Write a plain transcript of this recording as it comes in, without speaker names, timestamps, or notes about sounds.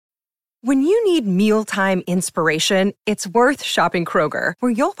When you need mealtime inspiration, it's worth shopping Kroger,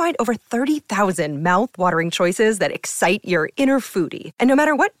 where you'll find over 30,000 mouth-watering choices that excite your inner foodie. And no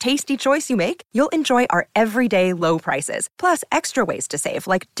matter what tasty choice you make, you'll enjoy our everyday low prices, plus extra ways to save,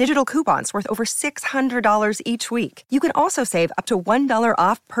 like digital coupons worth over $600 each week. You can also save up to $1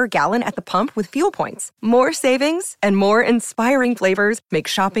 off per gallon at the pump with fuel points. More savings and more inspiring flavors make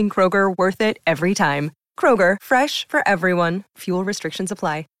shopping Kroger worth it every time. Kroger, fresh for everyone. Fuel restrictions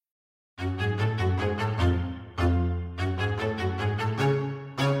apply.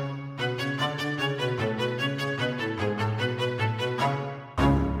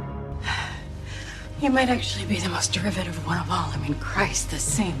 You might actually be the most derivative one of all. I mean, Christ, the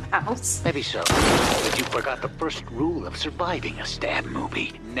same house. Maybe so, but you forgot the first rule of surviving a stab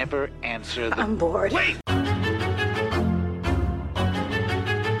movie. Never answer the... I'm bored. Wait!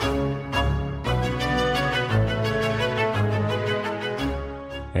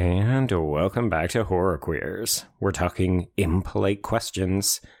 And welcome back to Horror Queers. We're talking impolite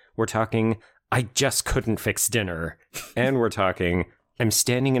questions. We're talking, I just couldn't fix dinner. And we're talking, I'm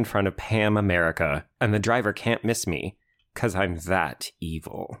standing in front of Pam America, and the driver can't miss me, because I'm that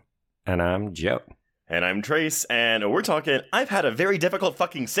evil. And I'm Joe. And I'm Trace, and we're talking, I've had a very difficult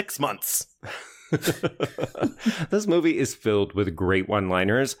fucking 6 months. This movie is filled with great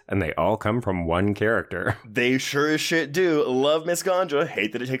one-liners, and they all come from one character. They sure as shit do. Love Miss Ganja.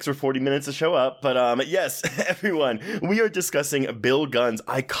 Hate that it takes her 40 minutes to show up. But yes, everyone, we are discussing Bill Gunn's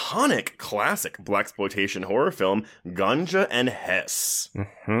iconic classic blaxploitation horror film, Ganja and Hess.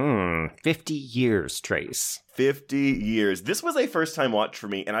 50 years, Trace. 50 years. This was a first-time watch for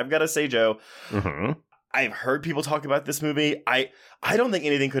me, and I've got to say, Joe, I've heard people talk about this movie. I don't think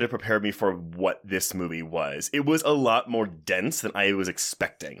anything could have prepared me for what this movie was. It was a lot more dense than I was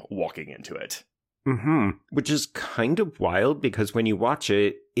expecting walking into it. Which is kind of wild because when you watch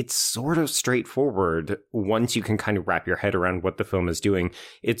it, it's sort of straightforward once you can kind of wrap your head around what the film is doing.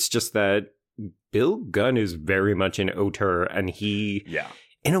 It's just that Bill Gunn is very much an auteur, and he,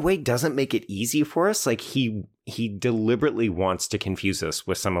 in a way, doesn't make it easy for us. Like, he deliberately wants to confuse us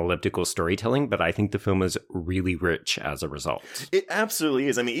with some elliptical storytelling, but I think the film is really rich as a result. It absolutely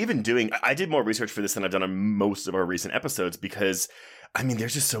is. I mean, I did more research for this than I've done on most of our recent episodes because, I mean,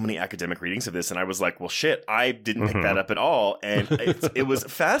 there's just so many academic readings of this, and I was like, well, shit, I didn't pick that up at all. And it was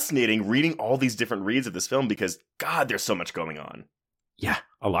fascinating reading all these different reads of this film because, God, there's so much going on. Yeah,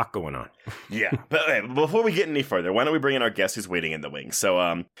 a lot going on. Yeah, but okay, before we get any further, why don't we bring in our guest who's waiting in the wings?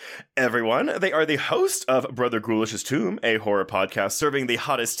 So, everyone, they are the host of Brother Ghoulish's Tomb, a horror podcast serving the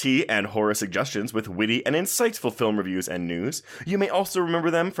hottest tea and horror suggestions with witty and insightful film reviews and news. You may also remember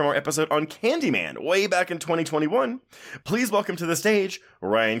them from our episode on Candyman, way back in 2021. Please welcome to the stage,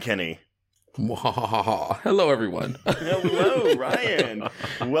 Ryan Kenny. Hello, everyone. Hello, Ryan.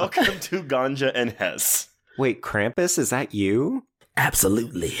 Welcome to Ganja and Hess. Wait, Krampus, is that you?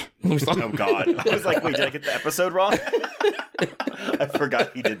 Absolutely. Oh, God. I was like, wait, did I get the episode wrong? I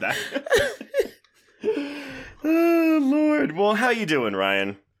forgot he did that. Oh, Lord. Well, how you doing,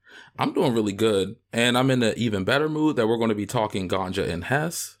 Ryan? I'm doing really good. And I'm in an even better mood that we're going to be talking Ganja and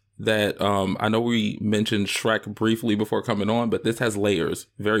Hess. That I know we mentioned Shrek briefly before coming on, but this has layers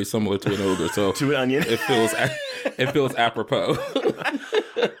very similar to an ogre. So to an onion. It feels apropos.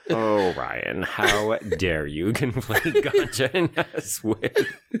 Oh, Ryan, how dare you conflate Ganja and Hess with...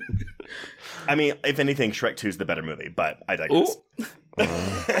 I mean, if anything, Shrek 2 is the better movie, but I digress.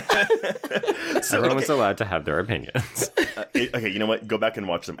 Everyone's allowed to have their opinions. Okay, you know what? Go back and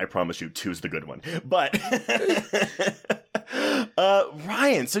watch them. I promise you, 2's the good one. But,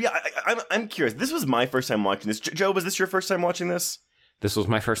 Ryan, so yeah, I'm curious. This was my first time watching this. Joe, was this your first time watching this? This was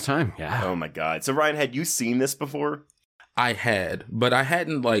my first time, yeah. Oh my God. So, Ryan, had you seen this before? I had, but I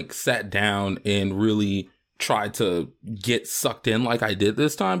hadn't sat down and really tried to get sucked in like I did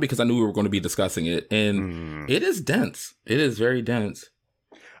this time because I knew we were going to be discussing it. And it is dense. It is very dense.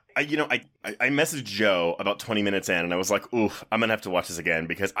 I messaged Joe about 20 minutes in and I was like, oof, I'm going to have to watch this again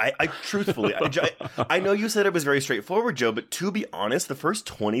because I truthfully, I know you said it was very straightforward, Joe, but to be honest, the first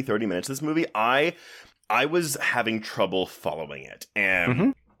 20, 30 minutes of this movie, I was having trouble following it.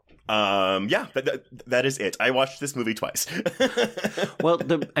 And that is it. I watched this movie twice. Well,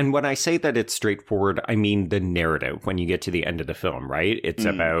 and when I say that it's straightforward, I mean the narrative when you get to the end of the film, right? It's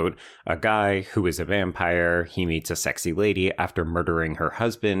about a guy who is a vampire. He meets a sexy lady after murdering her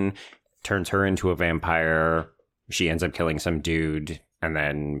husband, turns her into a vampire. She ends up killing some dude, and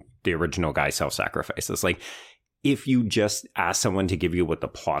then the original guy self-sacrifices. If you just ask someone to give you what the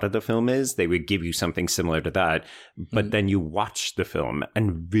plot of the film is, they would give you something similar to that. But then you watch the film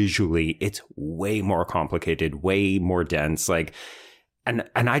and visually it's way more complicated, way more dense. And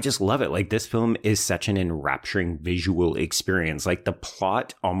I just love it. Like, this film is such an enrapturing visual experience. Like, the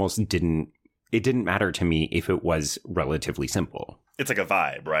plot almost didn't matter to me if it was relatively simple. It's like a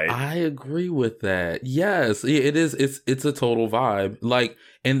vibe, right? I agree with that. Yes, it is. It's a total vibe. Like,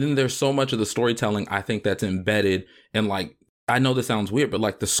 and then there's so much of the storytelling I think that's embedded in, like, I know this sounds weird, but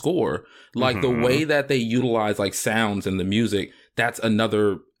like the score, like the way that they utilize like sounds and the music, that's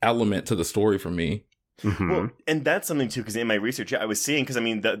another element to the story for me. Well, and that's something too, because in my research, I was seeing, because I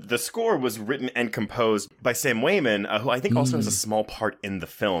mean, the score was written and composed by Sam Wayman, who I think also has a small part in the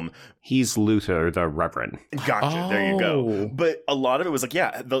film. He's Luther the Reverend. Gotcha, there you go. But a lot of it was like,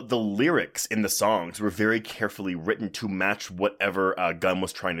 yeah, the lyrics in the songs were very carefully written to match whatever Gunn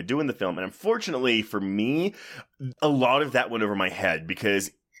was trying to do in the film. And unfortunately for me, a lot of that went over my head, because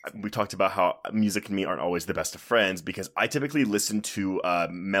we talked about how music and me aren't always the best of friends, because I typically listen to a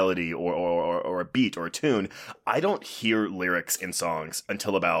melody or a beat or a tune. I don't hear lyrics in songs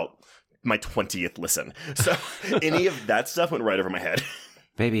until about my 20th listen. So any of that stuff went right over my head.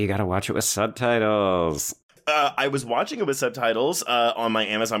 Baby, you gotta watch it with subtitles. I was watching it with subtitles on my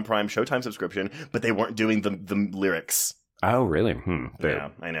Amazon Prime Showtime subscription, but they weren't doing the lyrics. Oh, really? Yeah,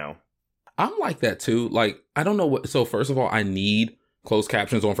 I know. I'm like that too. Like, I don't know what. So first of all, I need closed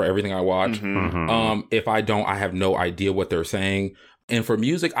captions on for everything I watch. If I don't, I have no idea what they're saying. And for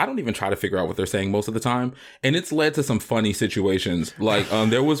music, I don't even try to figure out what they're saying most of the time. And it's led to some funny situations. Like,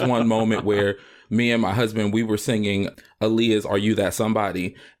 there was one moment where me and my husband, we were singing Aaliyah's Are You That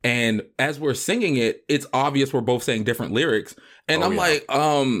Somebody? And as we're singing it, it's obvious we're both saying different lyrics. And like,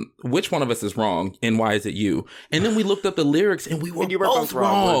 which one of us is wrong? And why is it you? And then we looked up the lyrics and we were both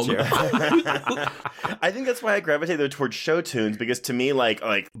wrong. I think that's why I gravitated towards show tunes, because to me, like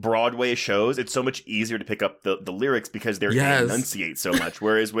Broadway shows, it's so much easier to pick up the lyrics because they enunciate so much.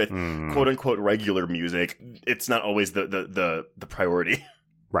 Whereas with quote unquote regular music, it's not always the priority.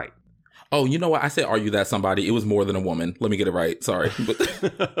 Right. Oh, you know what? I said, Are You That Somebody? It was more than a woman. Let me get it right. Sorry.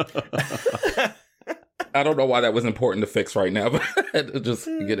 But I don't know why that was important to fix right now, but I had to just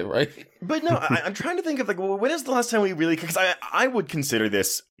get it right. But no, I'm trying to think of, like, well, when is the last time we really, because I would consider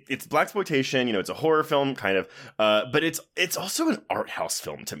this, it's blaxploitation, you know, it's a horror film, kind of, but it's also an art house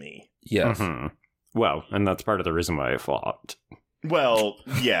film to me. Yes. Well, and that's part of the reason why I flopped. Well,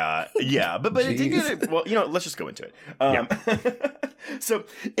 yeah, but it did get it. Well, you know, let's just go into it. So,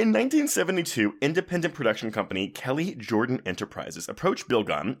 in 1972, independent production company Kelly Jordan Enterprises approached Bill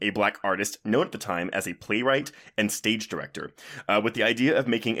Gunn, a black artist known at the time as a playwright and stage director, with the idea of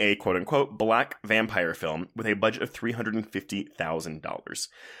making a quote-unquote black vampire film with a budget of $350,000.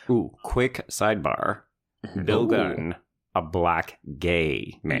 Ooh, quick sidebar. Bill Gunn, a black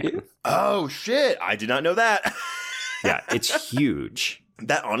gay man. Oh, shit! I did not know that. Yeah, it's huge.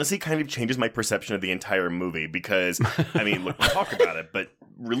 That honestly kind of changes my perception of the entire movie, because, I mean, look, we'll talk about it, but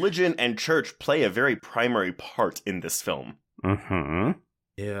religion and church play a very primary part in this film.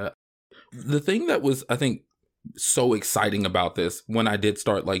 Yeah. The thing that was, I think, so exciting about this, when I did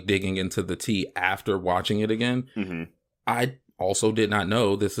start, like, digging into the tea after watching it again, I also did not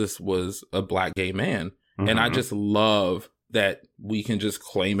know this was a black gay man. And I just love that we can just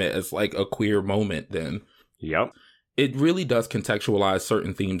claim it as, like, a queer moment then. Yep. It really does contextualize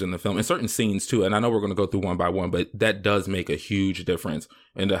certain themes in the film and certain scenes too. And I know we're going to go through one by one, but that does make a huge difference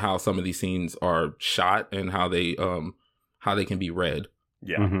into how some of these scenes are shot and how they can be read.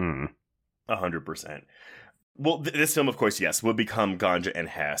 Yeah. 100%. Well, this film, of course, yes, would become Ganja and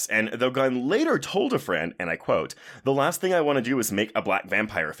Hess. And though Gunn later told a friend, and I quote, "The last thing I want to do is make a black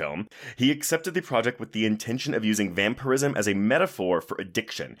vampire film," he accepted the project with the intention of using vampirism as a metaphor for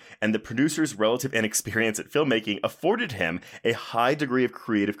addiction, and the producer's relative inexperience at filmmaking afforded him a high degree of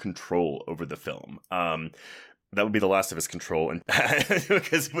creative control over the film. That would be the last of his control, and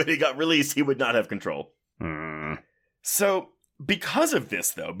because when he got released, he would not have control. So, because of this,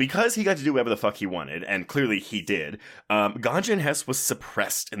 though, because he got to do whatever the fuck he wanted, and clearly he did, Ganja and Hess was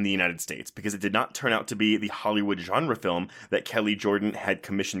suppressed in the United States because it did not turn out to be the Hollywood genre film that Kelly Jordan had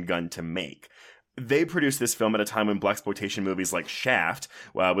commissioned Gunn to make. They produced this film at a time when blaxploitation movies like Shaft,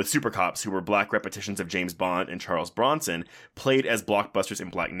 with super cops who were black repetitions of James Bond and Charles Bronson, played as blockbusters in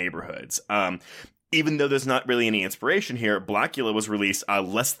black neighborhoods. Even though there's not really any inspiration here, Blackula was released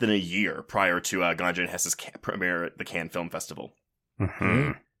less than a year prior to Ganja and Hess's premiere at the Cannes Film Festival.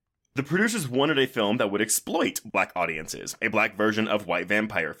 The producers wanted a film that would exploit black audiences, a black version of white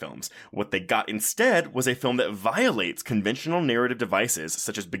vampire films. What they got instead was a film that violates conventional narrative devices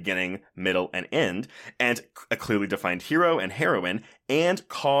such as beginning, middle, and end, and a clearly defined hero and heroine, and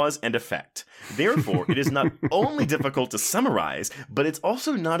cause and effect. Therefore, it is not only difficult to summarize, but it's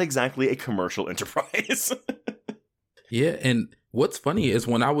also not exactly a commercial enterprise. Yeah, and What's funny is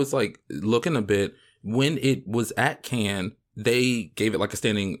when I was like looking a bit, when it was at Cannes, they gave it like a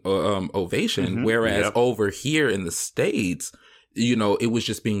standing ovation, whereas over here in the States, you know, it was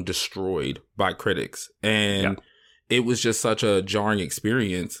just being destroyed by critics. And it was just such a jarring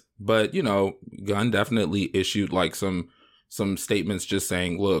experience. But, you know, Gunn definitely issued like some statements just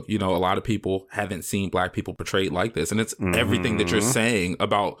saying, look, you know, a lot of people haven't seen Black people portrayed like this. And it's everything that you're saying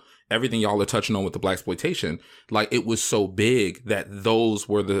about everything y'all are touching on with the Blaxploitation. Like, it was so big that those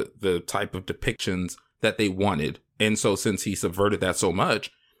were the type of depictions that they wanted. And so since he subverted that so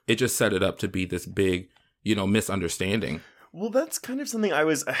much, it just set it up to be this big, you know, misunderstanding. Well, that's kind of something I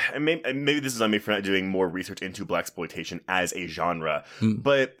was, maybe this is on me for not doing more research into Blaxploitation as a genre.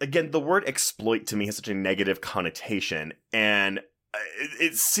 But again, the word exploit to me has such a negative connotation. And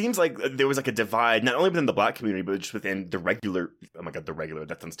it seems like there was like a divide, not only within the Black community, but just within the regular,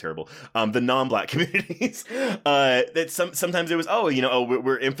 that sounds terrible, the non-Black communities, that sometimes it was,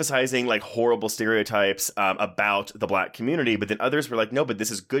 we're emphasizing like horrible stereotypes about the Black community, but then others were like, no, but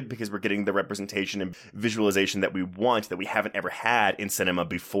this is good because we're getting the representation and visualization that we want, that we haven't ever had in cinema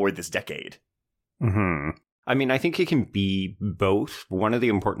before this decade. I mean, I think it can be both. One of the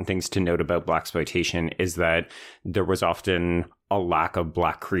important things to note about Blaxploitation is that there was often a lack of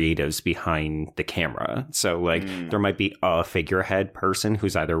Black creatives behind the camera. So, like, there might be a figurehead person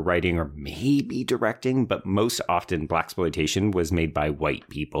who's either writing or maybe directing, but most often Blaxploitation was made by white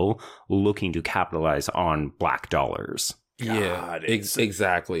people looking to capitalize on Black dollars.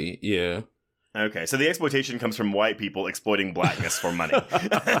 Exactly. Yeah. Okay, so the exploitation comes from white people exploiting Blackness for money.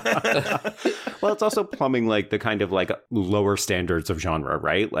 Well, it's also plumbing like the kind of like lower standards of genre,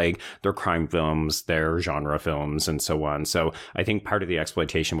 right? Like they're crime films, they're genre films, and so on. So I think part of the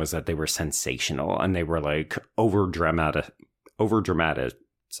exploitation was that they were sensational and they were like over dramatized.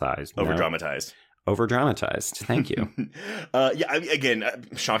 Thank you.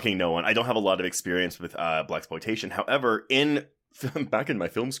 Shocking no one. I don't have a lot of experience with Blaxploitation. However, back in my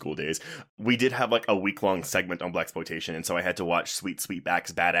film school days, we did have like a week-long segment on Blaxploitation, and so I had to watch Sweet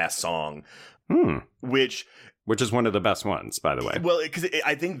Sweetback's Badass Song, which is one of the best ones, by the way. Well, because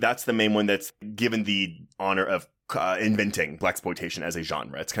I think that's the main one that's given the honor of inventing Blaxploitation as a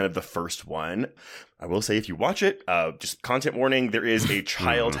genre. It's kind of the first one. I will say, if you watch it, just content warning, there is a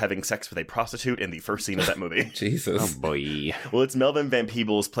child having sex with a prostitute in the first scene of that movie. Jesus. Oh, boy. Well, it's Melvin Van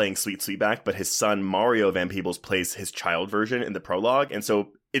Peebles playing Sweet Sweetback, but his son, Mario Van Peebles, plays his child version in the prologue. And so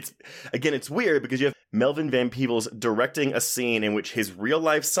it's weird because you have Melvin Van Peebles directing a scene in which his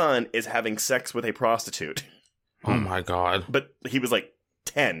real-life son is having sex with a prostitute. Oh, my God. But he was like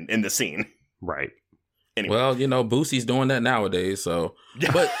 10 in the scene. Right. Anyway. Well, you know, Boosie's doing that nowadays, so.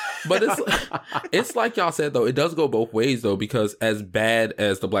 But it's like y'all said, though, it does go both ways, though, because as bad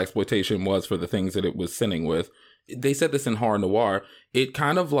as the Blaxploitation was for the things that it was sinning with, they said this in Horror Noir, it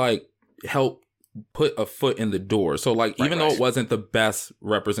kind of like helped put a foot in the door. So like, even though it wasn't the best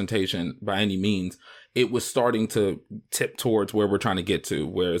representation by any means, it was starting to tip towards where we're trying to get to,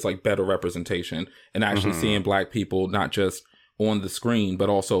 where it's like better representation and actually seeing Black people not just on the screen, but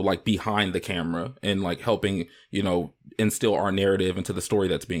also like behind the camera and like helping, you know, instill our narrative into the story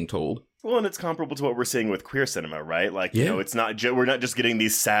that's being told. Well, and it's comparable to what we're seeing with queer cinema, right? Like, you know, it's not we're not just getting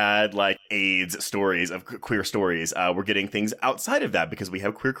these sad, like, AIDS stories of queer stories. We're getting things outside of that because we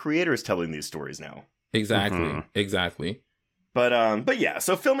have queer creators telling these stories now. Exactly. But yeah,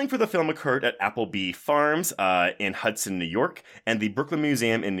 so filming for the film occurred at Appleby Farms in Hudson, New York, and the Brooklyn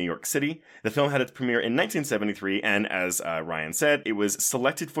Museum in New York City. The film had its premiere in 1973, and as Ryan said, it was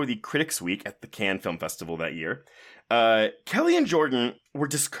selected for the Critics' Week at the Cannes Film Festival that year. Kelly and Jordan were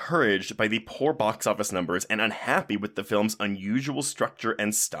discouraged by the poor box office numbers and unhappy with the film's unusual structure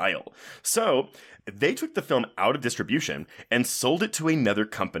and style. So they took the film out of distribution and sold it to another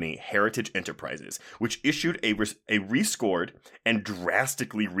company, Heritage Enterprises, which issued a rescored and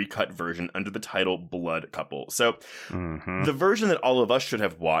drastically recut version under the title Blood Couple. So the version that all of us should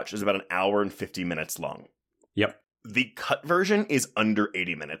have watched is about an hour and 50 minutes long. Yep. The cut version is under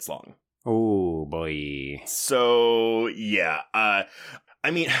 80 minutes long. Oh, boy. So, yeah. I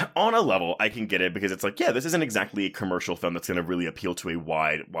mean, on a level, I can get it because it's like, yeah, this isn't exactly a commercial film that's going to really appeal to a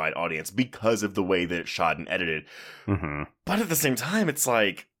wide audience because of the way that it's shot and edited. But at the same time, it's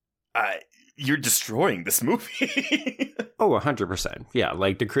like, you're destroying this movie. Oh, 100%. Yeah,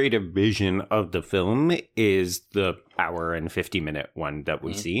 like the creative vision of the film is the hour and 50-minute one that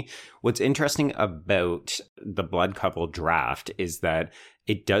we see. What's interesting about the Blood Couple draft is that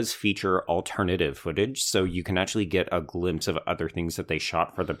it does feature alternative footage, so you can actually get a glimpse of other things that they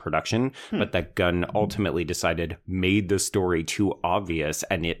shot for the production, but that Gunn ultimately decided made the story too obvious,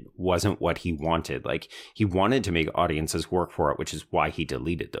 and it wasn't what he wanted. Like, he wanted to make audiences work for it, which is why he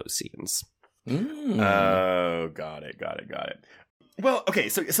deleted those scenes. Oh, got it. Well, okay,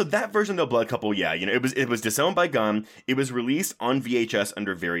 so that version of Blood Couple, yeah, it was disowned by Gunn. It was released on VHS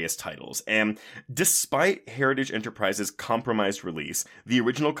under various titles, and despite Heritage Enterprises' compromised release, the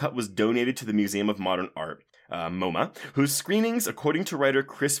original cut was donated to the Museum of Modern Art, MoMA, whose screenings, according to writer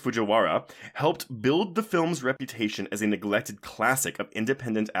Chris Fujiwara, helped build the film's reputation as a neglected classic of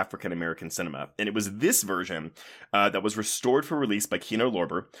independent African-American cinema. And it was this version that was restored for release by Kino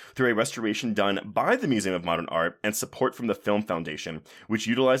Lorber through a restoration done by the Museum of Modern Art and support from the Film Foundation, which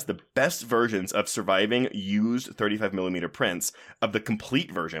utilized the best versions of surviving used 35mm prints of the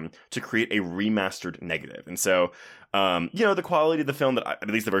complete version to create a remastered negative. And so, the quality of the film, at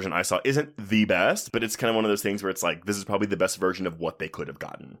least the version I saw, isn't the best, but it's kind of one of those things where it's like, this is probably the best version of what they could have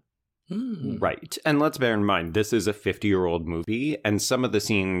gotten. Right. And let's bear in mind, this is a 50-year-old movie, and some of the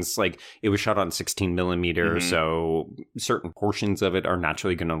scenes, like, it was shot on 16mm, so certain portions of it are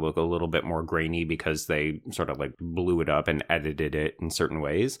naturally going to look a little bit more grainy because they sort of, like, blew it up and edited it in certain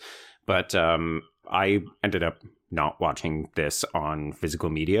ways. But I ended up not watching this on physical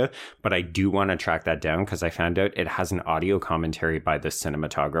media, but I do want to track that down because I found out it has an audio commentary by the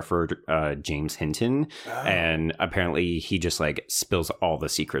cinematographer, James Hinton. And apparently he just like spills all the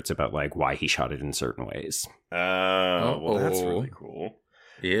secrets about like why he shot it in certain ways. Well, that's really cool.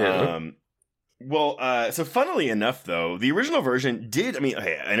 Yeah. So funnily enough, though, the original version did,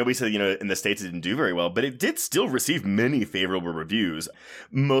 I know we said, in the States it didn't do very well, but it did still receive many favorable reviews,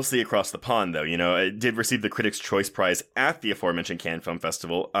 mostly across the pond, though. It did receive the Critics' Choice Prize at the aforementioned Cannes Film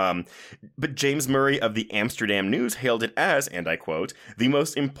Festival. But James Murray of the Amsterdam News hailed it as, and I quote, the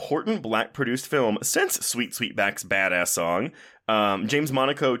most important black-produced film since Sweet Sweetback's Badass Song. James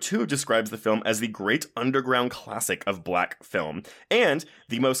Monaco, too, describes the film as the great underground classic of black film, and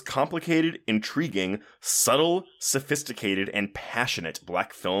the most complicated, intriguing, subtle, sophisticated, and passionate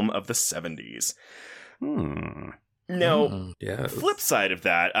black film of the 70s. Now, flip side of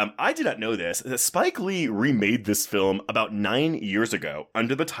that, I did not know this, that Spike Lee remade this film about 9 years ago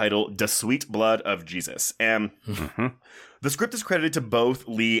under the title The Sweet Blood of Jesus. And the script is credited to both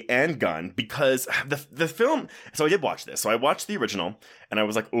Lee and Gunn because the film... So I did watch this. So I watched the original, and I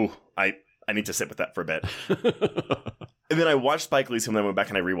was like, ooh, I need to sit with that for a bit. And then I watched Spike Lee's film, and I went back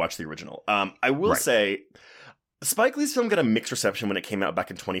and I rewatched the original. I will say, Spike Lee's film got a mixed reception when it came out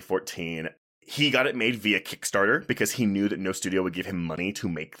back in 2014. He got it made via Kickstarter because he knew that no studio would give him money to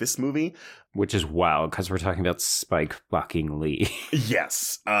make this movie. Which is wild, because we're talking about Spike fucking Lee.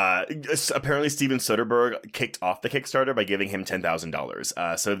 Yes. Apparently Steven Soderbergh kicked off the Kickstarter by giving him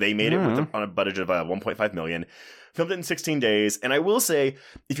 $10,000. So they made it on a budget of $1.5 million. Filmed it in 16 days. And I will say,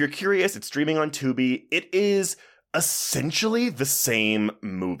 if you're curious, it's streaming on Tubi. It is essentially the same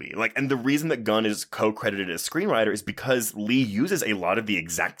movie. And the reason that Gunn is co-credited as screenwriter is because Lee uses a lot of the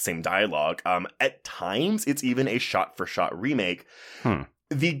exact same dialogue. At times, it's even a shot-for-shot remake.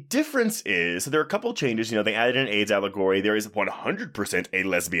 The difference is, so there are a couple changes. They added an AIDS allegory. There is 100% a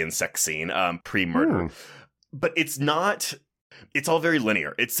lesbian sex scene pre-murder. But it's not... It's all very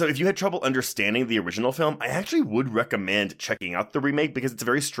linear. So if you had trouble understanding the original film, I actually would recommend checking out the remake because it's a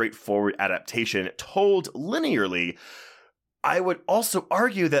very straightforward adaptation told linearly. I would also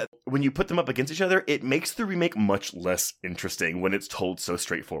argue that when you put them up against each other, it makes the remake much less interesting when it's told so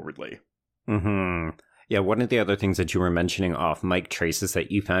straightforwardly. Yeah, one of the other things that you were mentioning off mic, Trace, is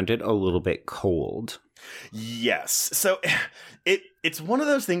that you found it a little bit cold. Yes. So it's one of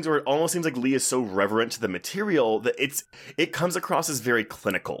those things where it almost seems like Lee is so reverent to the material that it comes across as very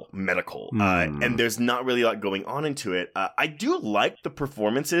clinical, medical, and there's not really a lot going on into it. I do like the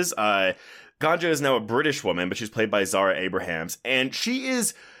performances. Ganja is now a British woman, but she's played by Zara Abrahams, and she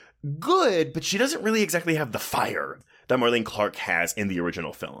is good, but she doesn't really exactly have the fire that Marlene Clark has in the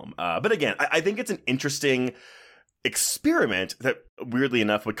original film. But again, I think it's an interesting experiment that, weirdly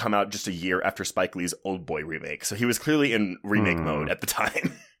enough, would come out just a year after Spike Lee's Old Boy remake. So he was clearly in remake mode at the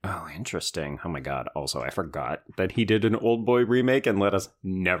time. Oh, interesting. Oh my God. Also, I forgot that he did an Old Boy remake, and let us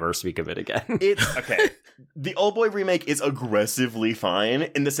never speak of it again. It's okay. The Old Boy remake is aggressively fine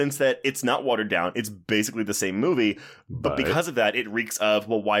in the sense that it's not watered down. It's basically the same movie. But because of that, it reeks of,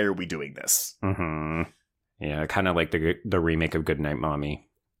 well, why are we doing this? Yeah, kind of like the remake of Goodnight Mommy.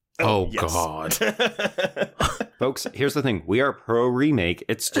 Oh, yes. God. Folks, here's the thing. We are pro remake.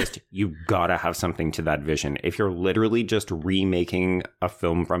 It's just, you gotta have something to that vision. If you're literally just remaking a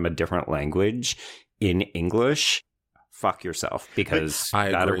film from a different language in English, fuck yourself, because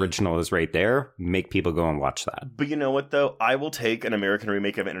I that agree. original is right there. Make people go and watch that. But you know what, though? I will take an American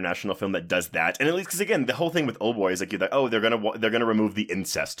remake of an international film that does that. And at least, because again, the whole thing with Oldboy is like, you're like, oh, they're gonna remove the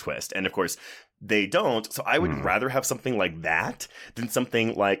incest twist. And of course, they don't. So I would rather have something like that than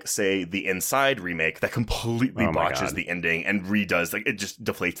something like, say, the Inside remake that completely botches the ending and redoes, like, it just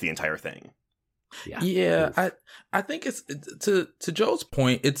deflates the entire thing. Yeah, I think it's to Joe's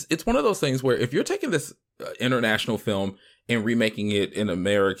point. It's one of those things where if you're taking this international film and remaking it in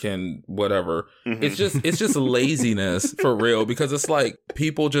American whatever, it's just laziness for real, because it's like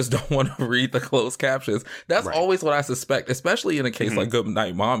people just don't want to read the closed captions. That's always what I suspect, especially in a case like Good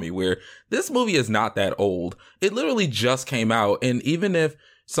Night Mommy, where this movie is not that old. It literally just came out, and even if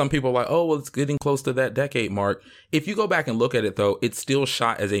some people are like, oh, well, it's getting close to that decade mark. If you go back and look at it, though, it's still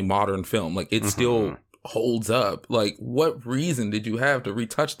shot as a modern film. Like, it still holds up. Like, what reason did you have to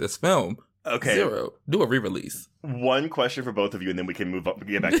retouch this film? Okay. Zero. Do a re-release. One question for both of you, and then we can move up and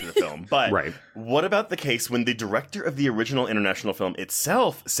get back to the film. But what about the case when the director of the original international film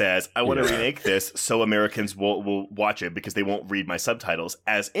itself says, I want to remake this so Americans will watch it because they won't read my subtitles,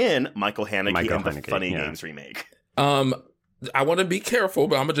 as in Michael Haneke and the Funny Games remake? I want to be careful,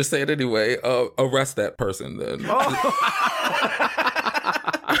 but I'm going to just say it anyway. Arrest that person, then.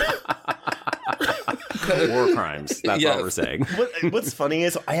 War crimes. That's all we're saying. What's funny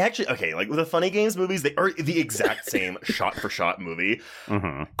is, I actually, like with the Funny Games movies, they are the exact same shot-for-shot movie.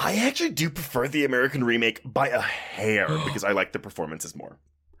 I actually do prefer the American remake by a hair because I like the performances more.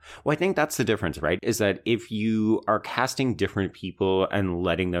 Well, I think that's the difference, right? Is that if you are casting different people and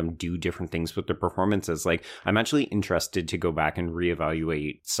letting them do different things with their performances, like, I'm actually interested to go back and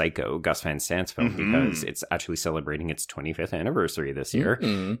reevaluate Psycho, Gus Van Sant's film, because it's actually celebrating its 25th anniversary this year.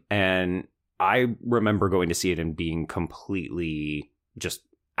 And I remember going to see it and being completely just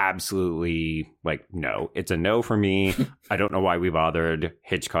absolutely like, no, it's a no for me. I don't know why we bothered.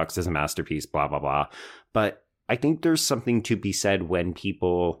 Hitchcock's is a masterpiece, blah, blah, blah. But I think there's something to be said when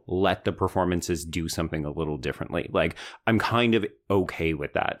people let the performances do something a little differently. Like, I'm kind of okay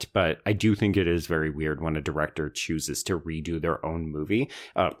with that, but I do think it is very weird when a director chooses to redo their own movie.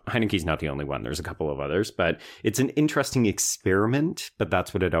 Haneke's not the only one. There's a couple of others, but it's an interesting experiment, but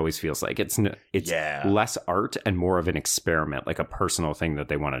that's what it always feels like. It's less art and more of an experiment, like a personal thing that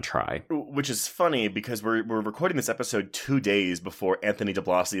they want to try. Which is funny because we're recording this episode 2 days before Anthony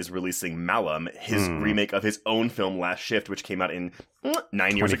DiBlasi is releasing Malum, his remake of his own film Last Shift, which came out in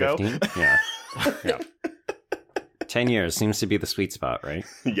 9 years ago. Yeah. 10 years seems to be the sweet spot, right?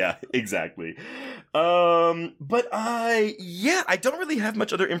 Yeah, exactly. But I don't really have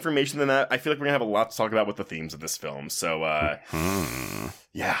much other information than that. I feel like we're gonna have a lot to talk about with the themes of this film. So,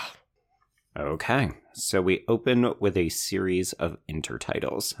 yeah. Okay, so we open with a series of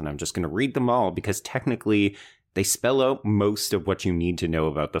intertitles, and I'm just going to read them all because technically they spell out most of what you need to know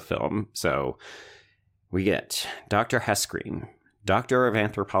about the film. So we get Dr. Hessgreen, Doctor of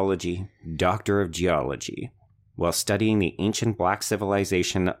Anthropology, Doctor of Geology. While studying the ancient black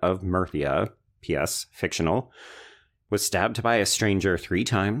civilization of Murthia, P.S., fictional, was stabbed by a stranger 3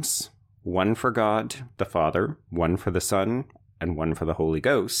 times, one for God, the Father, one for the Son, and one for the Holy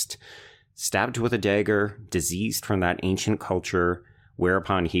Ghost, stabbed with a dagger, diseased from that ancient culture,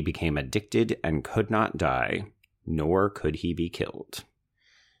 whereupon he became addicted and could not die, nor could he be killed.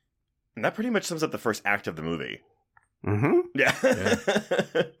 And that pretty much sums up the first act of the movie. Yeah.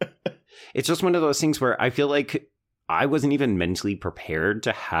 It's just one of those things where I feel like I wasn't even mentally prepared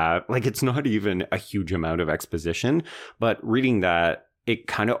to have, like, it's not even a huge amount of exposition, but reading that, it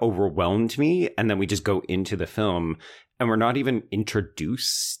kind of overwhelmed me. And then we just go into the film and we're not even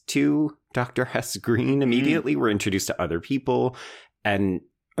introduced to Dr. Hessgreen immediately. We're introduced to other people, and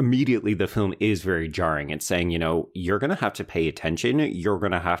immediately the film is very jarring. It's saying, you know, you're going to have to pay attention. You're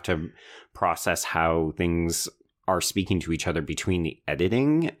going to have to process how things are speaking to each other between the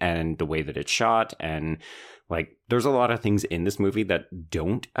editing and the way that it's shot. And like, there's a lot of things in this movie that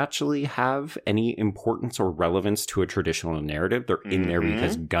don't actually have any importance or relevance to a traditional narrative. They're in there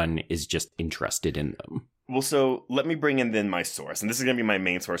because Gunn is just interested in them. Well, so let me bring in then my source, and this is going to be my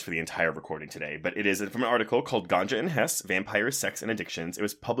main source for the entire recording today, but it is from an article called Ganja and Hess, Vampires, Sex, and Addictions. It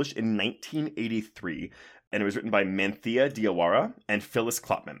was published in 1983, and it was written by Manthea Diawara and Phyllis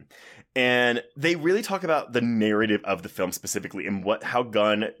Klopman. And they really talk about the narrative of the film specifically and how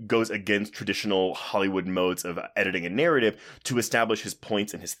Gunn goes against traditional Hollywood modes of editing a narrative to establish his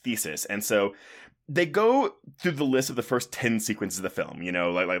points and his thesis. And so they go through the list of the first 10 sequences of the film, you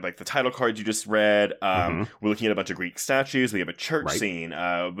know, like the title cards you just read. We're looking at a bunch of Greek statues. We have a church scene.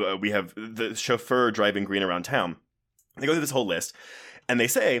 We have the chauffeur driving green around town. They go through this whole list and they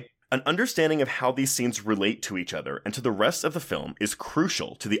say, An understanding of how these scenes relate to each other and to the rest of the film is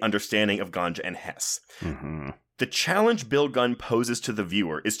crucial to the understanding of Ganja and Hess. Mm-hmm. The challenge Bill Gunn poses to the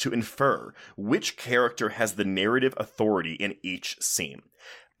viewer is to infer which character has the narrative authority in each scene.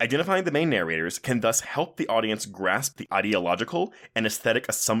 Identifying the main narrators can thus help the audience grasp the ideological and aesthetic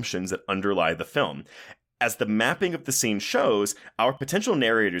assumptions that underlie the film. As the mapping of the scene shows, our potential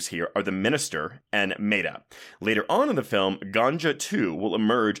narrators here are the minister and Maida. Later on in the film, Ganja too will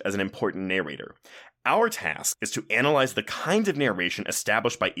emerge as an important narrator. Our task is to analyze the kind of narration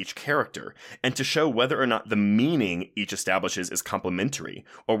established by each character, and to show whether or not the meaning each establishes is complementary,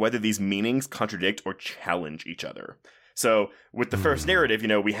 or whether these meanings contradict or challenge each other. So, with the first narrative,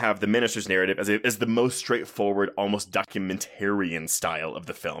 we have the minister's narrative as the most straightforward, almost documentarian style of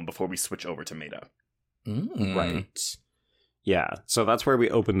the film before we switch over to Maida. Right. Yeah, so that's where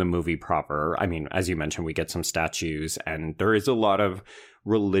we open the movie proper. I mean, as you mentioned, we get some statues, and there is a lot of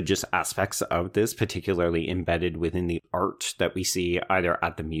religious aspects of this, particularly embedded within the art that we see either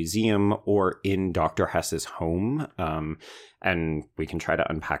at the museum or in Dr. Hess's home. And we can try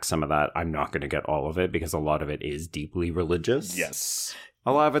to unpack some of that. I'm not going to get all of it because a lot of it is deeply religious. Yes.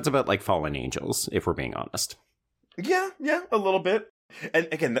 A lot of it's about like fallen angels, if we're being honest. Yeah, a little bit. And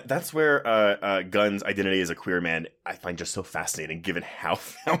again, that's where Gunn's identity as a queer man I find just so fascinating, given how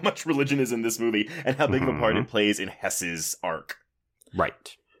much religion is in this movie and how big of a part it plays in Hess's arc.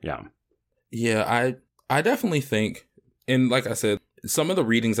 Right. Yeah. Yeah, I definitely think, and like I said, some of the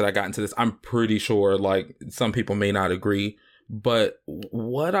readings that I got into this, I'm pretty sure like some people may not agree, but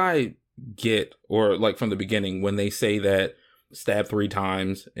what I get, or like from the beginning when they say that stab 3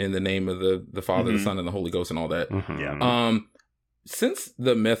 times in the name of the Father, the Son, and the Holy Ghost and all that. Yeah. Since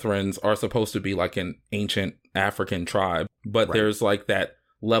the Mithrans are supposed to be like an ancient African tribe, but there's like that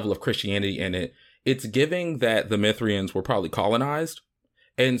level of Christianity in it, it's giving that the Mithrians were probably colonized.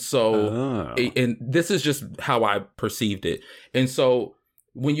 And so, and this is just how I perceived it. And so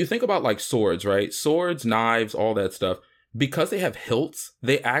when you think about like swords, right? Swords, knives, all that stuff, because they have hilts,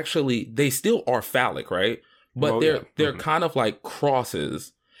 they still are phallic, right? But they're kind of like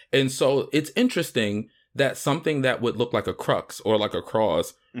crosses. And so it's interesting that something that would look like a crux or like a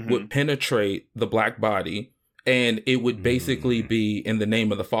cross would penetrate the black body, and it would basically be in the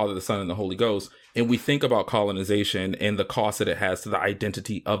name of the Father, the Son, and the Holy Ghost. And we think about colonization and the cost that it has to the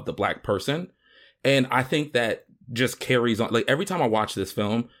identity of the black person. And I think that just carries on. Like every time I watch this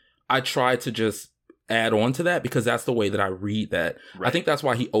film, I try to just add on to that because that's the way that I read that. Right. I think that's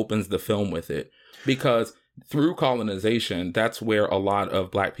why he opens the film with it, because through colonization, that's where a lot of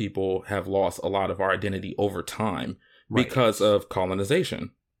black people have lost a lot of our identity over time because of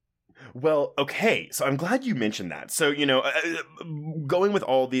colonization. Well, okay, so I'm glad you mentioned that. So, going with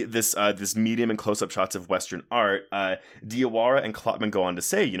all this medium and close-up shots of Western art, Diawara and Klotman go on to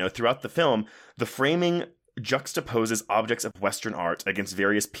say, throughout the film, the framing juxtaposes objects of Western art against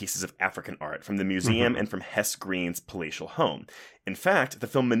various pieces of African art from the museum and from Hess Green's palatial home. In fact, the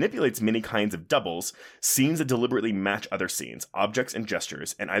film manipulates many kinds of doubles, scenes that deliberately match other scenes, objects and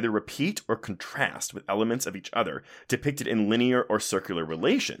gestures, and either repeat or contrast with elements of each other, depicted in linear or circular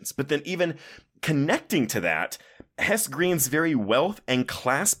relations. But then even connecting to that, Hess Green's very wealth and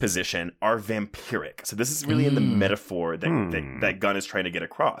class position are vampiric. So this is really in the metaphor that Gunn is trying to get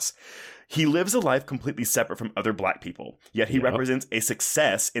across. He lives a life completely separate from other black people, yet he represents a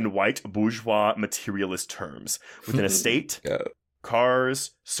success in white bourgeois materialist terms, with an estate,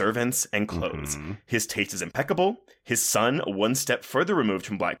 cars, servants, and clothes. His taste is impeccable. His son, one step further removed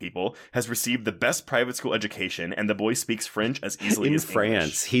from black people, has received the best private school education, and the boy speaks French as easily as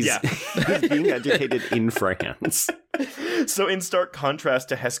France. English. He's being educated in France. So in stark contrast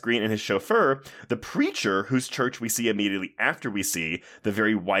to Hess Green and his chauffeur, the preacher, whose church we see immediately after we see the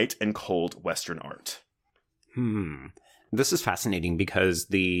very white and cold Western art. This is fascinating because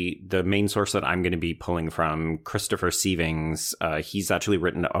the main source that I'm going to be pulling from, Christopher Sievings, he's actually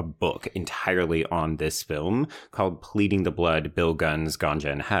written a book entirely on this film called Pleading the Blood, Bill Gunn's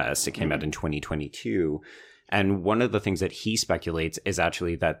Ganja and Hess. It came out in 2022. And one of the things that he speculates is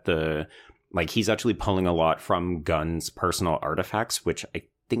actually that he's actually pulling a lot from Gunn's personal artifacts, which I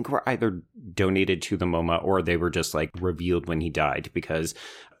think were either donated to the MoMA or they were just like revealed when he died, because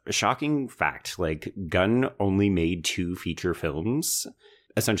shocking fact, like Gunn only made 2 feature films,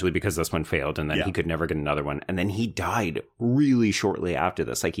 essentially because this one failed and then he could never get another one. And then he died really shortly after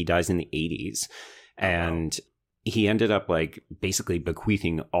this. Like he dies in the 80s. And he ended up like basically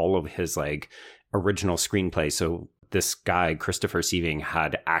bequeathing all of his like original screenplay. So this guy, Christopher Sieving,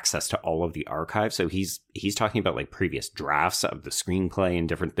 had access to all of the archives. So he's talking about like previous drafts of the screenplay and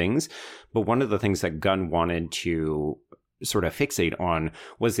different things. But one of the things that Gunn wanted to sort of fixate on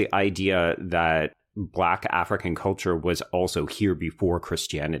was the idea that Black African culture was also here before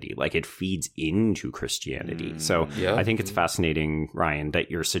Christianity. Like, it feeds into Christianity. So I think it's fascinating, Ryan, that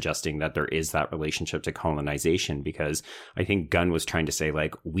you're suggesting that there is that relationship to colonization, because I think Gunn was trying to say,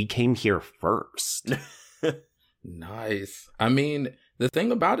 like, we came here first. Nice. I mean, the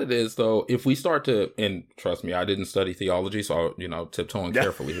thing about it is, though, if we start to, and trust me, I didn't study theology, so, tiptoeing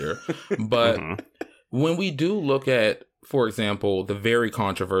carefully here. But when we do look at, for example, the very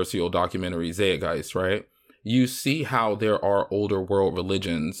controversial documentary Zeitgeist, right? You see how there are older world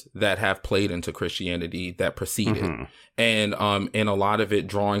religions that have played into Christianity that preceded. And a lot of it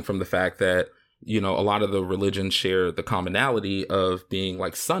drawing from the fact that, a lot of the religions share the commonality of being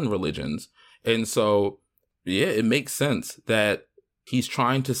like sun religions. And so, yeah, it makes sense that he's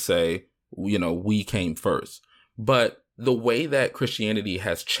trying to say, we came first. But the way that Christianity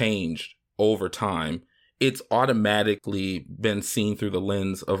has changed over time, it's automatically been seen through the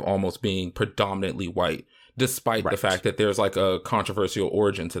lens of almost being predominantly white, despite the fact that there's like a controversial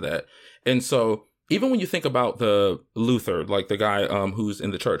origin to that. And so even when you think about the Luther, like the guy who's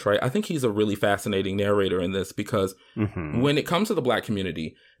in the church, right? I think he's a really fascinating narrator in this, because when it comes to the Black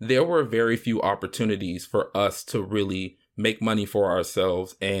community, there were very few opportunities for us to really make money for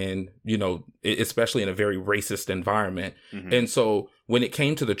ourselves, and, especially in a very racist environment. And so when it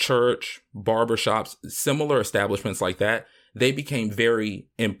came to the church, barbershops, similar establishments like that, they became very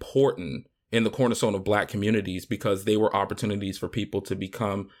important in the cornerstone of Black communities, because they were opportunities for people to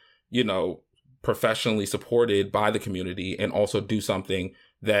become, professionally supported by the community and also do something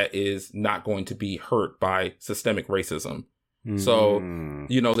that is not going to be hurt by systemic racism. So,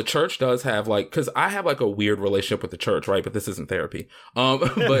 the church does have because I have a weird relationship with the church, right? But this isn't therapy. But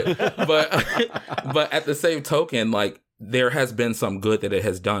at the same token, there has been some good that it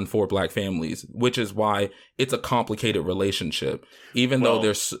has done for Black families, which is why it's a complicated relationship, even though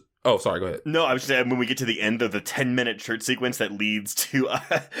there's. Oh, sorry, go ahead. No, I was just saying, when we get to the end of the 10-minute church sequence that leads to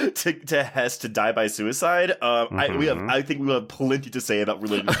Hess to die by suicide, I think we have plenty to say about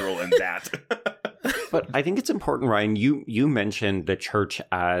religion's role in that. But I think it's important, Ryan, you mentioned the church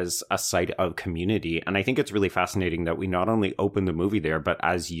as a site of community. And I think it's really fascinating that we not only open the movie there, but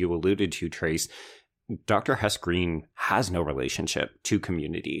as you alluded to, Trace, Dr. Hess Green has no relationship to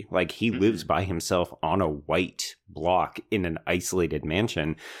community. He lives by himself on a white block in an isolated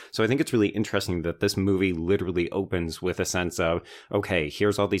mansion. So I think it's really interesting that this movie literally opens with a sense of, okay,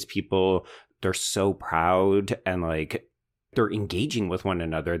 here's all these people. They're so proud and they're engaging with one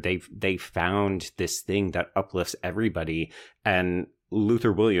another. They found this thing that uplifts everybody. And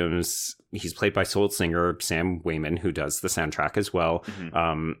Luther Williams, he's played by soul singer Sam Wayman, who does the soundtrack as well.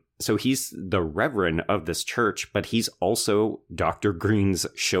 So he's the reverend of this church, but he's also Dr. Green's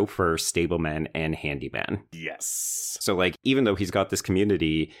chauffeur, stableman, and handyman. Yes. So even though he's got this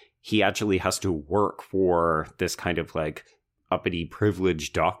community, he actually has to work for this kind of uppity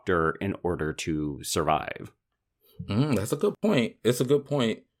privileged doctor in order to survive. That's a good point. It's a good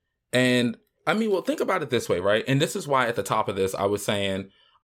point. And I mean, well, think about it this way, right? And this is why at the top of this, I was saying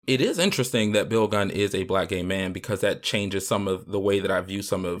it is interesting that Bill Gunn is a Black gay man, because that changes some of the way that I view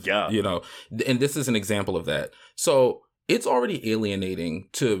some of, and this is an example of that. So it's already alienating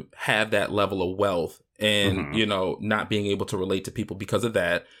to have that level of wealth and, not being able to relate to people because of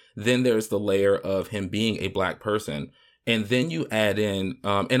that. Then there's the layer of him being a Black person. And then you add in,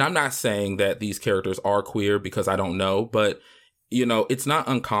 and I'm not saying that these characters are queer because I don't know, but, it's not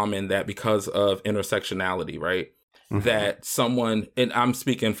uncommon that because of intersectionality, right? That someone, and I'm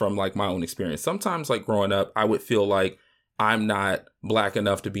speaking from my own experience, sometimes growing up, I would feel like I'm not Black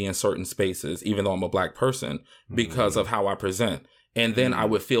enough to be in certain spaces, even though I'm a Black person, because of how I present. And then I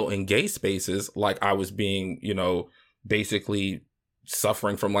would feel in gay spaces like I was being, basically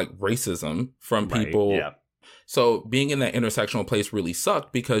suffering from racism from people. Yeah. So being in that intersectional place really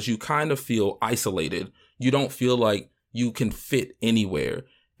sucked, because you kind of feel isolated. You don't feel like you can fit anywhere.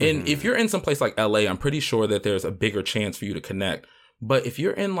 And if you're in some place like LA, I'm pretty sure that there's a bigger chance for you to connect. But if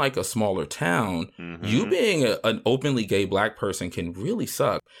you're in a smaller town, you being an openly gay Black person can really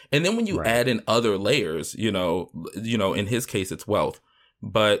suck. And then when you add in other layers, in his case, it's wealth.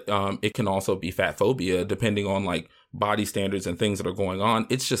 But it can also be fat phobia, depending on body standards and things that are going on.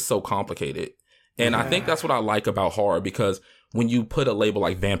 It's just so complicated. And I think that's what I like about horror, because when you put a label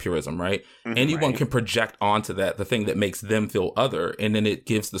like vampirism, right? Anyone can project onto that the thing that makes them feel other. And then it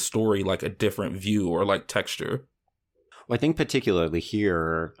gives the story a different view or texture. Well, I think particularly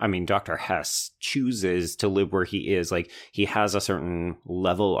here, I mean, Dr. Hess chooses to live where he is. He has a certain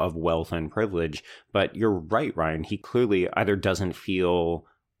level of wealth and privilege. But you're right, Ryan. He clearly either doesn't feel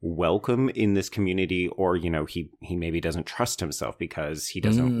welcome in this community, or, you know, he maybe doesn't trust himself because he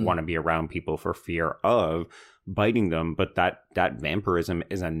doesn't want to be around people for fear of biting them. But that vampirism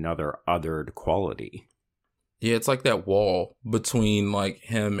is another othered quality. Yeah, it's like that wall between like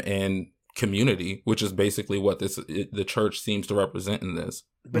him and community, which is basically what the church seems to represent in this.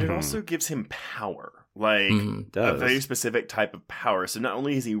 But it also gives him power, like a very specific type of power. So not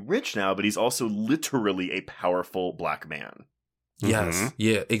only is he rich now, but he's also literally a powerful black man. Yes.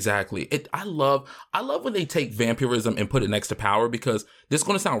 Yeah, exactly. I love when they take vampirism and put it next to power, because this is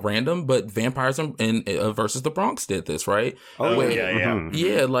going to sound random, but vampirism in versus the Bronx did this, right?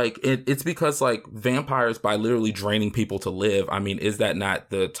 Yeah, like it's because like vampires, by literally draining people to live, I mean, is that not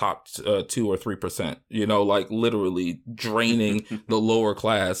the top 2 or 3%? You know, like literally draining the lower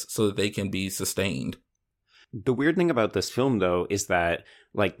class so that they can be sustained. The weird thing about this film, though, is that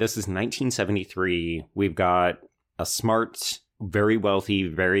like this is 1973. We've got a smart, very wealthy,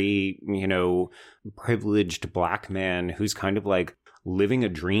 very, you know, privileged black man who's kind of like living a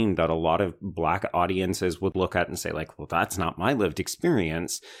dream that a lot of black audiences would look at and say like, well, that's not my lived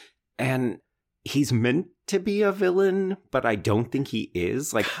experience. And he's meant to be a villain, but I don't think he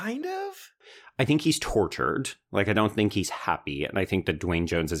is. Like, kind of? I think he's tortured. Like, I don't think he's happy. And I think that Dwayne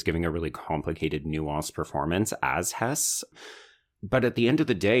Jones is giving a really complicated, nuanced performance as Hess. But at the end of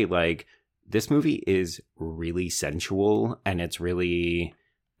the day, like, this movie is really sensual and it's really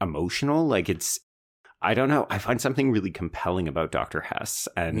emotional. Like, it's, I don't know. I find something really compelling about Dr. Hess.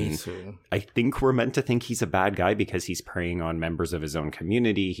 And Me too. I think we're meant to think he's a bad guy because he's preying on members of his own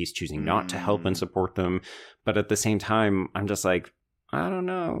community. He's choosing not to help and support them. But at the same time, I'm just like, I don't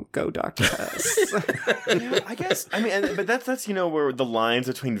know. Go Dr. Hess. Yeah, I guess. I mean, but that's you know, where the lines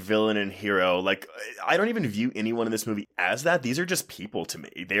between villain and hero, like, I don't even view anyone in this movie as that. These are just people to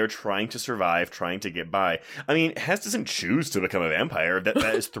me. They are trying to survive, trying to get by. I mean, Hess doesn't choose to become a vampire. That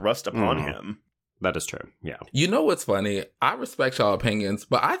is thrust upon him. That is true. Yeah. You know what's funny? I respect y'all opinions,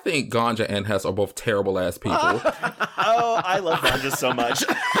 but I think Ganja and Hess are both terrible ass people. Oh, I love Ganja so much.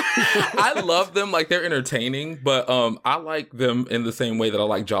 I love them, like they're entertaining, but I like them in the same way that I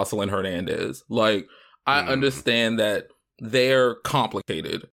like Jocelyn Hernandez. Like, I understand that they're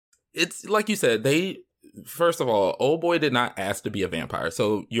complicated. It's like you said, first of all, old boy did not ask to be a vampire,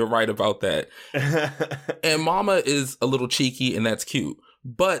 so you're right about that. And Mama is a little cheeky, and that's cute.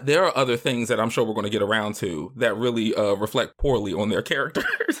 But there are other things that I'm sure we're going to get around to that really reflect poorly on their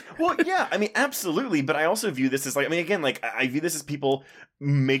characters. Well, yeah, I mean, absolutely. But I also view this as like, I mean, again, like I view this as people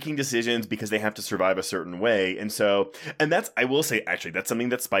making decisions because they have to survive a certain way. And so, and that's, I will say, actually, that's something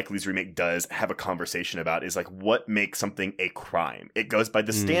that Spike Lee's remake does have a conversation about, is like, what makes something a crime? It goes by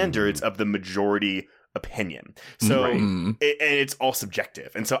the standards of the majority opinion. So and it's all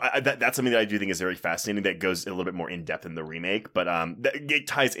subjective, and so that's something that I do think is very fascinating, that goes a little bit more in depth in the remake, but it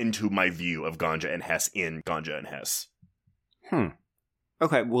ties into my view of Ganja and Hess in Ganja and Hess.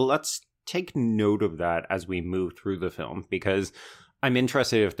 Okay, well, let's take note of that as we move through the film, because I'm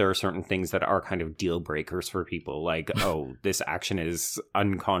interested if there are certain things that are kind of deal breakers for people, like, oh, this action is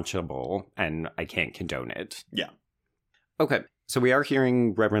unconscionable and I can't condone it. Yeah. Okay. So we are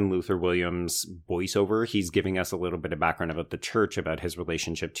hearing Reverend Luther Williams' voiceover. He's giving us a little bit of background about the church, about his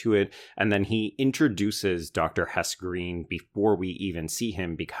relationship to it. And then he introduces Dr. Hess Green before we even see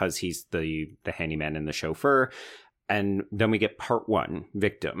him, because he's the handyman and the chauffeur. And then we get part 1,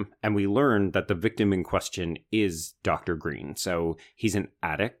 victim. And we learn that the victim in question is Dr. Green. So he's an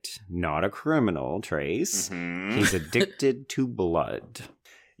addict, not a criminal, Trace. He's addicted to blood.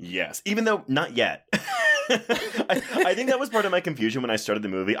 Yes, even though not yet. I think that was part of my confusion when I started the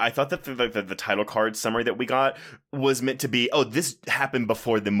movie. I thought that the title card summary that we got was meant to be, oh, this happened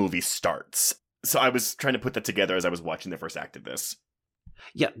before the movie starts. So I was trying to put that together as I was watching the first act of this.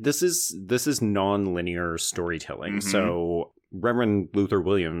 Yeah, this is non-linear storytelling. So Reverend Luther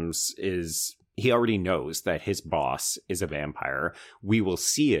Williams he already knows that his boss is a vampire. We will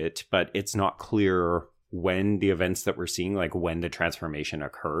see it, but it's not clear when the events that we're seeing, like when the transformation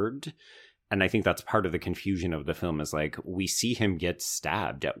occurred. And I think that's part of the confusion of the film, is like, we see him get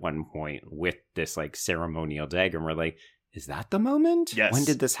stabbed at one point with this like ceremonial dagger, and we're like, is that the moment? Yes. When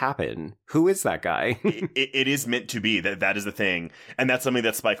did this happen? Who is that guy? it is meant to be that is the thing, and that's something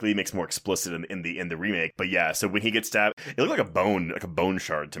that Spike Lee makes more explicit in the remake. But yeah, so when he gets stabbed, it looked like a bone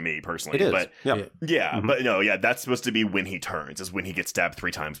shard to me personally. It is. But yeah, but no, yeah, that's supposed to be when he turns, is when he gets stabbed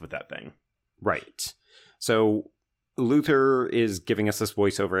 3 times with that thing. Right. So Luther is giving us this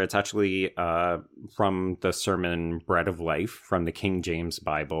voiceover. It's actually from the sermon Bread of Life from the King James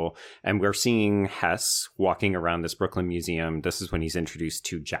Bible. And we're seeing Hess walking around this Brooklyn museum. This is when he's introduced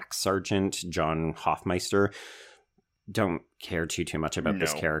to Jack Sargent, John Hoffmeister. don't care too much about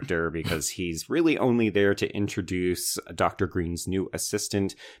this character because he's really only there to introduce Dr. Green's new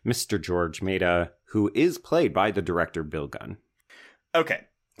assistant, Mr. George Maida, who is played by the director Bill Gunn. Okay,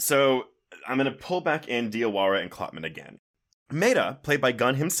 so I'm going to pull back in Diawara and Klotman again. Maida, played by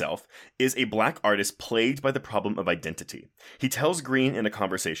Gunn himself, is a black artist plagued by the problem of identity. He tells Green in a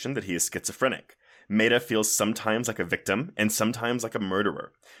conversation that he is schizophrenic. Maida feels sometimes like a victim and sometimes like a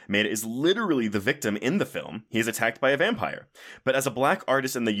murderer. Maida is literally the victim in the film. He is attacked by a vampire. But as a black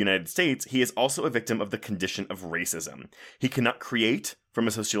artist in the United States, he is also a victim of the condition of racism. He cannot create, from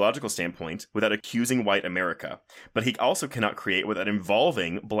a sociological standpoint, without accusing white America. But he also cannot create without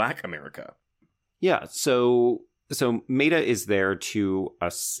involving black America. Yeah, so Maida is there to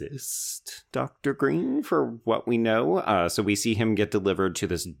assist Dr. Green, for what we know. So we see him get delivered to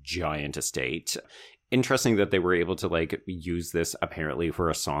this giant estate. Interesting that they were able to like use this apparently for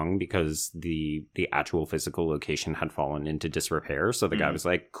a song because the actual physical location had fallen into disrepair. So the guy was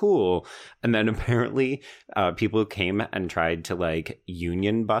like, cool. And then apparently people came and tried to like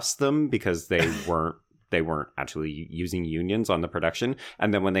union bust them because they weren't actually using unions on the production.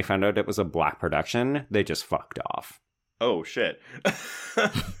 And then when they found out it was a black production, they just fucked off. Oh, shit.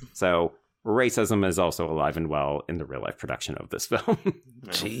 So racism is also alive and well in the real life production of this film.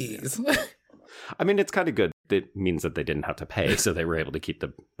 Jeez. I mean, it's kind of good. It means that they didn't have to pay, so they were able to keep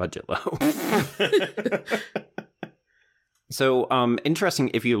the budget low. So, interesting,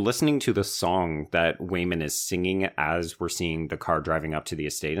 if you're listening to the song that Wayman is singing as we're seeing the car driving up to the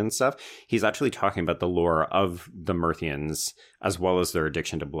estate and stuff, he's actually talking about the lore of the Murthians, as well as their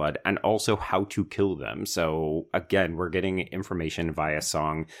addiction to blood, and also how to kill them. So, again, we're getting information via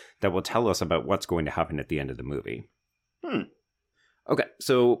song that will tell us about what's going to happen at the end of the movie. Okay,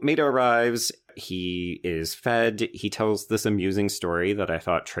 so Maida arrives, he is fed, he tells this amusing story that I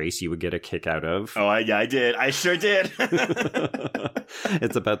thought, Trace, you would get a kick out of. Oh, yeah, I did. I sure did.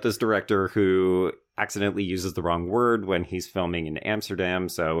 It's about this director who accidentally uses the wrong word when he's filming in Amsterdam,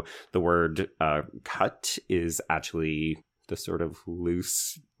 so the word cut is actually the sort of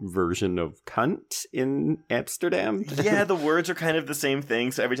loose version of cunt in Amsterdam. Yeah, the words are kind of the same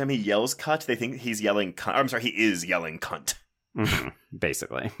thing, so every time he yells cut, they think he's yelling cunt. I'm sorry, he is yelling cunt. Mm-hmm,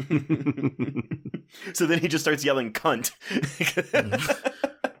 basically. So then he just starts yelling cunt.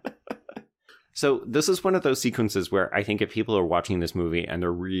 So this is one of those sequences where I think if people are watching this movie and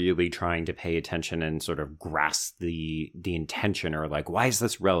they're really trying to pay attention and sort of grasp the intention, or like, why is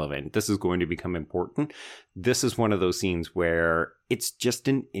this relevant? This is going to become important. This is one of those scenes where it's just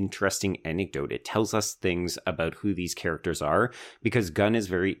an interesting anecdote. It tells us things about who these characters are, because Gunn is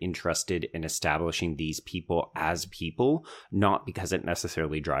very interested in establishing these people as people, not because it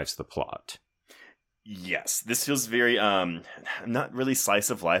necessarily drives the plot. Yes, this feels very, not really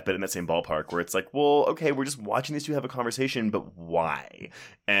slice of life, but in that same ballpark where it's like, well, okay, we're just watching these two have a conversation, but why?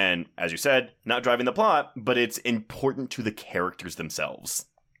 And as you said, not driving the plot, but it's important to the characters themselves.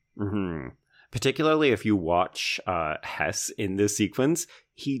 Mm-hmm. Particularly if you watch Hess in this sequence,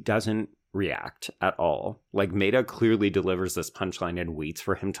 he doesn't react at all. Like, Maida clearly delivers this punchline and waits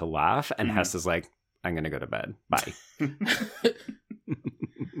for him to laugh, and Hess is like, I'm going to go to bed. Bye.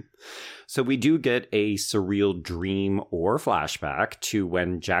 So we do get a surreal dream or flashback to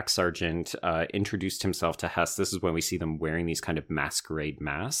when Jack Sargent introduced himself to Hess. This is when we see them wearing these kind of masquerade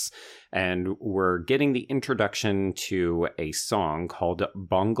masks. And we're getting the introduction to a song called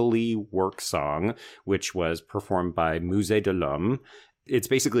Bongali Work Song, which was performed by Musée de l'Homme. It's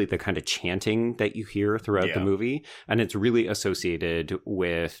basically the kind of chanting that you hear throughout the movie. And it's really associated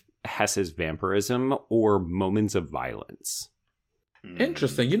with Hess's vampirism or moments of violence.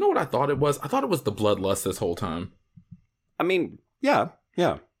 Interesting. You know what I thought it was? I thought it was the bloodlust this whole time. I mean, yeah.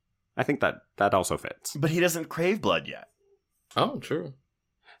 I think that also fits. But he doesn't crave blood yet. Oh, true.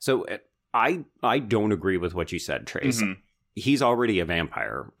 So I don't agree with what you said, Trace. Mm-hmm. He's already a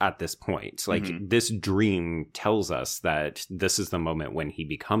vampire at this point. Like, this dream tells us that this is the moment when he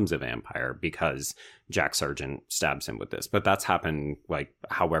becomes a vampire because Jack Sargent stabs him with this. But that's happened, like,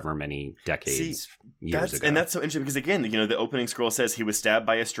 however many decades, years ago. And that's so interesting because, again, you know, the opening scroll says he was stabbed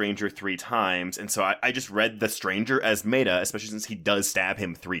by a stranger 3 times. And so I just read the stranger as Maida, especially since he does stab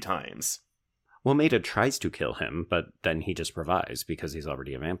him 3 times. Well, Maida tries to kill him, but then he just revives because he's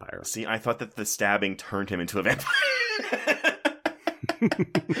already a vampire. See, I thought that the stabbing turned him into a vampire.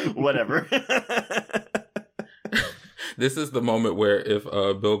 Whatever. This is the moment where if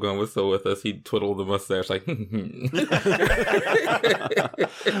Bill Gunn was still with us, he'd twiddle the mustache like,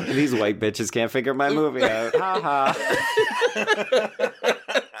 These white bitches can't figure my movie out. Ha ha.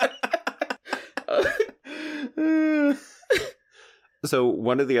 So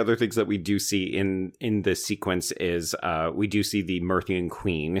one of the other things that we do see in this sequence is we do see the Merthian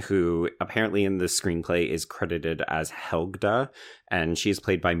Queen, who apparently in the screenplay is credited as Helgda, and she's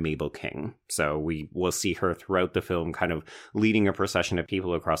played by Mabel King. So we will see her throughout the film kind of leading a procession of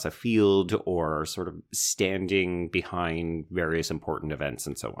people across a field or sort of standing behind various important events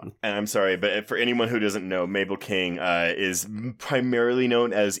and so on. And I'm sorry, but for anyone who doesn't know, Mabel King is primarily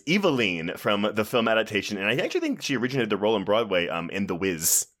known as Eveline from the film adaptation, and I actually think she originated the role on Broadway in The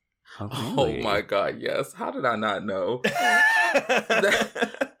Wiz. Oh, really? Oh my God, yes. How did I not know?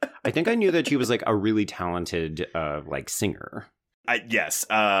 I think I knew that she was like a really talented like singer. Yes.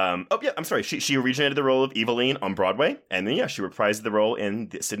 I'm sorry. She originated the role of Eveline on Broadway, and then she reprised the role in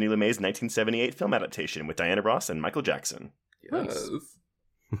Sidney Lumet's 1978 film adaptation with Diana Ross and Michael Jackson. Yes.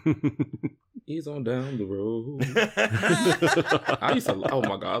 He's on down the road. Oh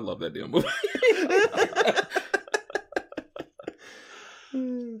my God, I love that damn movie.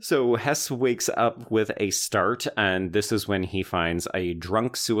 So Hess wakes up with a start, and this is when he finds a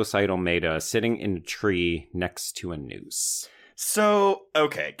drunk suicidal Maida sitting in a tree next to a noose. So,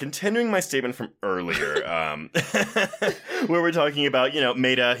 okay, continuing my statement from earlier, where we're talking about,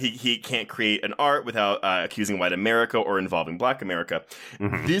 Maida, he can't create an art without accusing white America or involving black America.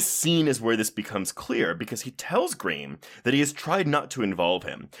 Mm-hmm. This scene is where this becomes clear, because he tells Green that he has tried not to involve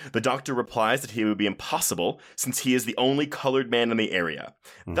him. The doctor replies that he would be impossible, since he is the only colored man in the area.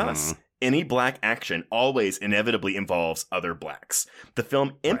 Mm-hmm. Thus, any black action always inevitably involves other blacks. The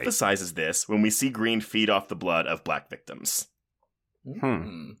film emphasizes this when we see Green feed off the blood of black victims.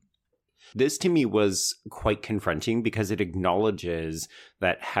 This to me was quite confronting because it acknowledges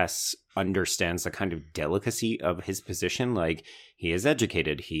that Hess understands the kind of delicacy of his position. Like, he is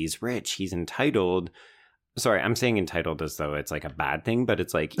educated, he's rich, he's entitled. Sorry, I'm saying entitled as though it's like a bad thing, but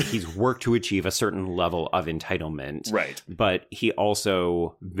it's like he's worked to achieve a certain level of entitlement. Right. But he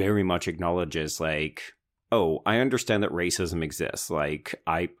also very much acknowledges like, oh, I understand that racism exists. Like,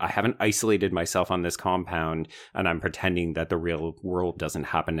 I haven't isolated myself on this compound and I'm pretending that the real world doesn't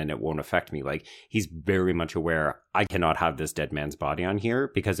happen and it won't affect me. Like, he's very much aware I cannot have this dead man's body on here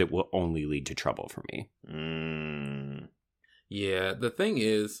because it will only lead to trouble for me. Yeah, the thing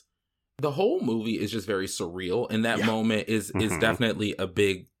is, the whole movie is just very surreal, and that moment is definitely a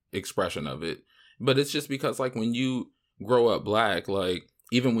big expression of it. But it's just because, like, when you grow up black, like,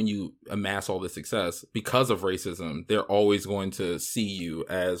 even when you amass all this success, because of racism, they're always going to see you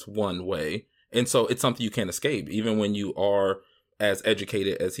as one way. And so it's something you can't escape, even when you are as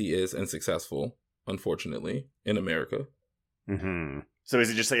educated as he is and successful, unfortunately, in America. Mm-hmm. So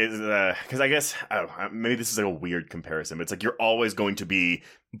is it just because I guess, maybe this is like a weird comparison, but it's like you're always going to be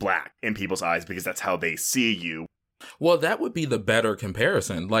black in people's eyes because that's how they see you. Well, that would be the better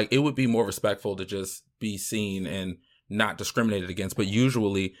comparison. Like, it would be more respectful to just be seen and not discriminated against. But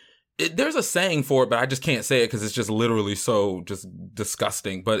usually there's a saying for it, but I just can't say it because it's just literally so just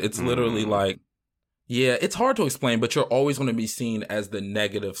disgusting. But it's literally like, yeah, it's hard to explain, but you're always going to be seen as the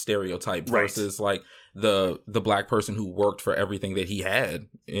negative stereotype versus like the black person who worked for everything that he had,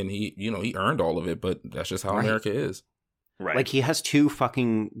 and he earned all of it, but that's just how America is. Right. Like, he has 2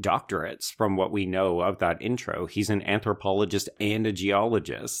 fucking doctorates from what we know of that intro. He's an anthropologist and a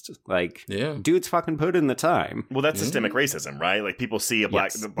geologist. Like, dude's fucking put in the time. Well, that's systemic racism, right? Like, people see a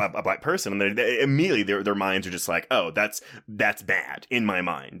black person, and they immediately their minds are just like, oh, that's bad in my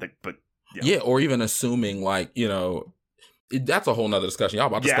mind. Like, but yeah, or even assuming like, that's a whole nother discussion. Y'all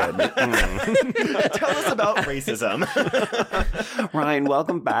about to start me. Tell us about racism. Ryan,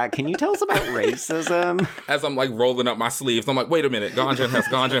 welcome back. Can you tell us about racism? As I'm like rolling up my sleeves, I'm like, wait a minute, Ganja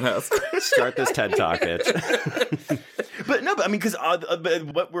and Hess. Start this TED Talk, bitch. But I mean, because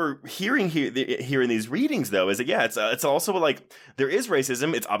what we're hearing here in these readings, though, is that, it's also like, there is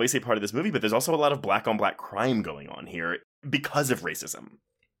racism. It's obviously part of this movie, but there's also a lot of black on black crime going on here because of racism.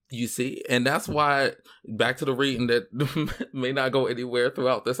 You see, and that's why, back to the reading that may not go anywhere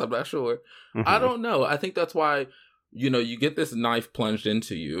throughout this, I'm not sure. Mm-hmm. I don't know. I think that's why, you get this knife plunged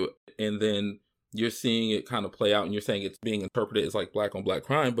into you, and then you're seeing it kind of play out, and you're saying it's being interpreted as like black on black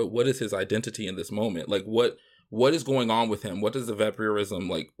crime, but what is his identity in this moment? Like, what is going on with him? What does the vampirism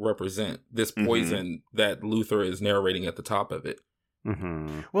like represent? This poison that Luther is narrating at the top of it.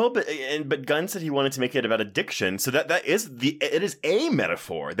 Mm-hmm. Well, but Gunn said he wanted to make it about addiction, so it is a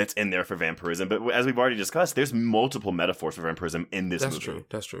metaphor that's in there for vampirism. But as we've already discussed, there's multiple metaphors for vampirism in this movie.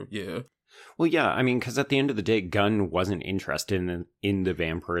 That's true. Yeah. Well, yeah. I mean, because at the end of the day, Gunn wasn't interested in the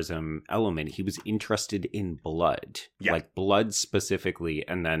vampirism element. He was interested in blood, like blood specifically,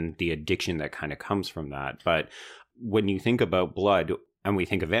 and then the addiction that kind of comes from that. But when you think about blood, and we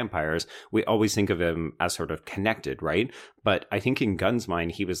think of vampires, we always think of him as sort of connected, right? But I think in Gunn's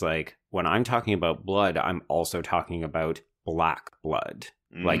mind, he was like, when I'm talking about blood, I'm also talking about black blood.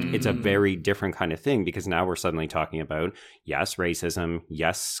 Like, it's a very different kind of thing, because now we're suddenly talking about, yes, racism,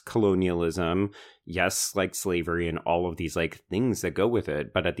 yes, colonialism, yes, like slavery and all of these like things that go with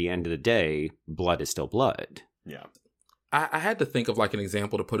it. But at the end of the day, blood is still blood. Yeah. I had to think of like an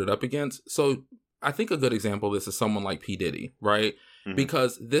example to put it up against. So I think a good example of this is someone like P. Diddy, right? Mm-hmm.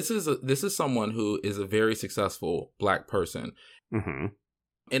 Because this is someone who is a very successful black person. Mm-hmm.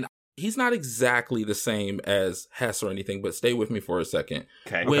 And he's not exactly the same as Hess or anything, but stay with me for a second.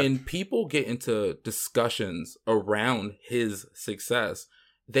 Okay. When people get into discussions around his success,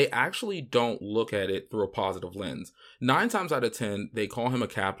 they actually don't look at it through a positive lens. 9 times out of 10, they call him a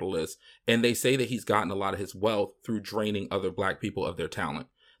capitalist, and they say that he's gotten a lot of his wealth through draining other black people of their talent.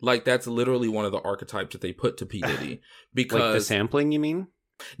 Like, that's literally one of the archetypes that they put to P. Diddy. Because like the sampling, you mean?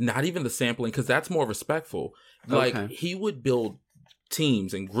 Not even the sampling, because that's more respectful. Like, he would build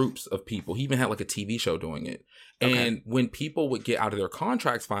teams and groups of people. He even had like a TV show doing it. And when people would get out of their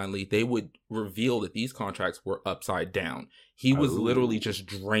contracts finally, they would reveal that these contracts were upside down. He was literally just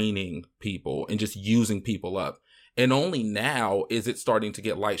draining people and just using people up. And only now is it starting to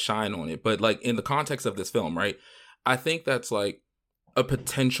get light shine on it. But like in the context of this film, right? I think that's like a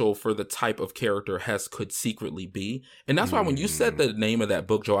potential for the type of character Hess could secretly be. And that's why when you said the name of that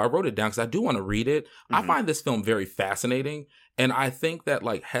book, Joe, I wrote it down because I do want to read it. I find this film very fascinating. And I think that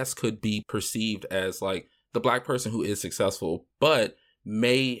like Hess could be perceived as like the black person who is successful, but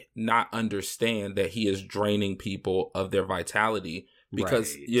may not understand that he is draining people of their vitality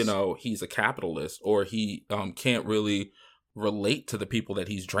because, you know, he's a capitalist, or he can't really relate to the people that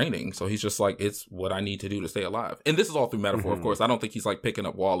he's draining. So he's just like, it's what I need to do to stay alive. And this is all through metaphor, of course. I don't think he's like picking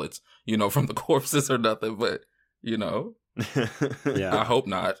up wallets, you know, from the corpses or nothing, but, you know, I hope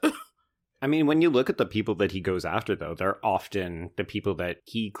not. I mean, when you look at the people that he goes after, though, they're often the people that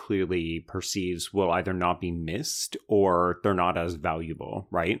he clearly perceives will either not be missed or they're not as valuable,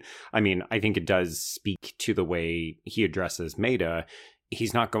 right? I mean, I think it does speak to the way he addresses Maida.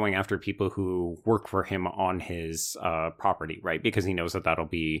 He's not going after people who work for him on his property, right? Because he knows that that'll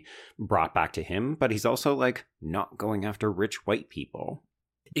be brought back to him. But he's also like not going after rich white people.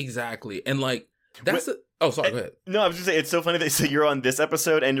 Exactly. And like, that's oh, sorry, go ahead. No, I was just saying, it's so funny that so you're on this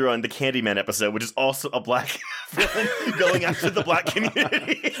episode and you're on the Candyman episode, which is also a black villain going after the black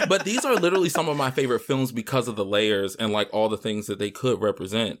community. But these are literally some of my favorite films because of the layers and like all the things that they could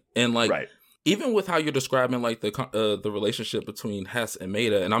represent. And like, even with how you're describing like the relationship between Hess and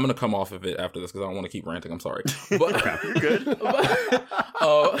Maida, and I'm going to come off of it after this because I don't want to keep ranting. I'm sorry. But, you're good.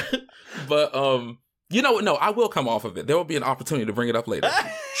 But you know, no, I will come off of it. There will be an opportunity to bring it up later.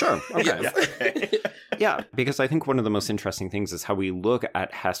 Sure. Okay. Yeah. Yeah, because I think one of the most interesting things is how we look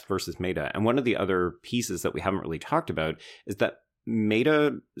at Hess versus Maida. And one of the other pieces that we haven't really talked about is that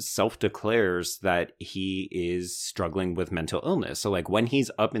Maida self-declares that he is struggling with mental illness. So like when he's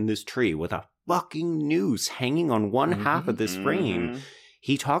up in this tree with a fucking noose hanging on one half of this frame,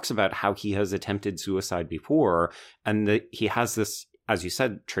 he talks about how he has attempted suicide before, and that he has this, as you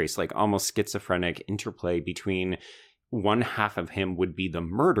said, Trace, like almost schizophrenic interplay between one half of him would be the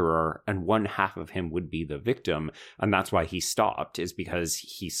murderer and one half of him would be the victim. And that's why he stopped, is because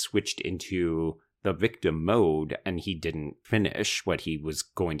he switched into the victim mode and he didn't finish what he was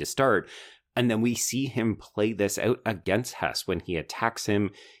going to start. And then we see him play this out against Hess when he attacks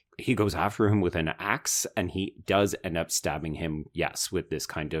him. He goes after him with an axe and he does end up stabbing him, yes, with this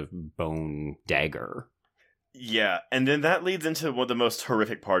kind of bone dagger. Yeah, and then that leads into one of the most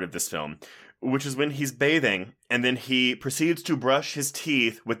horrific part of this film, which is when he's bathing and then he proceeds to brush his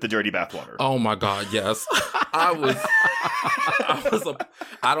teeth with the dirty bathwater. Oh my God, yes. I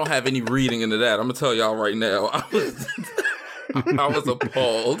don't have any reading into that. I'm gonna tell y'all right now. I was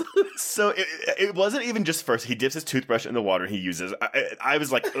appalled. So it wasn't even just first. He dips his toothbrush in the water he uses. I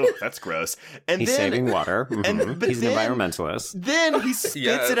was like, oh, that's gross. And he's then, saving water. Mm-hmm. He's an environmentalist. Then he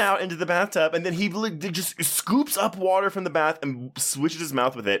spits it out into the bathtub, and then he just scoops up water from the bath and swishes his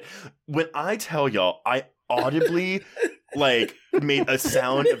mouth with it. When I tell y'all, I audibly like made a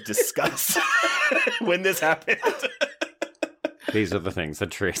sound of disgust when this happened. These are the things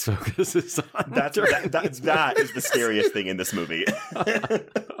that Trace focuses on. That is the scariest thing in this movie.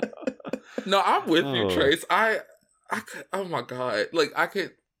 No, I'm with you, Trace. I could, oh my God. Like I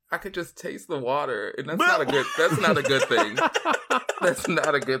could just taste the water, and that's not a good thing. That's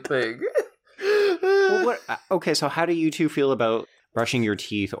not a good thing. Well, okay, so how do you two feel about brushing your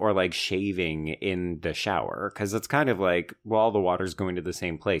teeth or like shaving in the shower, because it's kind of like, well, all the water's going to the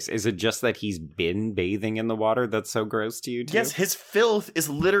same place. Is it just that he's been bathing in the water that's so gross to you too? Yes, his filth is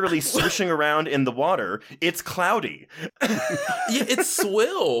literally swishing around in the water. It's cloudy. Yeah, it's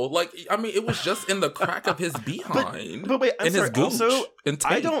swill. Like, I mean, it was just in the crack of his behind. But wait, I'm and sorry. his gooch Also, and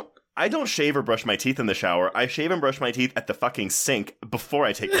taint. I don't shave or brush my teeth in the shower. I shave and brush my teeth at the fucking sink before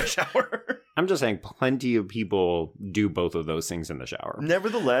I take my shower. I'm just saying, plenty of people do both of those things in the shower.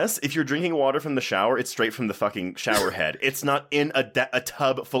 Nevertheless, if you're drinking water from the shower, it's straight from the fucking shower head. It's not in a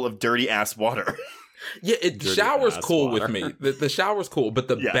tub full of dirty ass water. Yeah, shower's cool water. with me. The shower's cool, but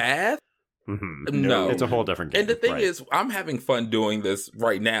the bath? Mm-hmm. No. It's a whole different game. And the thing is, I'm having fun doing this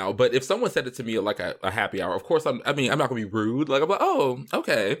right now, but if someone said it to me at like a happy hour, of course, I'm not going to be rude. Like, I'm like, oh,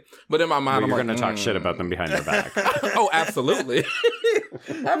 okay. But in my mind, you're I'm going to talk shit about them behind their back. Oh, absolutely.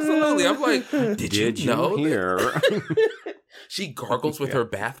 Absolutely. I'm like, did you know hear? She gargles with her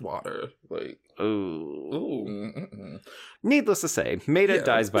bath water. Like, ooh. Needless to say, Maida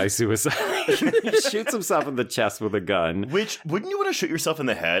dies by suicide. Shoots himself in the chest with a gun. Which, wouldn't you want to shoot yourself in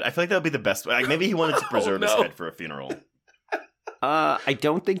the head? I feel like that would be the best. Like, maybe he wanted to preserve his head for a funeral. I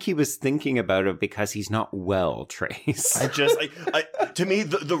don't think he was thinking about it because he's not well, Trace. To me,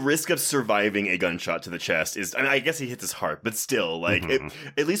 the risk of surviving a gunshot to the chest is, I mean, I guess he hits his heart, but still, like,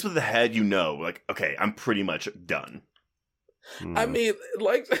 at least with the head, you know, like, okay, I'm pretty much done. I mean,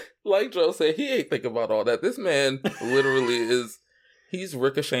 like Joe said, he ain't thinking about all that. This man literally he's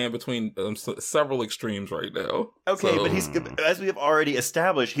ricocheting between several extremes right now. Okay, but he's, as we have already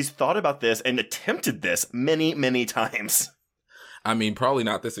established, he's thought about this and attempted this many, many times. I mean, probably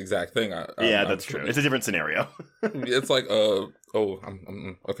not this exact thing. That's true. It's a different scenario. It's like,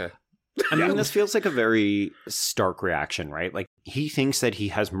 I'm okay. I mean, this feels like a very stark reaction, right? Like, he thinks that he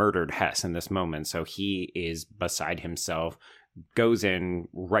has murdered Hess in this moment, so he is beside himself, goes in,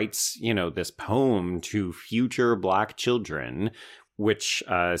 writes, this poem to future Black children, which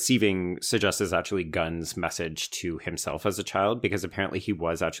Sieving suggests is actually Gunn's message to himself as a child, because apparently he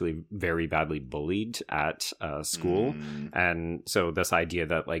was actually very badly bullied at school. And so this idea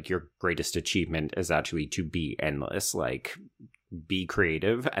that, like, your greatest achievement is actually to be endless, like, be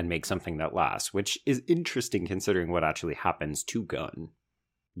creative and make something that lasts, which is interesting considering what actually happens to Gunn.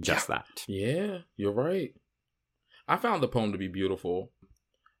 That. Yeah, you're right. I found the poem to be beautiful.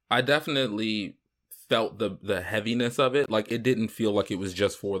 I definitely felt the heaviness of it. Like, it didn't feel like it was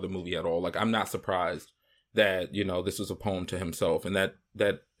just for the movie at all. Like, I'm not surprised that, this was a poem to himself, and that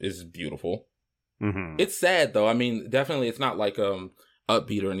is beautiful. Mm-hmm. It's sad though. I mean, definitely it's not like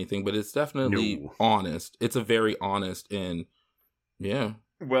upbeat or anything, but it's definitely honest. It's a very honest and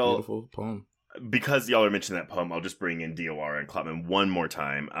beautiful poem. Because y'all are mentioning that poem, I'll just bring in DOR and Klopman one more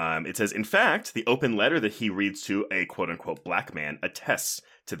time. It says, in fact, the open letter that he reads to a quote-unquote black man attests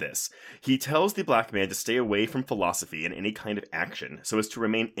to this. He tells the black man to stay away from philosophy and any kind of action, so as to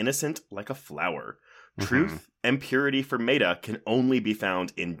remain innocent like a flower. Truth and purity for Maida can only be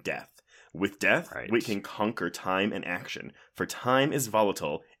found in death. With death, we can conquer time and action, for time is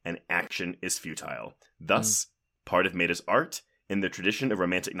volatile and action is futile. Thus, part of Maida's art, in the tradition of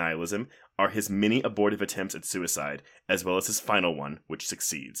romantic nihilism, are his many abortive attempts at suicide, as well as his final one, which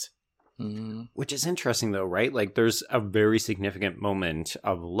succeeds. Which is interesting, though, right? Like, there's a very significant moment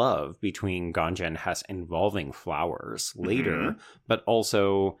of love between Ganja and Hess involving flowers later, but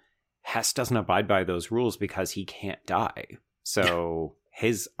also Hess doesn't abide by those rules because he can't die. So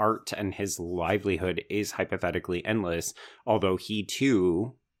his art and his livelihood is hypothetically endless, although he,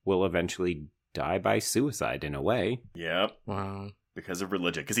 too, will eventually die by suicide in a way. Yep. Wow. Because of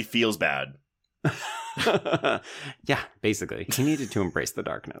religion. Because he feels bad. Yeah, basically. He needed to embrace the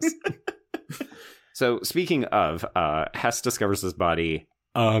darkness. So, speaking of, Hess discovers his body,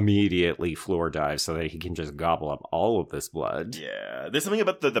 immediately floor dives so that he can just gobble up all of this blood. Yeah. There's something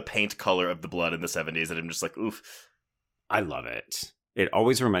about the paint color of the blood in the 70s that I'm just like, oof. I love it. It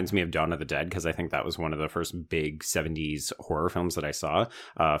always reminds me of Dawn of the Dead, because I think that was one of the first big 70s horror films that I saw.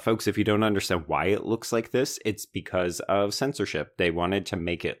 Folks, if you don't understand why it looks like this, it's because of censorship. They wanted to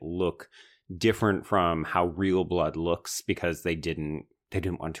make it look different from how real blood looks because they didn't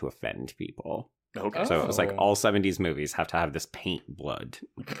want to offend people. Okay. So it was like all 70s movies have to have this paint blood.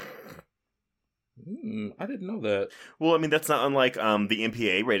 I didn't know that. Well, I mean, that's not unlike the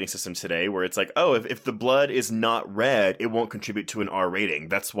MPA rating system today, where it's like, oh, if the blood is not red, it won't contribute to an R rating.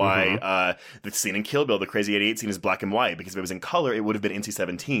 That's why the scene in Kill Bill, the Crazy 88 scene, is black and white, because if it was in color, it would have been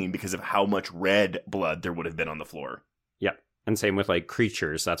NC-17 because of how much red blood there would have been on the floor. Yep. And same with like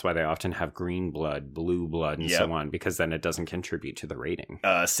creatures. That's why they often have green blood, blue blood, and so on, because then it doesn't contribute to the rating.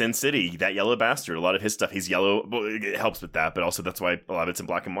 Sin City, that yellow bastard, a lot of his stuff, he's yellow. Well, it helps with that, but also that's why a lot of it's in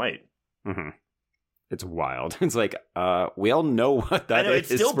black and white. Mm-hmm. It's wild. It's like, we all know what that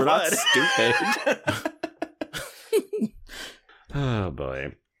is. It's still We're blood. not stupid. Oh,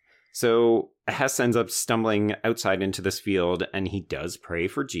 boy. So Hess ends up stumbling outside into this field, and he does pray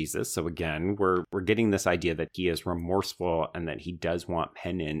for Jesus. So again, we're getting this idea that he is remorseful and that he does want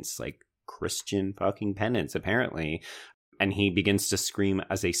penance, like Christian fucking penance, apparently. And he begins to scream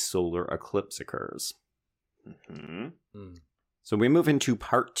as a solar eclipse occurs. Mm-hmm. So we move into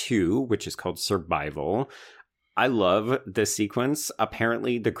part 2, which is called Survival. I love this sequence.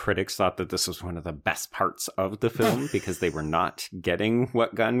 Apparently, the critics thought that this was one of the best parts of the film because they were not getting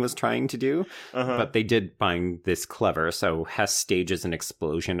what Gunn was trying to do. But they did find this clever. So Hess stages an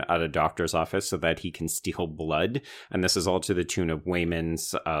explosion at a doctor's office so that he can steal blood. And this is all to the tune of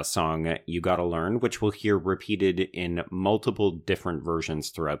Wayman's song, You Gotta Learn, which we'll hear repeated in multiple different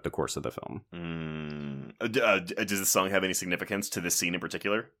versions throughout the course of the film. Does the song have any significance to this scene in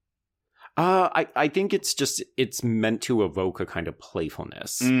particular? I think it's meant to evoke a kind of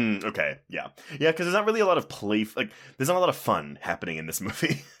playfulness. Okay, yeah, because there's not really a lot of there's not a lot of fun happening in this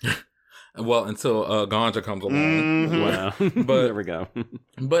movie. Well, until Ganja comes along. Wow, but there we go.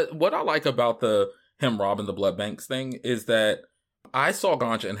 But what I like about him robbing the blood banks thing is that I saw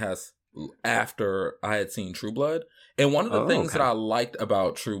Ganja and Hess after I had seen True Blood. And one of the things that I liked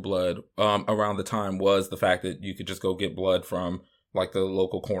about True Blood around the time was the fact that you could just go get blood from like the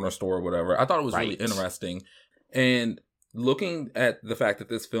local corner store or whatever. I thought it was really interesting. And looking at the fact that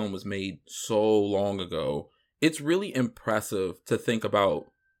this film was made so long ago, it's really impressive to think about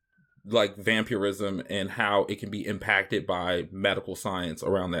like vampirism and how it can be impacted by medical science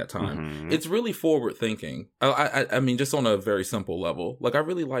around that time. It's really forward thinking. I mean, just on a very simple level. Like, I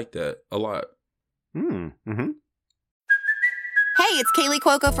really liked that a lot. Hey, it's Kaylee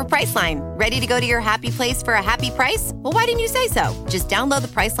Cuoco for Priceline. Ready to go to your happy place for a happy price? Well, why didn't you say so? Just download the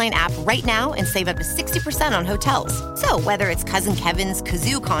Priceline app right now and save up to 60% on hotels. So whether it's Cousin Kevin's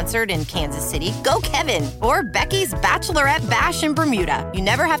Kazoo Concert in Kansas City, go Kevin, or Becky's Bachelorette Bash in Bermuda, you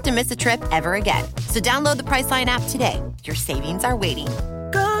never have to miss a trip ever again. So download the Priceline app today. Your savings are waiting.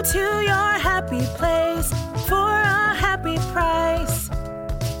 Go to your happy place for a happy price.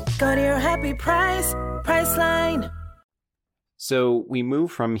 Go to your happy price, Priceline. So we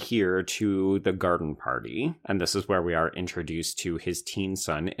move from here to the garden party, and this is where we are introduced to his teen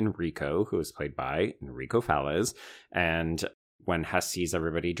son, Enrico, who is played by Enrico Falles. And when Hess sees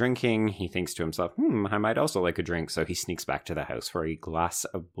everybody drinking, he thinks to himself, I might also like a drink, so he sneaks back to the house for a glass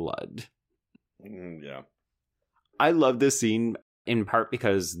of blood. Yeah. I love this scene, in part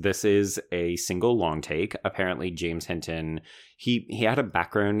because this is a single long take. Apparently, James Hinton, he had a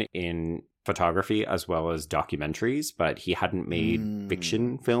background in photography as well as documentaries, but he hadn't made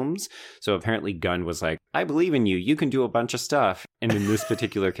fiction films. So apparently Gunn was like, I believe in you. You can do a bunch of stuff. And in this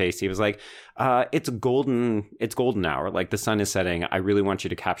particular case, he was like, it's golden hour. Like the sun is setting. I really want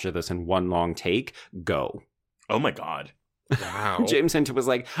you to capture this in one long take. Go. Oh my God. Wow. James Hinton was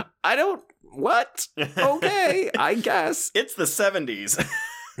like, what? Okay, I guess. It's the 70s.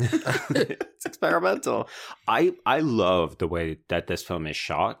 It's experimental. I love the way that this film is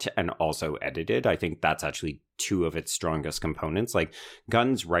shot and also edited. I think that's actually two of its strongest components. Like,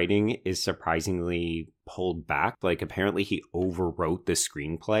 Gunn's writing is surprisingly pulled back. Like, apparently he overwrote the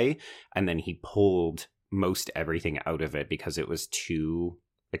screenplay and then he pulled most everything out of it because it was too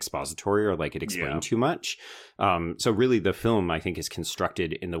expository or like it explained too much. So really the film, I think, is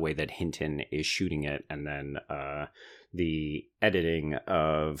constructed in the way that Hinton is shooting it, and then the editing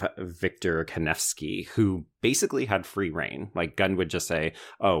of Victor Kanefsky, who basically had free reign. Like, Gunn would just say,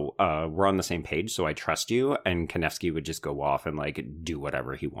 we're on the same page, so I trust you, and Kanefsky would just go off and like do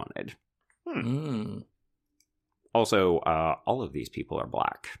whatever he wanted. Also, all of these people are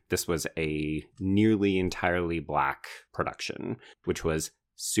black. This was a nearly entirely black production, which was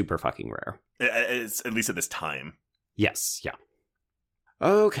super fucking rare. It's, at least at this time. Yes, yeah.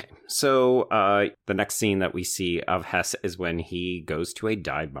 Okay, so the next scene that we see of Hess is when he goes to a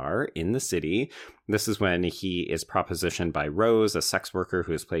dive bar in the city. This is when he is propositioned by Rose, a sex worker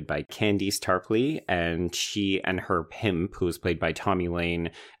who is played by Candice Tarpley, and she and her pimp, who is played by Tommy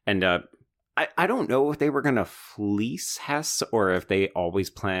Lane, end up, I don't know if they were going to fleece Hess or if they always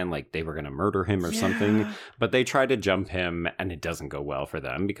planned like they were going to murder him or something, but they try to jump him and it doesn't go well for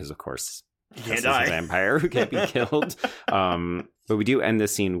them because, of course, He can't die. A vampire who can't be killed. But we do end the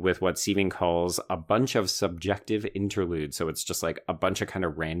scene with what Steven calls a bunch of subjective interludes. So it's just like a bunch of kind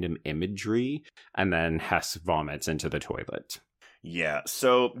of random imagery, and then Hess vomits into the toilet. Yeah,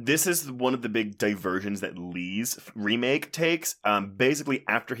 so this is one of the big diversions that Lee's remake takes. Basically,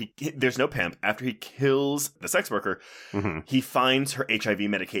 after there's no pimp, after he kills the sex worker, he finds her HIV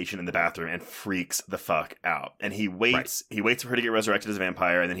medication in the bathroom and freaks the fuck out. And he waits for her to get resurrected as a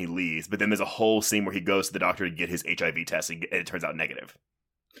vampire, and then he leaves. But then there's a whole scene where he goes to the doctor to get his HIV test, and it turns out negative.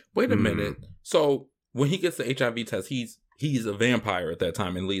 Wait a minute. So when he gets the HIV test, he's a vampire at that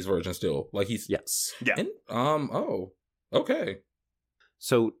time in Lee's version still. Like he's... Yes. Yeah. And, okay.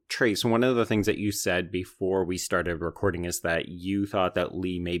 So, Trace, one of the things that you said before we started recording is that you thought that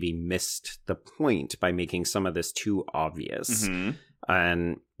Lee maybe missed the point by making some of this too obvious.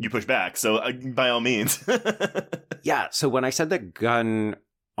 And you push back, so by all means. Yeah, so when I said that Gunn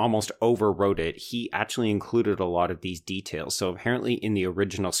almost overwrote it, he actually included a lot of these details. So apparently in the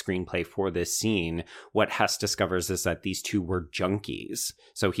original screenplay for this scene, what Hess discovers is that these two were junkies.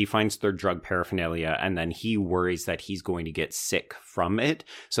 So he finds their drug paraphernalia, and then he worries that he's going to get sick from it.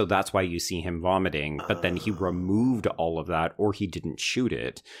 So that's why you see him vomiting. But then he removed all of that, or he didn't shoot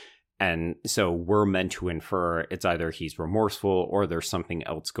it. And so we're meant to infer it's either he's remorseful or there's something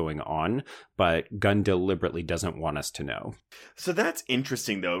else going on, but Gunn deliberately doesn't want us to know. So that's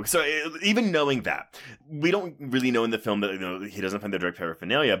interesting, though. So even knowing that, we don't really know in the film that he doesn't find the drug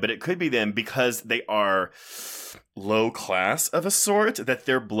paraphernalia, but it could be then because they are low class of a sort that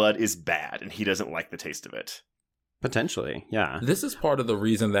their blood is bad and he doesn't like the taste of it. Potentially, yeah. This is part of the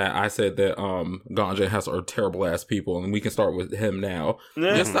reason that I said that Ganja and Hess are terrible ass people, and we can start with him now.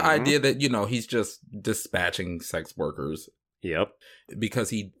 Just the idea that, he's just dispatching sex workers. Yep.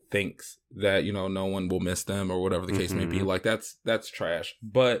 Because he thinks that, no one will miss them or whatever the case may be. Like, that's trash.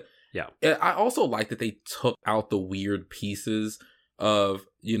 But yeah, I also like that they took out the weird pieces of,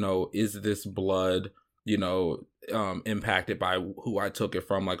 is this blood, impacted by who I took it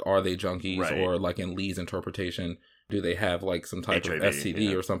from? Like, are they junkies? Right. Or like in Lee's interpretation, do they have like some type HIV, of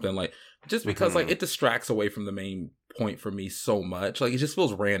STD or something? Like, just because like it distracts away from the main point for me so much. Like, it just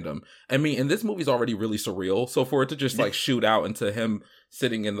feels random. I mean, and this movie's already really surreal. So for it to just like shoot out into him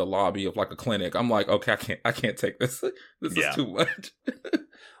sitting in the lobby of like a clinic, I'm like, okay, I can't take this. This is too much.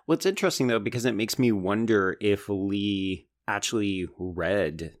 Well, it's interesting though, because it makes me wonder if Lee actually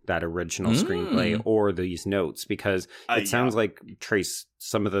read that original screenplay or these notes, because it sounds like, Trace,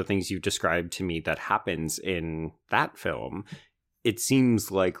 some of the things you've described to me that happens in that film, it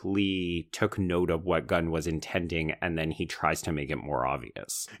seems like Lee took note of what Gunn was intending and then he tries to make it more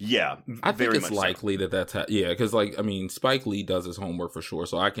obvious. Yeah, I think it's likely that that's because like, I mean, Spike Lee does his homework for sure,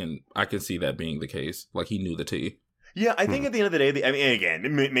 so I can see that being the case. Like, he knew the tea. Yeah, I think at the end of the day, I mean,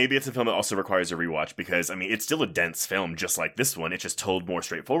 again, maybe it's a film that also requires a rewatch because, I mean, it's still a dense film just like this one. It's just told more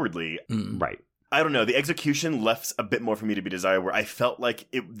straightforwardly. Right. I don't know. The execution left a bit more for me to be desired, where I felt like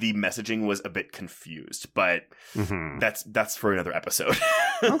the messaging was a bit confused, but that's for another episode.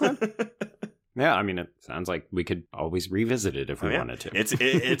 Okay. Yeah, I mean, it sounds like we could always revisit it if we wanted to.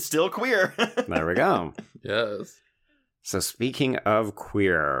 It's still queer. There we go. Yes. So speaking of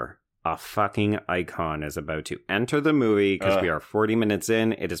queer, a fucking icon is about to enter the movie because we are 40 minutes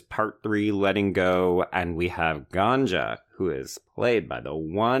in. It is part 3, Letting Go, and we have Ganja, who is played by the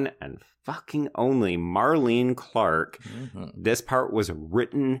one and fucking only Marlene Clark. This part was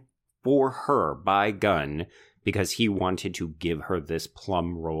written for her by Gunn because he wanted to give her this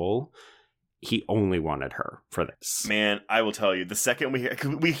plum role. He only wanted her for this. Man, I will tell you, the second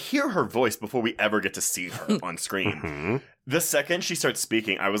we hear her voice before we ever get to see her on screen. The second she starts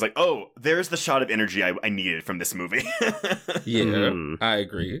speaking, I was like, oh, there's the shot of energy I needed from this movie. Yeah, I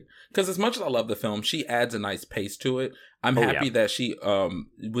agree. Because as much as I love the film, she adds a nice pace to it. I'm happy that she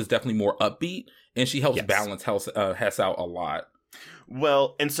was definitely more upbeat, and she helps balance Hess out a lot.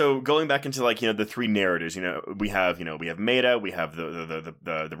 Well, and so going back into like, the three narrators, we have Maida, we have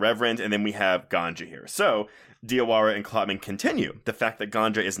the Reverend, and then we have Ganja here. So Diawara and Klotman continue the fact that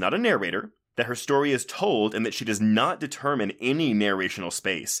Ganja is not a narrator, that her story is told, and that she does not determine any narrational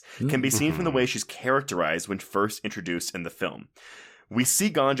space can be seen from the way she's characterized when first introduced in the film. We see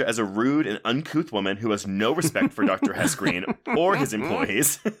Ganja as a rude and uncouth woman who has no respect for Dr. Hess Green or his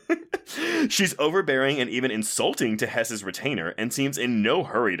employees. She's overbearing and even insulting to Hess's retainer and seems in no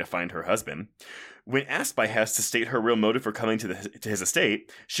hurry to find her husband. When asked by Hess to state her real motive for coming to his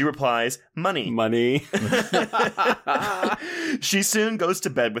estate, she replies, money. Money. She soon goes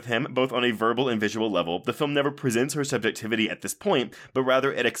to bed with him, both on a verbal and visual level. The film never presents her subjectivity at this point, but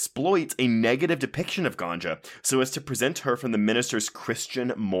rather it exploits a negative depiction of Ganja so as to present her from the minister's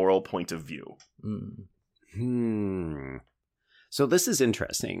Christian moral point of view. So this is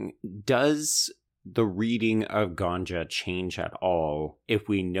interesting. Does the reading of Ganja change at all if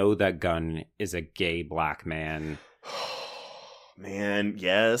we know that Gunn is a gay black man? Man,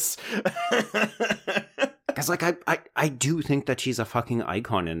 yes. Because, like, I do think that she's a fucking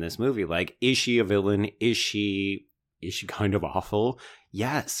icon in this movie. Like, is she a villain? Is she kind of awful?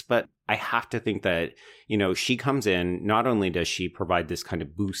 Yes, but I have to think that, you know, she comes in, not only does she provide this kind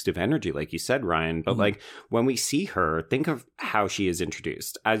of boost of energy, like you said, Ryan, but like when we see her, think of how she is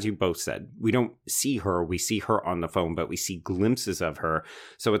introduced. As you both said, we don't see her, we see her on the phone, but we see glimpses of her.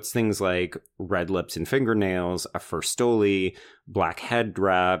 So it's things like red lips and fingernails, a fur stole, black head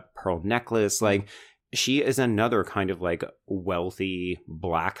wrap, pearl necklace, like she is another kind of like wealthy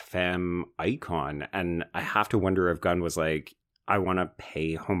black femme icon. And I have to wonder if Gunn was like, I want to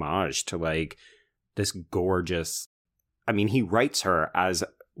pay homage to like this gorgeous, I mean, he writes her as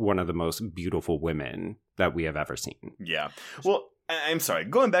one of the most beautiful women that we have ever seen. Yeah. Well, I'm sorry.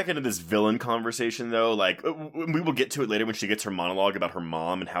 Going back into this villain conversation, though, like, we will get to it later when she gets her monologue about her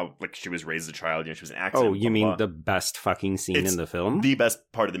mom and how, like, she was raised as a child, you know, she was an accident. Oh, you mean the best fucking scene in the film? The best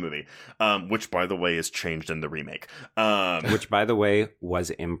part of the movie, which, by the way, is changed in the remake. Which, by the way,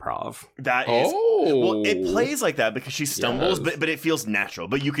 was improv. That is... Well, it plays like that because she stumbles, but it feels natural.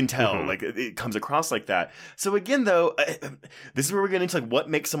 But you can tell, like, it comes across like that. So again, though, this is where we're getting into, like, what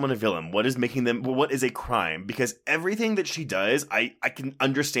makes someone a villain? What is making them... What is a crime? Because everything that she does, I can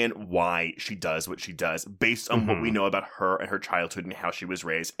understand why she does what she does based on what we know about her and her childhood and how she was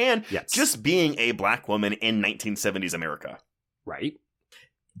raised. And just being a black woman in 1970s America. Right.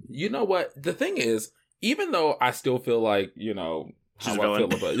 You know what? The thing is, even though I still feel like, you know... She's a villain.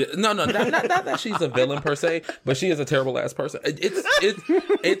 Not that she's a villain per se, but she is a terrible ass person.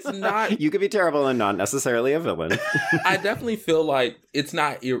 It's not. You could be terrible and not necessarily a villain. I definitely feel like it's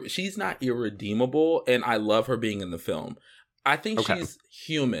not. She's not irredeemable, and I love her being in the film. I think she's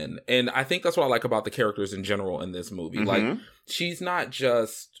human, and I think that's what I like about the characters in general in this movie. Like, she's not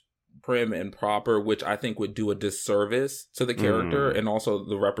just prim and proper, which I think would do a disservice to the character and also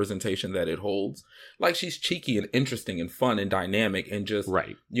the representation that it holds. Like, she's cheeky and interesting and fun and dynamic and just,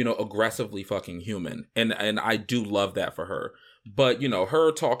 you know, aggressively fucking human. And I do love that for her. But, you know,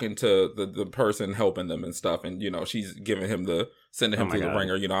 her talking to the person helping them and stuff, and, you know, she's giving him sending him to the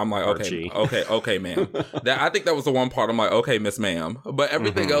ringer, you know, I'm like, okay, ma'am. I think that was the one part I'm like, okay, Miss Ma'am. But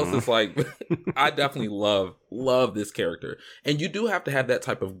everything else is like, I definitely love this character. And you do have to have that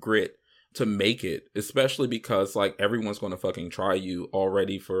type of grit to make it, especially because, like, everyone's going to fucking try you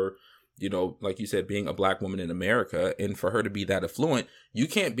already for, you know, like you said, being a black woman in America, and for her to be that affluent, you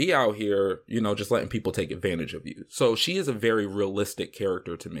can't be out here, you know, just letting people take advantage of you. So she is a very realistic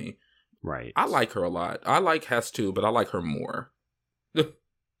character to me. Right. I like her a lot. I like Hess too, but I like her more.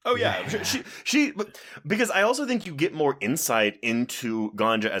 Oh yeah, she because I also think you get more insight into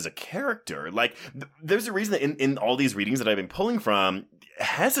Ganja as a character. Like, there's a reason that in all these readings that I've been pulling from,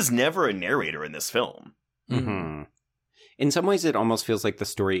 Hess is never a narrator in this film. In some ways, it almost feels like the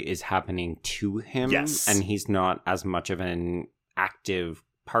story is happening to him, and he's not as much of an active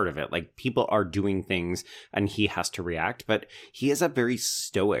part of it. Like, people are doing things and he has to react, but he is a very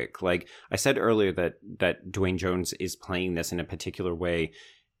stoic. Like I said earlier that Dwayne Jones is playing this in a particular way.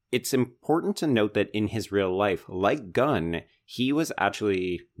 It's important to note that in his real life, like Gunn, he was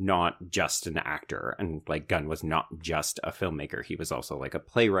actually not just an actor, and like Gunn was not just a filmmaker. He was also like a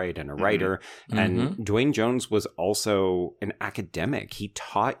playwright and a writer. And Dwayne Jones was also an academic. He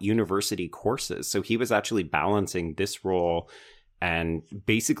taught university courses. So he was actually balancing this role and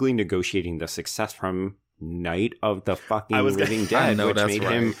basically negotiating the success from Night of the fucking Living Dead, which made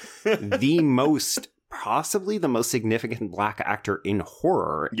him possibly the most significant black actor in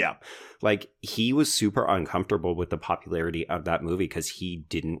horror. Yeah. Like, he was super uncomfortable with the popularity of that movie because he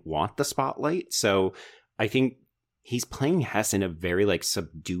didn't want the spotlight. So I think he's playing Hess in a very, like,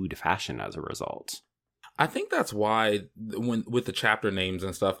 subdued fashion as a result. I think that's why when with the chapter names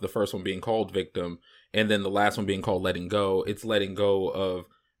and stuff, the first one being called Victim and then the last one being called Letting Go, it's letting go of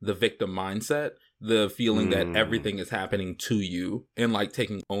the victim mindset, the feeling that everything is happening to you, and like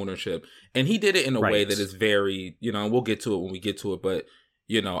taking ownership. And he did it in a way that is very, you know, we'll get to it when we get to it, but,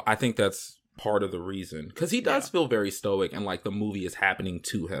 you know, I think that's part of the reason. Because he does feel very stoic and like the movie is happening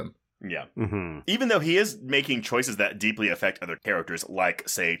to him. Yeah. Even though he is making choices that deeply affect other characters, like,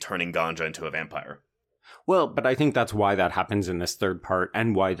 say, turning Ganja into a vampire. Well, but I think that's why that happens in this third part,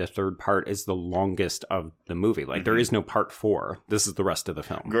 and why the third part is the longest of the movie. Like, there is no part 4. This is the rest of the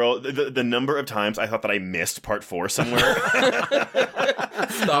film. Girl, the number of times I thought that I missed part 4 somewhere.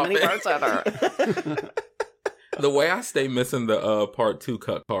 How many parts are there? The way I stay missing the part 2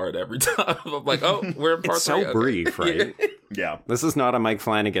 cut card every time. I'm like, oh, we're in part It's 3. so brief, right? Yeah. This is not a Mike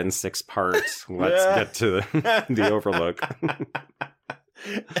Flanagan 6-part. Let's get to the Overlook.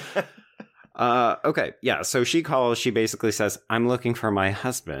 Okay, yeah, so she calls, she basically says, I'm looking for my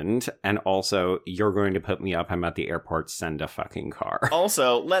husband, and also, you're going to put me up, I'm at the airport, send a fucking car.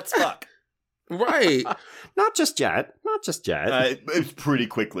 Also, let's fuck. Right. Not just yet. It's pretty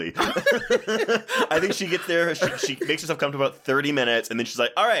quickly. I think she gets there, she makes herself come to about 30 minutes, and then she's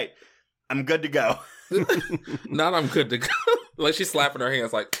like, all right, I'm good to go. Not I'm good to go. Like she's slapping her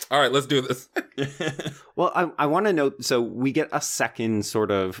hands like, all right, let's do this. Well, I want to note, so we get a second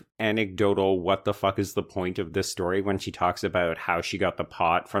sort of anecdotal what the fuck is the point of this story when she talks about how she got the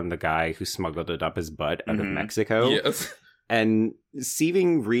pot from the guy who smuggled it up his butt out of Mexico. Yes. And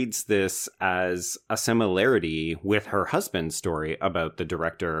Seaving reads this as a similarity with her husband's story about the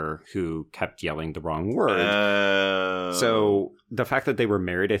director who kept yelling the wrong word. So the fact that they were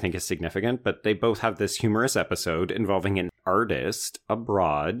married, I think, is significant, but they both have this humorous episode involving an artist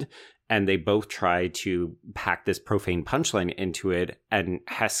abroad, and they both try to pack this profane punchline into it, and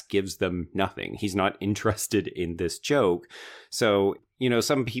Hess gives them nothing. He's not interested in this joke. So, you know,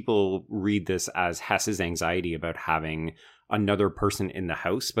 some people read this as Hess's anxiety about having another person in the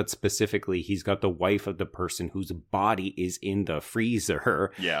house, but specifically he's got the wife of the person whose body is in the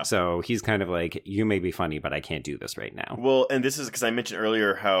freezer. Yeah. So he's kind of like, you may be funny, but I can't do this right now. Well, and this is because I mentioned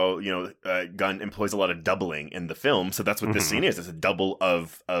earlier how, you know, Gunn employs a lot of doubling in the film. So that's what this scene is. It's a double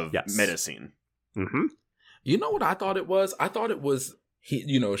of meta scene. Mm-hmm. You know what I thought it was? I thought it was,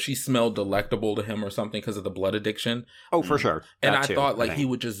 she smelled delectable to him or something because of the blood addiction. Oh, for sure. And That I too, thought like think. he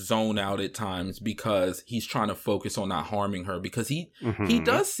would just zone out at times because he's trying to focus on not harming her, because he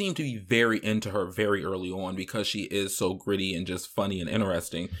does seem to be very into her very early on because she is so gritty and just funny and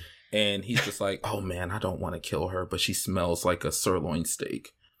interesting. And he's just like, oh man, I don't want to kill her, but she smells like a sirloin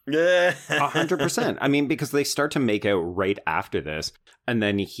steak. 100%. I mean, because they start to make out right after this, and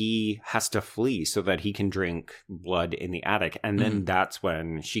then he has to flee so that he can drink blood in the attic, and then that's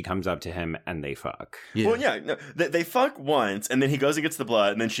when she comes up to him and they fuck. Yeah. Well, yeah, no, they fuck once, and then he goes and gets the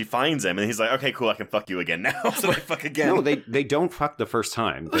blood, and then she finds him, and he's like, okay, cool, I can fuck you again now. So they fuck again. No, they don't fuck the first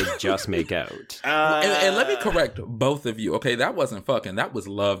time. They just make out. And let me correct both of you. Okay, that wasn't fucking. That was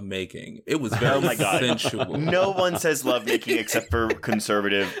love making. It was very Oh my God. sensual. No one says love making except for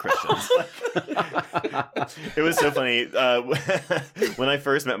conservative Christians. It was so funny. When I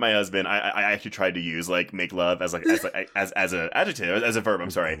first met my husband, I actually tried to use like make love as an adjective, as a verb. I'm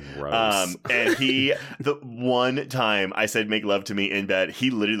sorry. Gross. And the one time I said make love to me in bed, he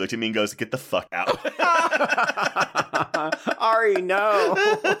literally looked at me and goes, "Get the fuck out." Ari, no.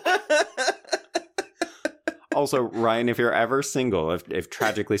 Also, Ryan, if you're ever single, if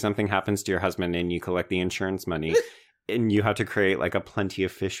tragically something happens to your husband and you collect the insurance money and you have to create like a Plenty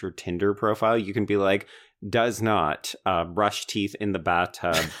of Fish or Tinder profile, you can be like, does not brush teeth in the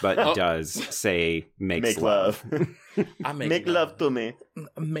bathtub, but does say makes love. I Make love to me.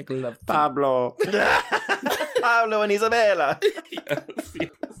 Make love to Pablo. Pablo and Isabella. Yes.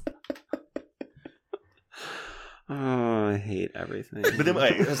 Oh, I hate everything. But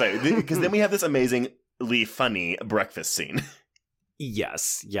then, because then we have this amazingly funny breakfast scene.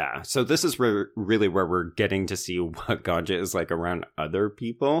 Yes, yeah. So this is really where we're getting to see what Ganja is like around other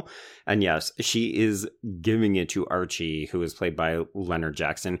people. And yes, she is giving it to Archie, who is played by Leonard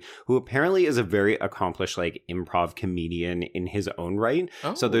Jackson, who apparently is a very accomplished like improv comedian in his own right.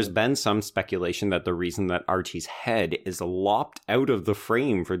 Oh. So there's been some speculation that the reason that Archie's head is lopped out of the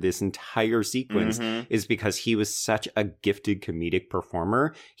frame for this entire sequence is because he was such a gifted comedic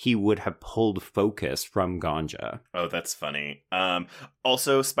performer, he would have pulled focus from Ganja. Oh, that's funny.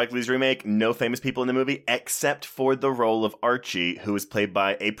 Also, Spike Lee's remake, no famous people in the movie except for the role of Archie, who is played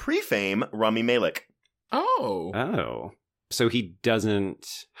by a pre-fame Rami Malek. Oh. Oh. So he doesn't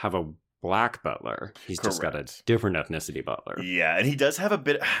have a black butler. He's just got a different ethnicity butler. Yeah, and he does have a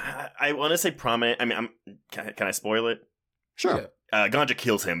bit, I want to say prominent, I mean, can I spoil it? Sure. Ganja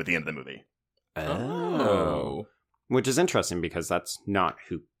kills him at the end of the movie. Oh. Which is interesting because that's not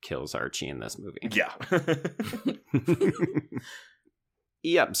who kills Archie in this movie. Yeah.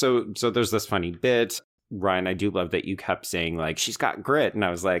 Yeah, so there's this funny bit. Ryan, I do love that you kept saying, like, she's got grit. And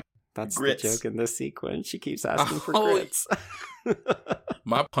I was like, that's Grits. the joke in this sequence. She keeps asking for Oh. grits.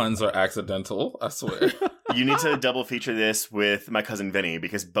 My puns are accidental, I swear. You need to double feature this with My Cousin Vinny,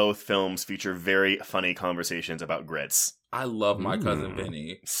 because both films feature very funny conversations about grits. I love My Cousin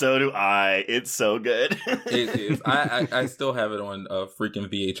Vinny. So do I. It's so good. It is. I still have it on a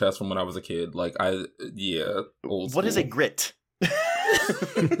freaking VHS from when I was a kid. Like, old school. What is a grit?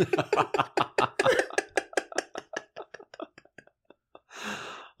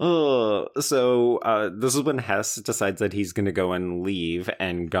 So this is when Hess decides that he's going to go and leave,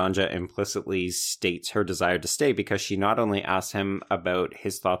 and Ganja implicitly states her desire to stay because she not only asks him about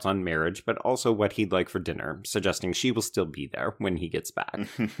his thoughts on marriage, but also what he'd like for dinner, suggesting she will still be there when he gets back.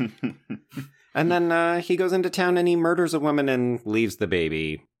 And then he goes into town and he murders a woman and leaves the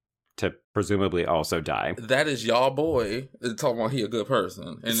baby to presumably also die. That is y'all boy talking about he a good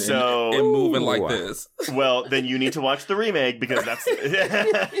person and moving like this. Well, then you need to watch the remake because that's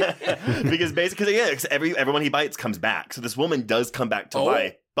because basically everyone he bites comes back. So this woman does come back to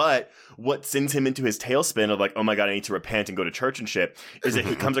life. But what sends him into his tailspin of like, oh my God, I need to repent and go to church and shit, is that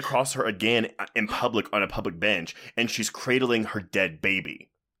he comes across her again in public on a public bench, and she's cradling her dead baby.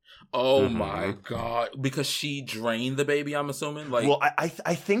 Oh my God. Because she drained the baby, I'm assuming? Like, well, I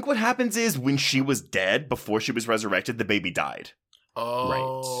think what happens is when she was dead, before she was resurrected, the baby died. Oh,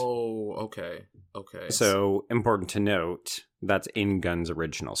 right. Okay. So, important to note, that's in Gunn's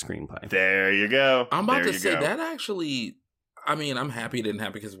original screenplay. There you go. I'm about to say, that actually, I mean, I'm happy it didn't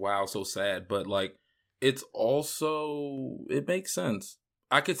happen because, wow, so sad. But, like, it's also, it makes sense.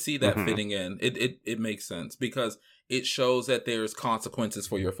 I could see that fitting in. It makes sense because it shows that there's consequences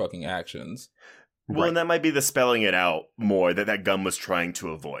for your fucking actions. Well, and that might be the spelling it out more that Gunn was trying to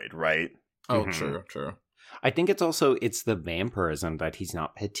avoid, right? Oh, true. I think it's the vampirism that he's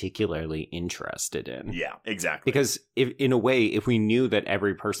not particularly interested in. Yeah, exactly. Because in a way, if we knew that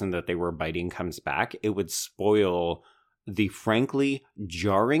every person that they were biting comes back, it would spoil the frankly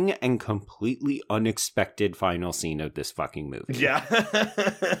jarring and completely unexpected final scene of this fucking movie. Yeah.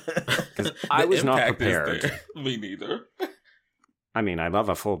 Because I was not prepared. Me neither. I mean, I love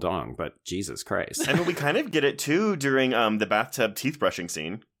a full dong, but Jesus Christ. I mean, we kind of get it too during the bathtub teeth brushing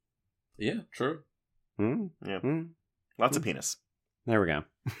scene. Yeah, true. Lots of penis. There we go.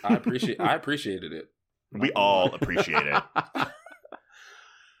 I appreciated it. We all appreciate it.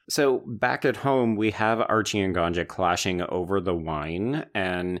 So back at home, we have Archie and Ganja clashing over the wine.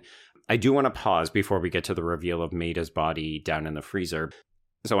 And I do want to pause before we get to the reveal of Maida's body down in the freezer.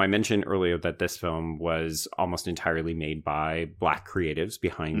 So I mentioned earlier that this film was almost entirely made by Black creatives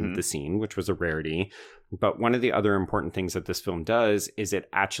behind the scene, which was a rarity. But one of the other important things that this film does is it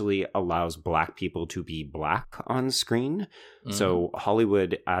actually allows Black people to be Black on screen. So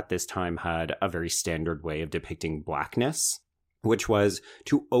Hollywood at this time had a very standard way of depicting Blackness, which was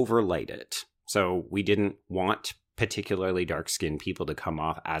to overlight it. So we didn't want particularly dark-skinned people to come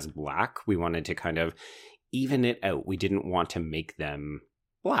off as Black. We wanted to kind of even it out. We didn't want to make them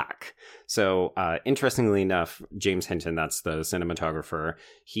Black. So interestingly enough, James Hinton, that's the cinematographer,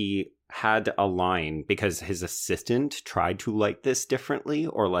 he had a line because his assistant tried to light this differently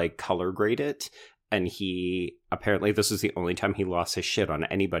or like color grade it. And he apparently, this was the only time he lost his shit on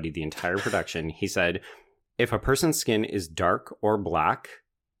anybody the entire production. He said, if a person's skin is dark or black,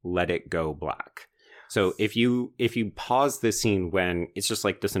 let it go black. So if you pause this scene when it's just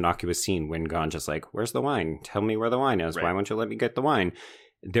like this innocuous scene when Ganja's like, where's the wine? Tell me where the wine is. Right. Why won't you let me get the wine?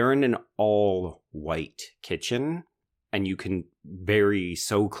 They're in an all white kitchen and you can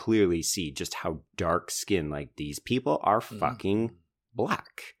so clearly see just how dark skinned like these people are fucking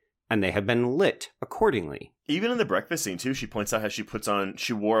black. And they have been lit accordingly. Even in the breakfast scene, too, she points out how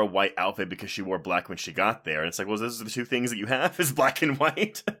she wore a white outfit because she wore black when she got there. And it's like, well, those are the two things that you have is black and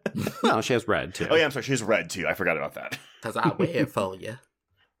white. No, she has red, too. Oh, yeah, I'm sorry. She has red, too. I forgot about that. Because I wear it for you.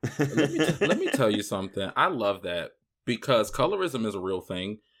 Let me tell you something. I love that because colorism is a real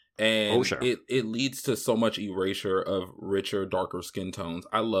thing. And it leads to so much erasure of richer, darker skin tones.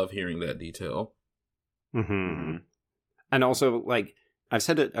 I love hearing that detail. And also, like, I've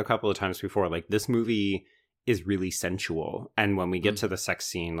said it a couple of times before, like, this movie is really sensual. And when we get to the sex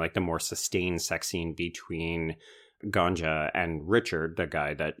scene, like the more sustained sex scene between Ganja and Richard, the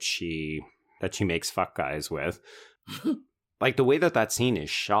guy that she makes fuck guys with, like the way that scene is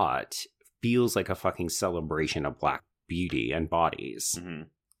shot feels like a fucking celebration of Black beauty and bodies.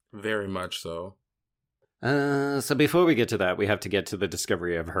 Very much so. So before we get to that, we have to get to the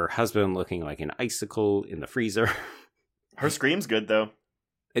discovery of her husband looking like an icicle in the freezer. Her scream's good, though.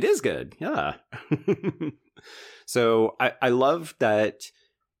 It is good, yeah. So I love that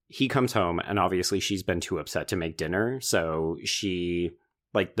he comes home, and obviously she's been too upset to make dinner. So she,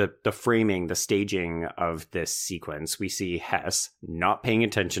 like the framing, the staging of this sequence, we see Hess not paying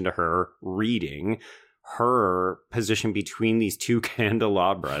attention to her, reading her position between these two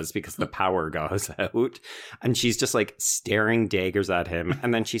candelabras because the power goes out. And she's just like staring daggers at him.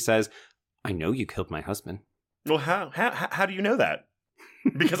 And then she says, I know you killed my husband. Well, how do you know that?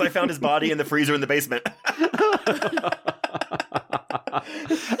 Because I found his body in the freezer in the basement.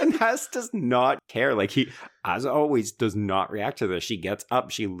 And Hess does not care. Like, he, as always, does not react to this. She gets up,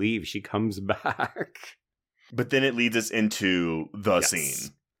 she leaves, she comes back. But then it leads us into the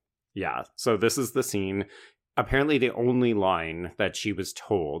scene. Yeah. So this is the scene. Apparently the only line that she was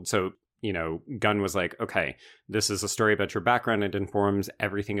told. So, you know, Gunn was like, okay, this is a story about your background. It informs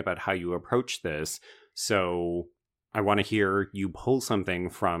everything about how you approach this. So I want to hear you pull something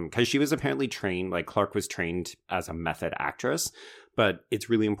from, because she was apparently trained, like Clark was trained as a method actress, but it's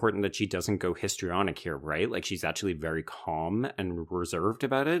really important that she doesn't go histrionic here, right? Like, she's actually very calm and reserved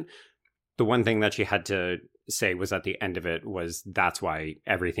about it. The one thing that she had to say was at the end of it was that's why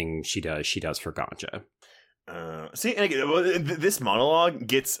everything she does for Ganja. See, and again, this monologue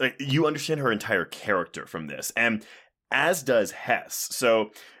gets, you understand her entire character from this, and as does Hess.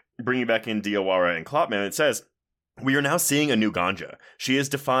 So, bringing back in Diawara and Klopman, it says, we are now seeing a new Ganja. She is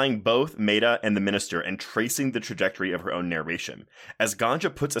defying both Maida and the Minister and tracing the trajectory of her own narration. As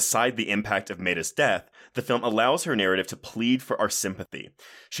Ganja puts aside the impact of Maida's death, the film allows her narrative to plead for our sympathy.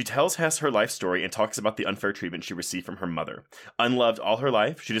 She tells Hess her life story and talks about the unfair treatment she received from her mother. Unloved all her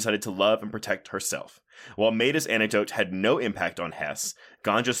life, she decided to love and protect herself. While Maida's anecdote had no impact on Hess,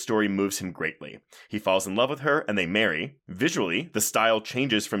 Ganja's story moves him greatly. He falls in love with her, and they marry. Visually, the style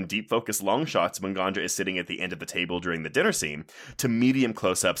changes from deep focus long shots when Ganja is sitting at the end of the table during the dinner scene, to medium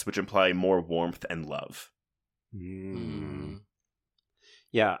close-ups which imply more warmth and love.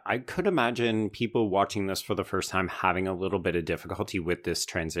 Yeah, I could imagine people watching this for the first time having a little bit of difficulty with this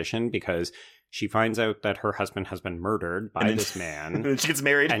transition, because she finds out that her husband has been murdered by this man. And then she gets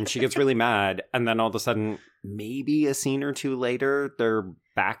married. And she gets really mad. And then all of a sudden, maybe a scene or two later, they're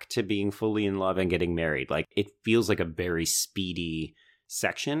back to being fully in love and getting married. Like, it feels like a very speedy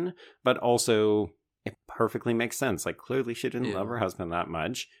section, but also it perfectly makes sense. Like, clearly she didn't love her husband that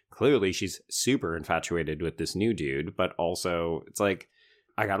much. Clearly she's super infatuated with this new dude, but also it's like,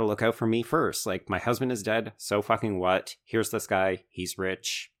 I gotta look out for me first. Like, my husband is dead, so fucking what? Here's this guy, he's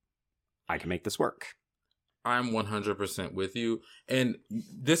rich. I can make this work. I'm 100% with you. And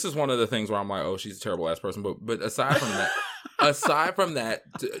this is one of the things where I'm like, oh, she's a terrible ass person. But aside from that,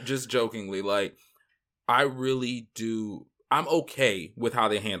 just jokingly, like, I really do, I'm okay with how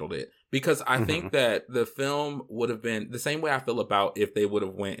they handled it. Because I think that the film would have been the same way I feel about if they would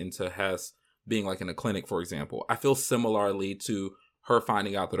have went into Hess being like in a clinic, for example. I feel similarly to her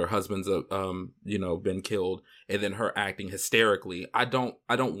finding out that her husband's been killed, and then her acting hysterically. I don't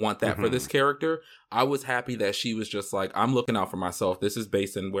want that for this character. I was happy that she was just like, I'm looking out for myself. This is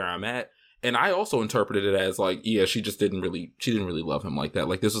based in where I'm at. And I also interpreted it as like, yeah, she didn't really love him like that.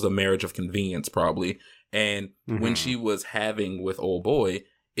 Like, this was a marriage of convenience probably. And when she was having with old boy,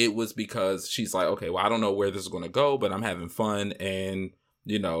 it was because she's like, okay, well, I don't know where this is going to go, but I'm having fun, and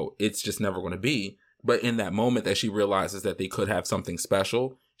it's just never going to be. But in that moment that she realizes that they could have something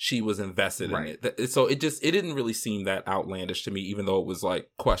special, she was invested in it. So it didn't really seem that outlandish to me, even though it was like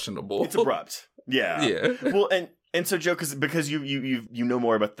questionable. It's abrupt. Yeah. Yeah. Well, and so, Joe, because you know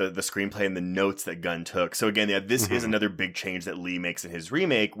more about the screenplay and the notes that Gunn took. So again, this is another big change that Lee makes in his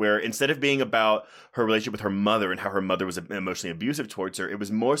remake, where instead of being about her relationship with her mother and how her mother was emotionally abusive towards her, it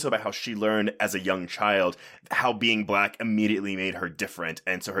was more so about how she learned as a young child how being black immediately made her different.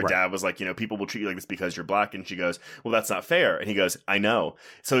 And so her dad was like, people will treat you like this because you're black. And she goes, well, that's not fair. And he goes, I know.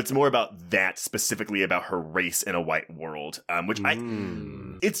 So it's more about that, specifically about her race in a white world, which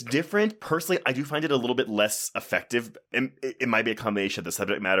it's different. Personally, I do find it a little bit less effective. It might be a combination of the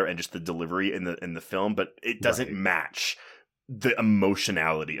subject matter and just the delivery in the film, but it doesn't match the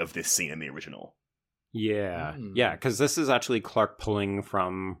emotionality of this scene in the original. Yeah. Yeah, because this is actually Clark pulling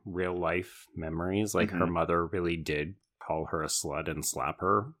from real life memories. Like, her mother really did call her a slut and slap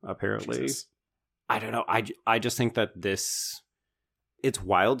her, apparently. Jesus. I don't know. I just think that it's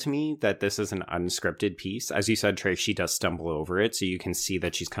wild to me that this is an unscripted piece. As you said, Trey, she does stumble over it, so you can see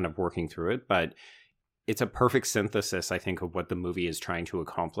that she's kind of working through it, but it's a perfect synthesis, I think, of what the movie is trying to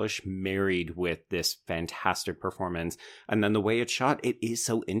accomplish, married with this fantastic performance. And then the way it's shot, it is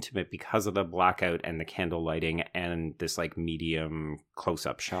so intimate because of the blackout and the candle lighting and this like medium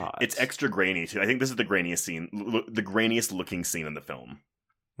close-up shot. It's extra grainy too. I think this is the grainiest scene, the grainiest looking scene in the film.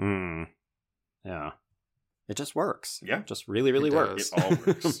 Yeah. It just works. Yeah. It just really, really works. It all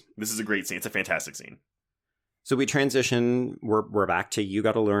works. This is a great scene. It's a fantastic scene. So we transition, we're back to You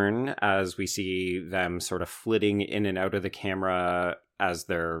Gotta Learn, as we see them sort of flitting in and out of the camera as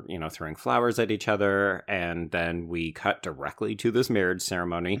they're, throwing flowers at each other. And then we cut directly to this marriage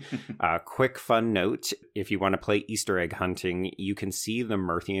ceremony. Quick fun note, if you want to play Easter egg hunting, you can see the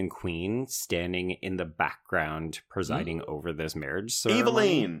Merthian Queen standing in the background presiding over this marriage ceremony.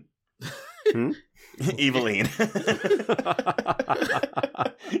 Eveline! Eveline.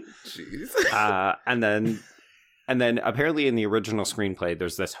 Jeez. And then apparently in the original screenplay,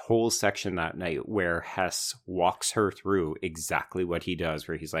 there's this whole section that night where Hess walks her through exactly what he does,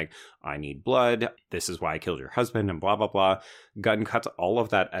 where he's like, I need blood. This is why I killed your husband and blah, blah, blah. Gunn cuts all of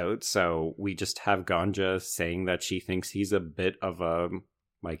that out. So we just have Ganja saying that she thinks he's a bit of a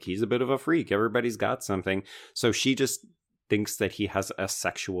freak. Everybody's got something. So she just thinks that he has a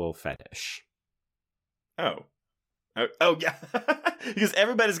sexual fetish. Oh, yeah. Because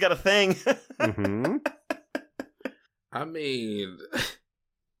everybody's got a thing. Mm-hmm. I mean,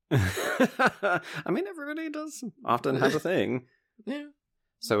 everybody does often have a thing. Yeah.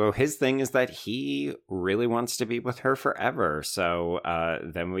 So his thing is that he really wants to be with her forever. So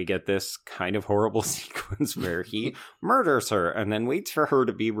then we get this kind of horrible sequence where he murders her and then waits for her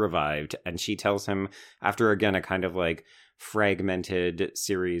to be revived. And she tells him, after again a kind of like fragmented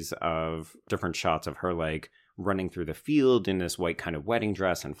series of different shots of her like running through the field in this white kind of wedding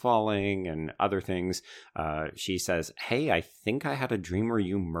dress and falling and other things, she says, hey, I think I had a dream where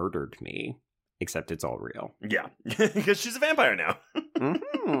you murdered me, except it's all real. Yeah, because she's a vampire now.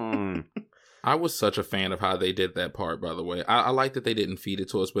 Mm-hmm. I was such a fan of how they did that part, by the way. I like that they didn't feed it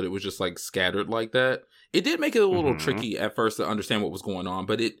to us, but it was just like scattered like that. It did make it a little tricky at first to understand what was going on,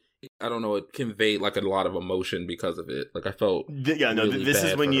 but it conveyed like a lot of emotion because of it. Like I felt really this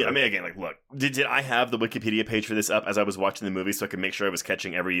is bad when for you, her. I mean, again, like, look, did I have the Wikipedia page for this up as I was watching the movie so I could make sure I was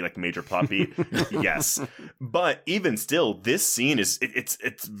catching every like major plot beat? Yes. But even still, this scene is,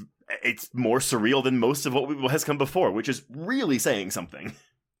 it's more surreal than most of what has come before, which is really saying something.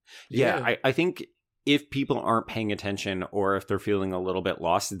 Yeah. I think if people aren't paying attention or if they're feeling a little bit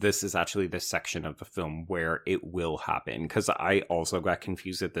lost, this is actually the section of the film where it will happen. Because I also got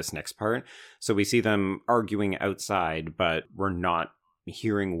confused at this next part. So we see them arguing outside, but we're not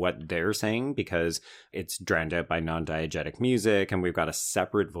hearing what they're saying because it's drowned out by non-diegetic music. And we've got a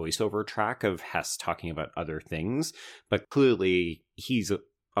separate voiceover track of Hess talking about other things. But clearly he's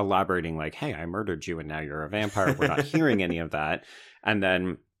elaborating like, hey, I murdered you and now you're a vampire. We're not hearing any of that. And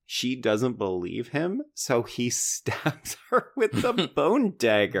then she doesn't believe him, so he stabs her with the bone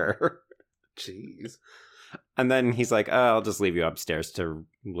dagger. Jeez. And then he's like, I'll just leave you upstairs to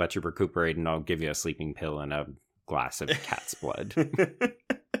let you recuperate, and I'll give you a sleeping pill and a glass of cat's blood.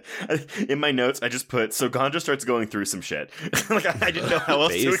 In my notes, I just put, so Ganja starts going through some shit. Like, I didn't know how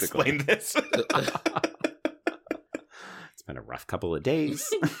else to explain this. It's been a rough couple of days.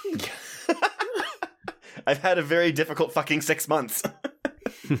 I've had a very difficult fucking 6 months.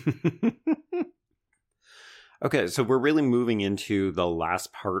 Okay, so we're really moving into the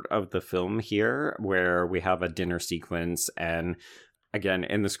last part of the film here, where we have a dinner sequence. And again,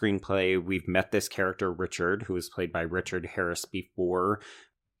 in the screenplay, we've met this character, Richard, who was played by Richard Harris before.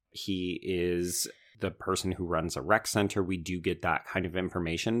 He is the person who runs a rec center. We do get that kind of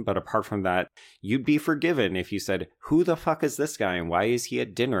information. But apart from that, you'd be forgiven if you said, who the fuck is this guy? And why is he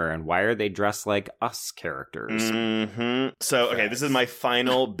at dinner? And why are they dressed like us characters? Mm-hmm. So, okay, this is my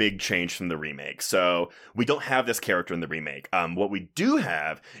final big change from the remake. So we don't have this character in the remake. What we do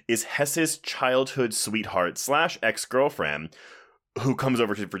have is Hess's childhood sweetheart / ex-girlfriend who comes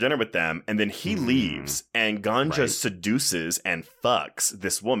over for dinner with them, and then he leaves, and Ganja seduces and fucks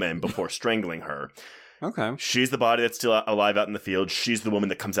this woman before strangling her. Okay. She's the body that's still alive out in the field. She's the woman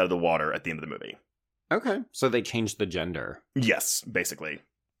that comes out of the water at the end of the movie. Okay. So they changed the gender. Yes, basically.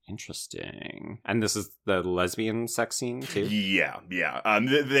 Interesting. And this is the lesbian sex scene, too? Yeah.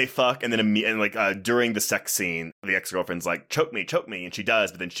 They fuck, and then during the sex scene, the ex-girlfriend's like, choke me, and she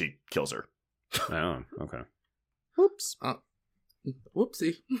does, but then she kills her. Oh, okay. Whoops.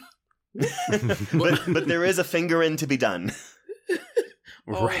 Whoopsie. but there is a fingering to be done.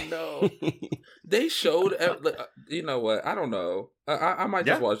 Oh, right. No. They showed, you know what? I don't know. I might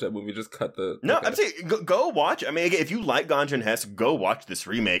just watch that movie, just cut the... No, okay. I'm saying, go watch. I mean, again, if you like Ganja and Hess, go watch this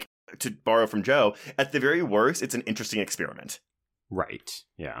remake. To borrow from Joe, at the very worst, it's an interesting experiment. Right,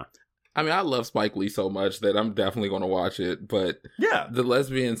 yeah. I mean, I love Spike Lee so much that I'm definitely going to watch it, but yeah, the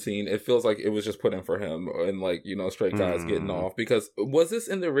lesbian scene, it feels like it was just put in for him and like, you know, straight guys getting off. Because was this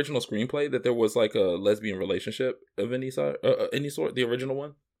in the original screenplay that there was like a lesbian relationship of any sort, the original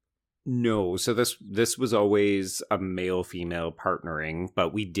one? No, so this was always a male-female partnering,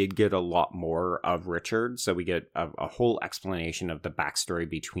 but we did get a lot more of Richard, so we get a whole explanation of the backstory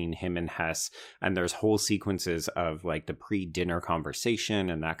between him and Hess, and there's whole sequences of like the pre-dinner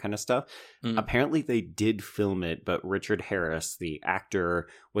conversation and that kind of stuff. Apparently they did film it, but Richard Harris, the actor,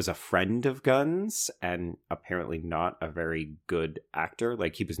 was a friend of Gunn's, and apparently not a very good actor,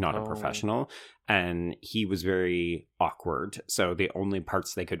 like he was not a professional. and he was very awkward. So the only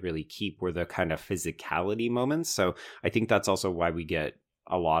parts they could really keep were the kind of physicality moments. So I think that's also why we get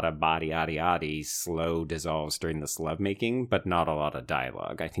a lot of body slow dissolves during this lovemaking, but not a lot of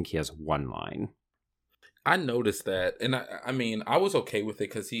dialogue. I think he has one line. I noticed that, and I mean, I was okay with it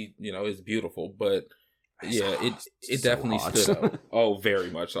because he, is beautiful, but yeah, it so definitely hot. Stood out. Oh, very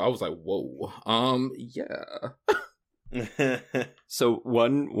much. So I was like, whoa, yeah. So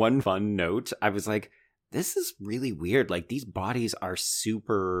one fun note, I was like, this is really weird. Like, these bodies are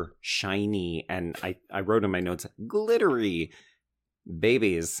super shiny, and I wrote in my notes, glittery.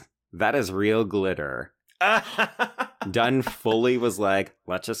 Babies, that is real glitter. Dunn fully was like,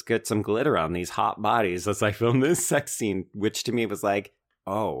 let's just get some glitter on these hot bodies as I film this sex scene, which to me was like,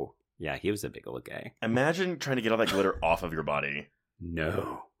 oh, yeah, he was a big old gay. Imagine trying to get all that glitter off of your body.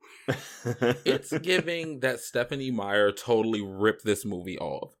 No. It's giving that Stephenie Meyer totally ripped this movie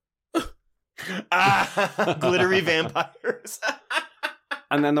off. Glittery vampires.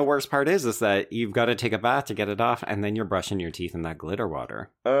 And then the worst part is that you've got to take a bath to get it off, and then you're brushing your teeth in that glitter water.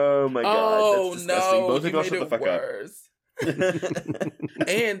 Oh my god, that's disgusting. No, Both of you shut the fuck worse.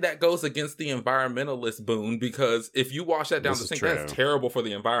 And that goes against the environmentalist boon, because if you wash that down the sink, that's terrible for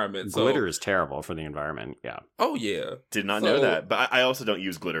the environment. Glitter is terrible for the environment, yeah. Oh yeah. Did not know that, but I also don't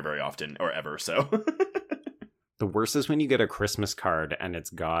use glitter very often, or ever, so... The worst is when you get a Christmas card and it's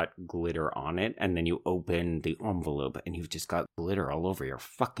got glitter on it, and then you open the envelope and you've just got glitter all over your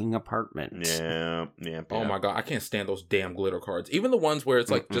fucking apartment. Yeah. Oh my god, I can't stand those damn glitter cards. Even the ones where it's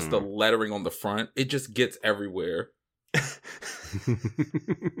like just the lettering on the front, it just gets everywhere.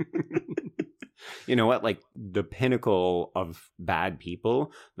 You know what? Like, the pinnacle of bad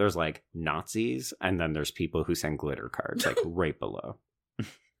people, there's like Nazis, and then there's people who send glitter cards, like right below.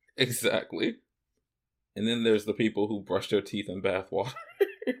 Exactly. And then there's the people who brush their teeth in bath water.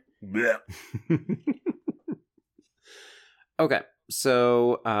 Okay,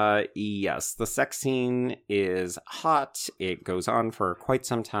 so yes, the sex scene is hot. It goes on for quite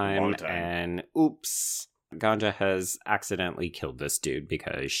some time. And oops, Ganja has accidentally killed this dude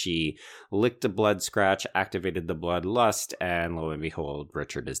because she licked a blood scratch, activated the bloodlust, and lo and behold,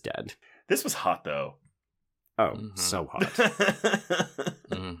 Richard is dead. This was hot, though. Oh, so hot.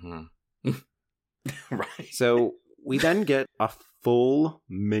 Right. So we then get a full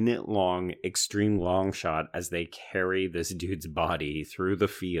minute-long extreme long shot as they carry this dude's body through the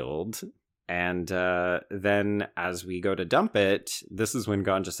field. And then as we go to dump it, this is when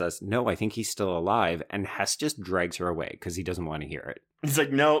Ganja says, no, I think he's still alive. And Hess just drags her away because he doesn't want to hear it. He's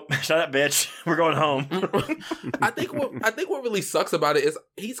like, no, shut up, bitch. We're going home. I think what really sucks about it is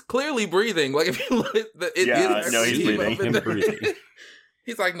he's clearly breathing. Like, if you look at he's breathing.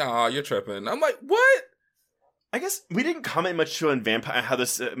 He's like, nah, you're tripping. I'm like, what? I guess we didn't comment much on how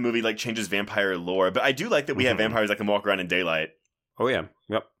this movie like changes vampire lore, but I do like that we have vampires that can walk around in daylight. Oh yeah,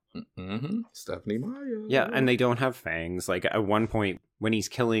 yep. Stephenie Meyer. Yeah, and they don't have fangs. Like, at one point when he's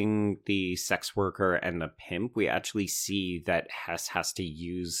killing the sex worker and the pimp, we actually see that Hess has to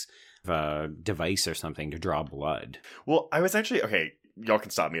use a device or something to draw blood. Well, I was actually okay. Y'all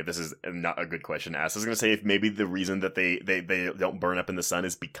can stop me if this is not a good question to ask. I was going to say if maybe the reason that they don't burn up in the sun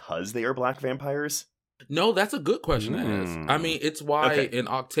is because they are black vampires. No, that's a good question to ask. I mean, it's why in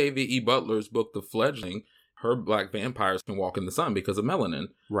Octavia E. Butler's book, The Fledgling, her black vampires can walk in the sun because of melanin.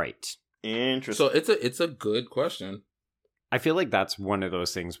 Right. Interesting. So it's a good question. I feel like that's one of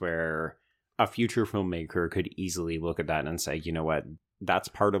those things where a future filmmaker could easily look at that and say, you know what? That's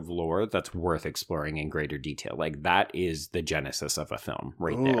part of lore that's worth exploring in greater detail. Like, that is the genesis of a film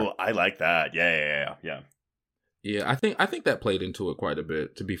right there. Oh, I like that. Yeah. Yeah, I think that played into it quite a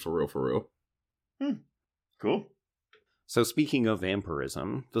bit, to be for real. Cool. So speaking of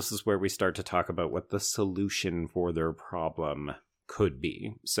vampirism, this is where we start to talk about what the solution for their problem could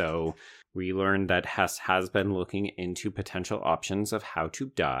be. So we learned that Hess has been looking into potential options of how to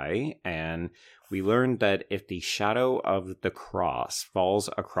die, and we learned that if the shadow of the cross falls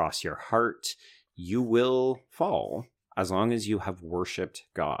across your heart, you will fall as long as you have worshipped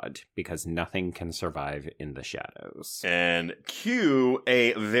God, because nothing can survive in the shadows. And cue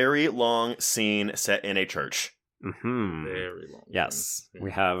a very long scene set in a church. Very long. Yes,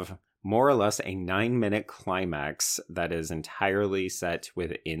 we have more or less a 9-minute climax that is entirely set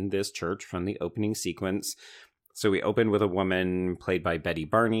within this church from the opening sequence. So we open with a woman played by Betty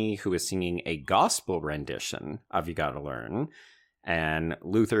Barney who is singing a gospel rendition of You Gotta Learn. And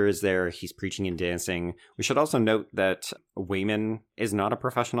Luther is there. He's preaching and dancing. We should also note that Wayman is not a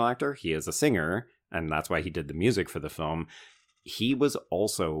professional actor. He is a singer, and that's why he did the music for the film. he was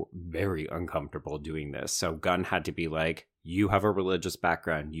also very uncomfortable doing this. So Gunn had to be like, you have a religious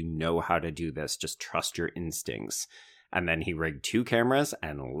background. You know how to do this. Just trust your instincts. And then he rigged 2 cameras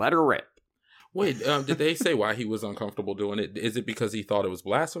and let her rip. Wait, did they say why he was uncomfortable doing it? Is it because he thought it was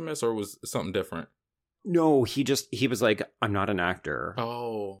blasphemous or was something different? No, he was like, I'm not an actor.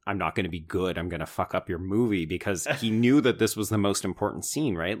 Oh. I'm not going to be good. I'm going to fuck up your movie, because he knew that this was the most important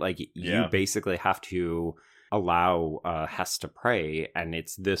scene, right? Like, you basically have to allow Hess to pray, and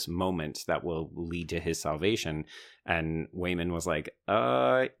it's this moment that will lead to his salvation. And Wayman was like,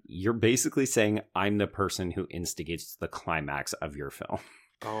 you're basically saying I'm the person who instigates the climax of your film.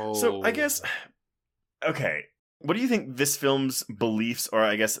 Oh. So I guess, okay, what do you think this film's beliefs, or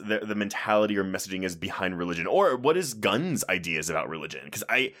I guess the mentality or messaging is behind religion? Or what is Gunn's ideas about religion? Because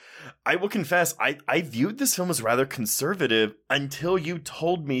I will confess, I viewed this film as rather conservative until you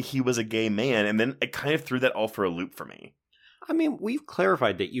told me he was a gay man, and then it kind of threw that all for a loop for me. I mean, we've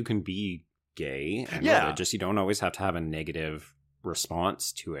clarified that you can be gay and religious. You don't always have to have a negative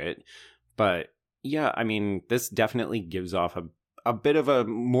response to it. But yeah, I mean, this definitely gives off a bit of a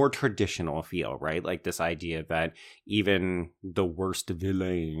more traditional feel, right? Like this idea that even the worst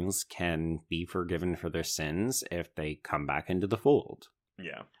villains can be forgiven for their sins if they come back into the fold.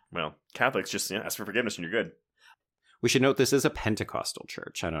 Yeah. Well, Catholics just ask for forgiveness and you're good. We should note this is a Pentecostal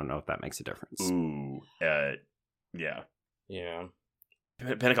church. I don't know if that makes a difference. Ooh. Yeah. Yeah.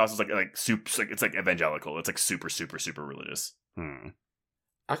 Pentecostal is like super, it's like evangelical. It's like super, super, super religious.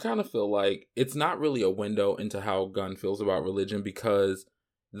 I kind of feel like it's not really a window into how Gunn feels about religion, because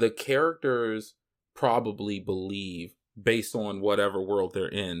the characters probably believe, based on whatever world they're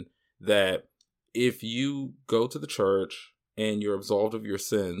in, that if you go to the church and you're absolved of your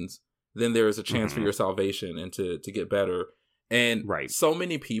sins, then there is a chance for your salvation and to get better. And so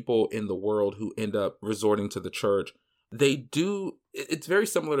many people in the world who end up resorting to the church, it's very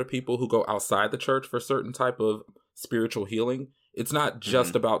similar to people who go outside the church for certain type of spiritual healing. It's not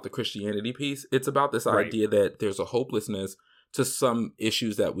just about the Christianity piece. It's about this idea that there's a hopelessness to some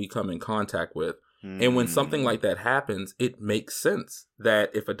issues that we come in contact with. And when something like that happens, it makes sense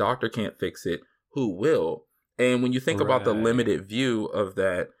that if a doctor can't fix it, who will? And when you think about the limited view of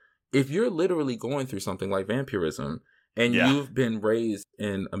that, if you're literally going through something like vampirism and you've been raised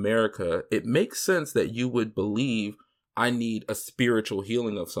in America, it makes sense that you would believe, I need a spiritual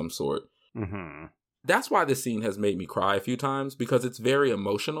healing of some sort. That's why this scene has made me cry a few times, because it's very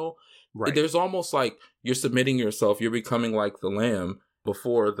emotional. Right. There's almost like you're submitting yourself, you're becoming like the lamb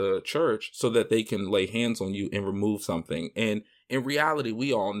before the church so that they can lay hands on you and remove something. And in reality,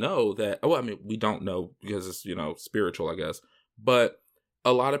 we all know that, we don't know because it's, spiritual, I guess. But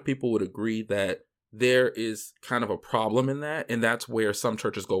a lot of people would agree that there is kind of a problem in that. And that's where some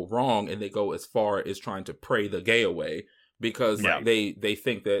churches go wrong, and they go as far as trying to pray the gay away. Because they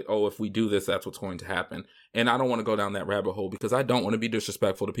think that, if we do this, that's what's going to happen. And I don't want to go down that rabbit hole, because I don't want to be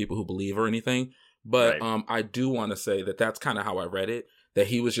disrespectful to people who believe or anything. But I do want to say that that's kind of how I read it, that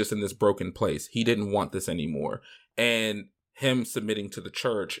he was just in this broken place. He didn't want this anymore. And him submitting to the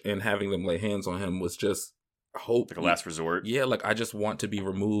church and having them lay hands on him was just hope. Like a last resort. Yeah, like I just want to be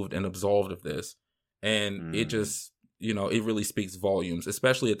removed and absolved of this. And it just, it really speaks volumes,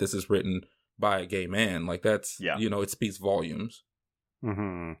 especially if this is written by a gay man. Like that's, it speaks volumes.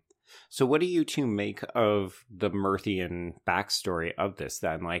 So what do you two make of the Murthian backstory of this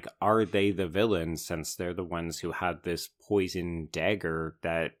then? Like, are they the villains since they're the ones who had this poison dagger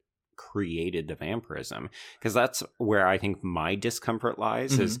that created the vampirism? Because that's where I think my discomfort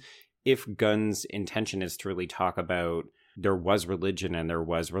lies, is if Gunn's intention is to really talk about there was religion and there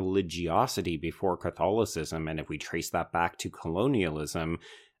was religiosity before Catholicism, and if we trace that back to colonialism,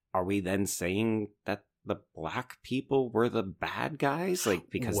 are we then saying that the black people were the bad guys, like,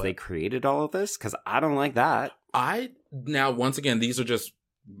 because they created all of this? Because I don't like that. Now, once again, these are just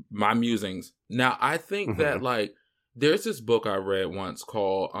my musings. Now, I think that, like, there's this book I read once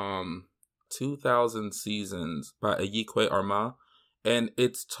called 2000 Seasons by Ayikwe Arma, and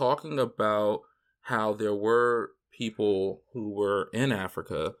it's talking about how there were people who were in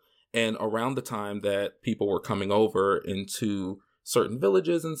Africa, and around the time that people were coming over into certain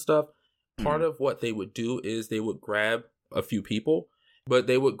villages and stuff, part of what they would do is they would grab a few people, but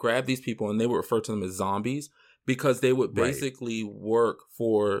they would grab these people and they would refer to them as zombies, because they would basically work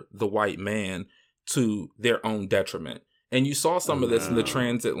for the white man to their own detriment. And you saw some of this in the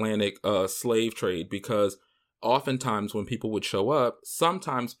transatlantic slave trade, because oftentimes when people would show up,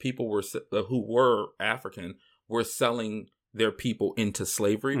 sometimes people were who were African were selling their people into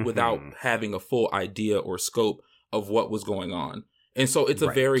slavery without having a full idea or scope of what was going on. And so it's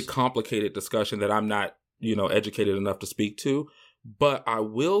a very complicated discussion that I'm not educated enough to speak to. But I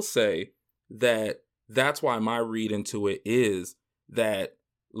will say that that's why my read into it is that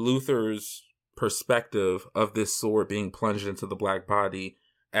Luther's perspective of this sword being plunged into the black body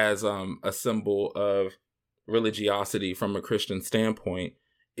as a symbol of religiosity from a Christian standpoint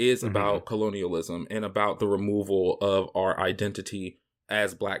is about colonialism and about the removal of our identity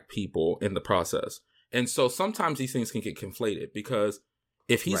as black people in the process. And so sometimes these things can get conflated, because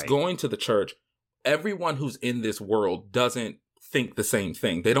if he's going to the church, everyone who's in this world doesn't think the same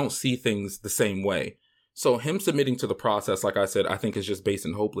thing. They don't see things the same way. So him submitting to the process, like I said, I think is just based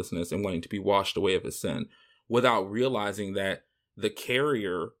in hopelessness and wanting to be washed away of his sin, without realizing that the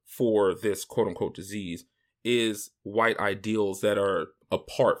carrier for this quote unquote disease is white ideals that are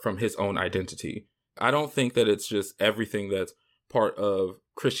apart from his own identity. I don't think that it's just everything that's part of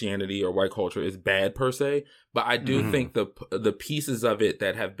Christianity or white culture is bad per se, but I do think the pieces of it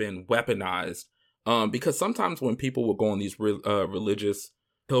that have been weaponized, because sometimes when people will go on these religious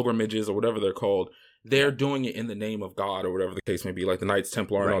pilgrimages or whatever they're called, they're doing it in the name of God or whatever the case may be, like the Knights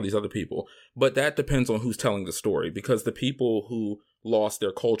Templar and all these other people. But that depends on who's telling the story, because the people who lost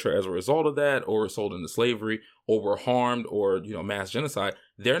their culture as a result of that, or were sold into slavery, or were harmed, or, mass genocide,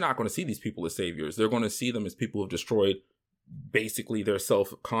 they're not going to see these people as saviors. They're going to see them as people who have destroyed basically their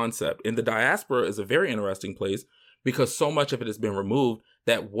self-concept. And the diaspora is a very interesting place, because so much of it has been removed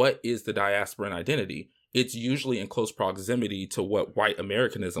that what is the diasporan identity? It's usually in close proximity to what white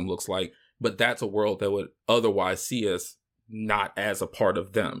Americanism looks like, but that's a world that would otherwise see us not as a part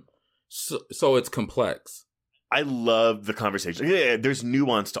of them. So it's complex. I love the conversation. Yeah, there's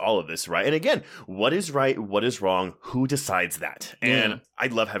nuance to all of this, right? And again, what is right? What is wrong? Who decides that? And I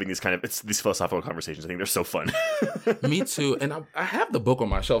love having these philosophical conversations. I think they're so fun. Me too. And I have the book on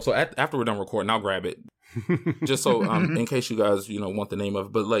my shelf. So after we're done recording, I'll grab it. Just so, in case you guys, want the name of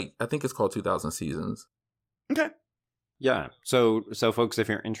it. But I think it's called 2000 Seasons. Okay. Yeah. So folks, if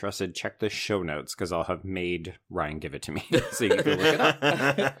you're interested, check the show notes, because I'll have made Ryan give it to me so you can look it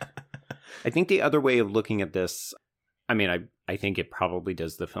up. I think the other way of looking at this, I think it probably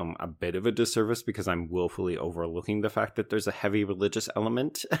does the film a bit of a disservice, because I'm willfully overlooking the fact that there's a heavy religious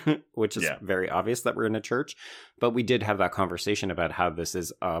element, which is very obvious that we're in a church. But we did have that conversation about how this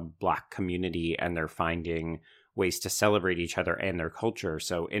is a black community and they're finding ways to celebrate each other and their culture.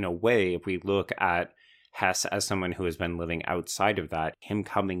 So in a way, if we look at Hess as someone who has been living outside of that, him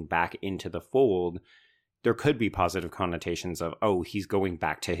coming back into the fold, there could be positive connotations of, he's going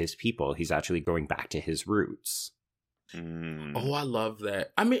back to his people. He's actually going back to his roots. Oh, I love that.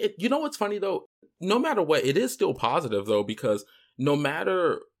 You know what's funny, though? No matter what, it is still positive, though, because no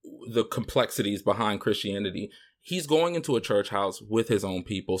matter the complexities behind Christianity, he's going into a church house with his own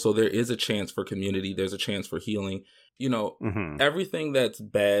people. So there is a chance for community. There's a chance for healing. Everything that's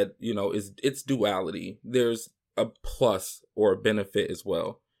bad, it's duality. There's a plus or a benefit as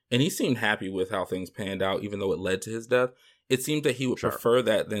well. And he seemed happy with how things panned out, even though it led to his death. It seemed that he would prefer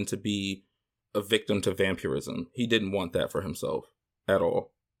that than to be a victim to vampirism. He didn't want that for himself at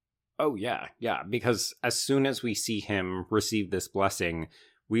all. Oh, yeah. Yeah. Because as soon as we see him receive this blessing,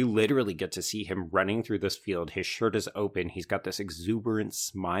 we literally get to see him running through this field. His shirt is open. He's got this exuberant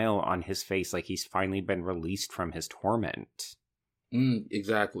smile on his face, like he's finally been released from his torment.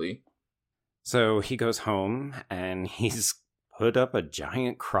 Exactly. So he goes home and he's put up a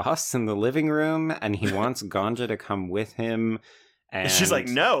giant cross in the living room, and he wants Ganja to come with him. And she's like,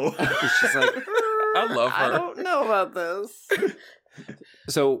 no. She's like, I love her. I don't know about this.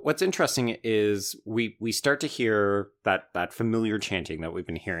 So what's interesting is we start to hear that familiar chanting that we've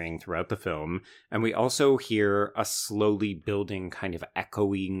been hearing throughout the film, and we also hear a slowly building kind of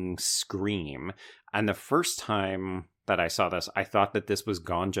echoing scream. And the first time that I saw this, I thought that this was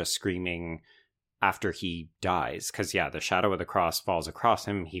Ganja screaming after he dies, because the shadow of the cross falls across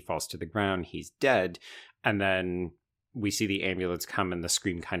him, he falls to the ground, he's dead, and then we see the ambulance come and the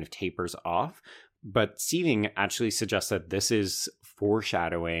scream kind of tapers off. But Seething actually suggests that this is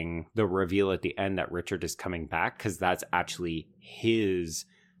foreshadowing the reveal at the end that Richard is coming back, because that's actually his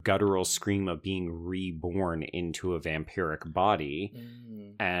guttural scream of being reborn into a vampiric body.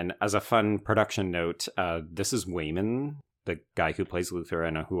 And as a fun production note, this is Wayman, the guy who plays Luther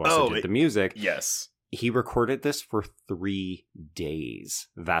and who also did the music. Yes. He recorded this for 3 days.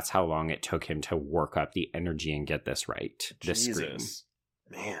 That's how long it took him to work up the energy and get this right. This scream.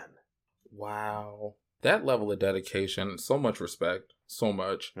 Man. Wow. That level of dedication, so much respect, so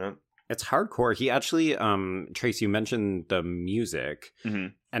much. Yeah. It's hardcore. He actually, Trace, you mentioned the music,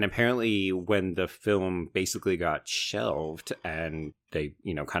 and apparently when the film basically got shelved and they,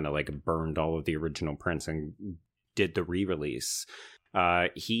 kind of like burned all of the original prints and did the re-release,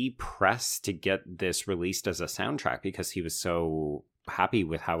 he pressed to get this released as a soundtrack because he was so happy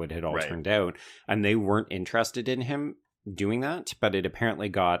with how it had all turned out. And they weren't interested in him doing that, but it apparently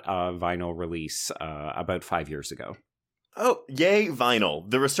got a vinyl release about 5 years ago. Oh, yay, vinyl.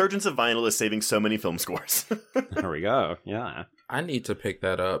 The resurgence of vinyl is saving so many film scores. There we go. Yeah. I need to pick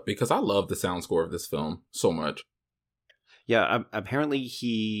that up because I love the sound score of this film so much. Yeah, apparently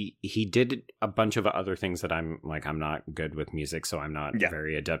he did a bunch of other things that I'm not good with music, so I'm not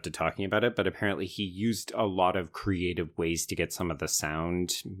very adept at talking about it, but apparently he used a lot of creative ways to get some of the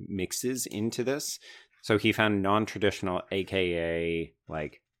sound mixes into this. So he found non-traditional, aka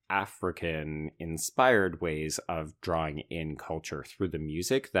like African-inspired ways of drawing in culture through the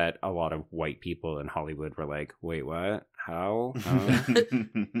music that a lot of white people in Hollywood were like, wait, what? How?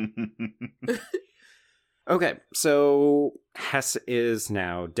 Okay, so Hess is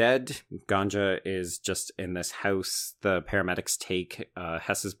now dead. Ganja is just in this house. The paramedics take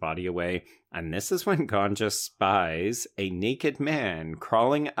Hess's body away. And this is when Ganja spies a naked man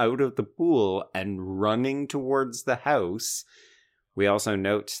crawling out of the pool and running towards the house. We also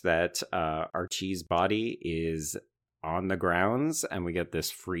note that Archie's body is on the grounds, and we get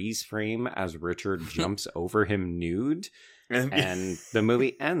this freeze frame as Richard jumps over him nude. And the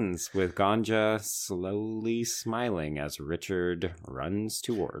movie ends with Ganja slowly smiling as Richard runs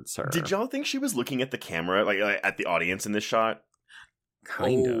towards her. Did y'all think she was looking at the camera, like at the audience in this shot?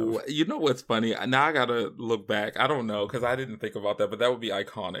 Kind of. You know what's funny? Now I gotta look back. I don't know, because I didn't think about that, but that would be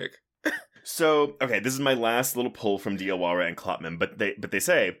iconic. So, okay, this is my last little pull from Diawara and Klopman, but they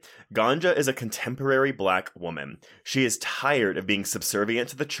say, Ganja is a contemporary black woman. She is tired of being subservient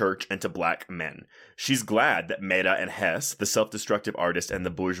to the church and to black men. She's glad that Meda and Hess, the self-destructive artist and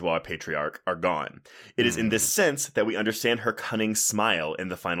the bourgeois patriarch, are gone. It is in this sense that we understand her cunning smile in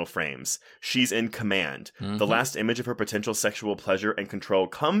the final frames. She's in command. The last image of her potential sexual pleasure and control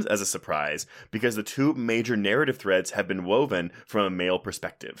comes as a surprise because the two major narrative threads have been woven from a male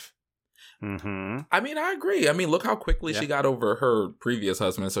perspective. I mean, I agree. I mean, look how she got over her previous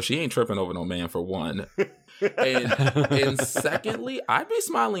husband, so she ain't tripping over no man for one. and secondly, I'd be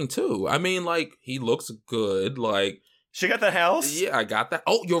smiling too. I mean, like, he looks good. Like, she got the house? Yeah, I got that.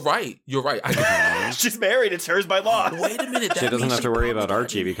 Oh, you're right. She's married. It's hers by law. Wait a minute. She doesn't have to worry about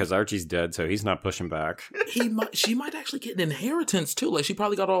Archie because Archie's dead, so he's not pushing back. She might actually get an inheritance too. Like, she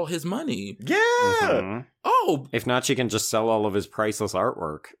probably got all his money. Yeah. Oh. If not, she can just sell all of his priceless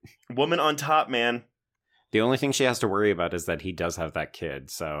artwork. Woman on top, man. The only thing she has to worry about is that he does have that kid,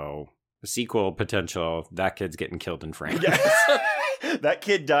 so sequel potential, that kid's getting killed in France. Yes. That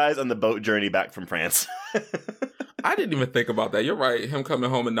kid dies on the boat journey back from France. I didn't even think about that. You're right. Him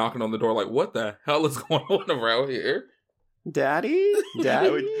coming home and knocking on the door like, what the hell is going on around here? Daddy? I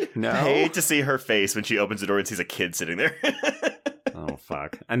would hate to see her face when she opens the door and sees a kid sitting there. Oh,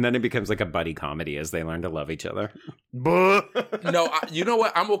 fuck. And then it becomes like a buddy comedy as they learn to love each other. No, you know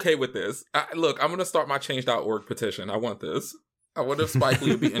what? I'm okay with this. Look, I'm going to start my Change.org petition. I want this. I wonder if Spike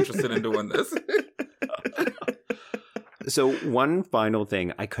Lee would be interested in doing this. So one final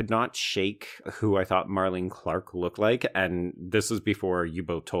thing, I could not shake who I thought Marlene Clark looked like, and this was before you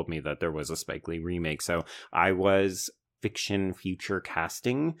both told me that there was a Spike Lee remake, so I was fiction future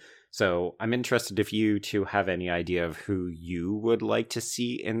casting. So I'm interested if you two have any idea of who you would like to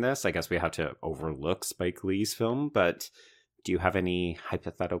see in this. I guess we have to overlook Spike Lee's film, but do you have any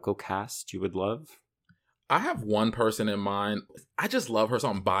hypothetical cast you would love? I have one person in mind. I just love her, so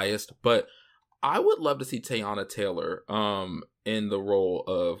I'm biased, but I would love to see Teyana Taylor in the role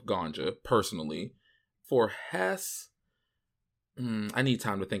of Ganja, personally. For Hess, I need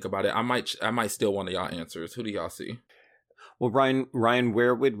time to think about it. I might steal one of y'all answers. Who do y'all see? Well, Ryan,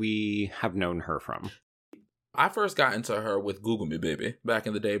 where would we have known her from? I first got into her with Google Me Baby back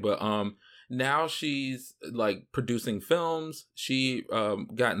in the day, but now she's like producing films. She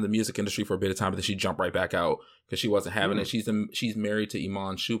got in the music industry for a bit of time, but then she jumped right back out because she wasn't having it. She's married to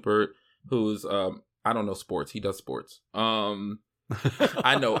Iman Shumpert, who's I don't know sports. He does sports. I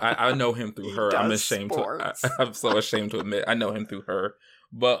know him through her. I'm so ashamed to admit I know him through her.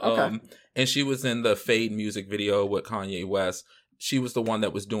 But and she was in the Fade music video with Kanye West. She was the one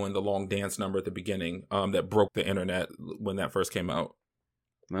that was doing the long dance number at the beginning that broke the internet when that first came out.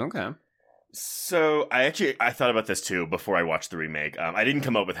 Okay. So I thought about this too before I watched the remake. I didn't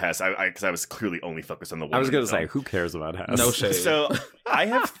come up with Hess because I was clearly only focused on the woman. I was going to say, who cares about Hess? No shade. So I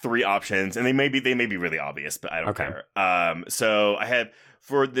have three options, and they may be really obvious, but I don't care. So I have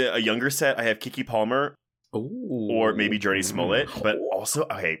for a younger set, I have Keke Palmer, or maybe Jurnee Smollett, but also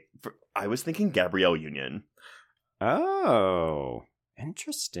I was thinking Gabrielle Union. Oh,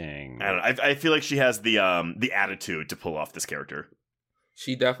 interesting. I don't know. I feel like she has the attitude to pull off this character.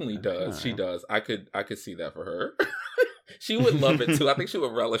 She definitely does. She does. I could see that for her. She would love it too. I think she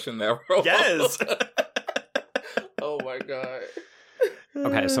would relish in that role. Yes. Oh my god.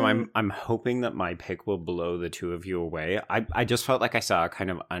 Okay, so I'm hoping that my pick will blow the two of you away. I just felt like I saw a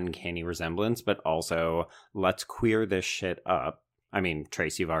kind of uncanny resemblance, but also let's queer this shit up. I mean,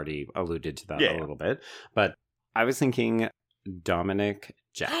 Trace, you've already alluded to that a little bit, but I was thinking Dominic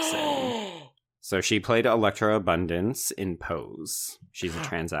Jackson. So she played Electra Abundance in Pose. She's a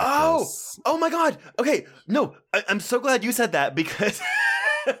trans actress. Oh my god. Okay, no, I'm so glad you said that because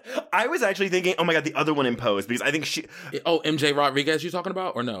I was actually thinking, oh my god, the other one in Pose, because I think she... Oh, MJ Rodriguez you talking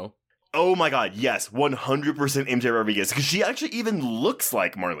about, or no? Oh my god, yes, 100% MJ Rodriguez, because she actually even looks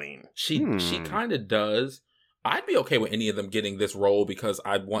like Marlene. She kind of does. I'd be okay with any of them getting this role because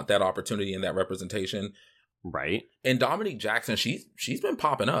I want that opportunity and that representation. Right. And Dominique Jackson, she's been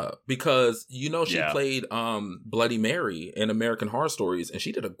popping up because, she played Bloody Mary in American Horror Stories, and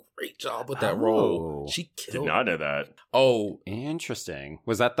she did a great job with that role. She killed. Did not know that. Oh. Interesting.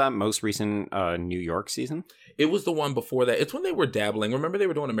 Was that most recent New York season? It was the one before that. It's when they were dabbling. Remember they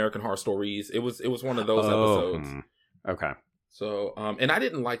were doing American Horror Stories? It was one of those episodes. Okay. So, and I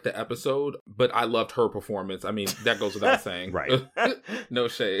didn't like the episode, but I loved her performance. I mean, that goes without saying. Right. No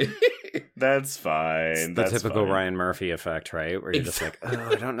shade. That's fine. It's the typical Ryan Murphy effect, right? Where you're just like,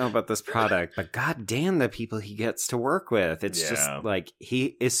 oh, I don't know about this product, but goddamn the people he gets to work with. It's just like,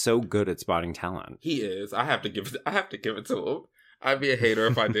 he is so good at spotting talent. He is. I have to give it to him. I'd be a hater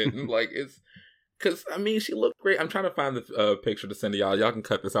if I didn't. Because, I mean, she looked great. I'm trying to find the picture to send to y'all. Y'all can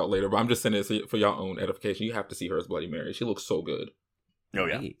cut this out later, but I'm just sending it for y'all own edification. You have to see her as Bloody Mary. She looks so good. Oh,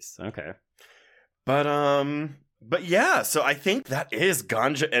 yeah. Nice. Okay. But yeah, so I think that is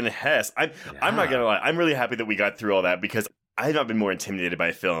Ganja and Hess. I'm not going to lie. I'm really happy that we got through all that because I have not been more intimidated by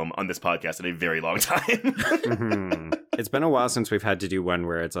a film on this podcast in a very long time. Mm-hmm. It's been a while since we've had to do one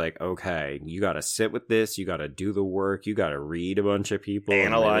where it's like, okay, you got to sit with this, you got to do the work, you got to read a bunch of people,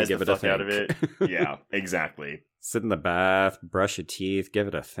 analyze and really give the it a fuck out of it. Yeah, exactly. Sit in the bath, brush your teeth, give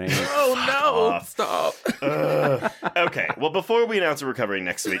it a think. Oh no! Stop. Okay, well, before we announce what we're covering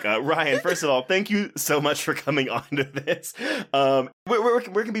next week, Ryan, first of all, thank you so much for coming on to this. Where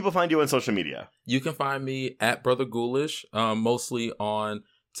can people find you on social media? You can find me at Brother Ghoulish, mostly on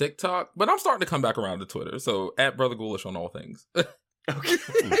TikTok, but I'm starting to come back around to Twitter. So at Brother Ghoulish on all things. Okay.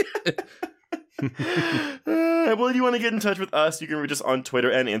 Well, if you want to get in touch with us, you can reach us on Twitter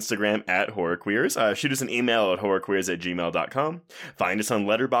and Instagram at HorrorQueers. Shoot us an email at horrorqueers@gmail.com. Find us on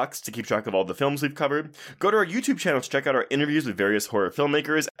Letterboxd to keep track of all the films we've covered. Go to our YouTube channel to check out our interviews with various horror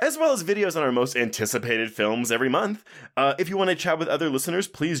filmmakers, as well as videos on our most anticipated films every month. If you want to chat with other listeners,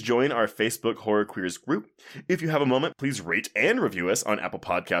 please join our Facebook Horror Queers group. If you have a moment, please rate and review us on Apple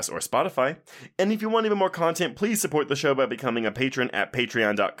Podcasts or Spotify. And if you want even more content, please support the show by becoming a patron at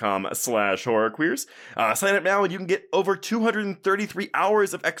patreon.com/horrorqueers. Sign up now and you can get over 233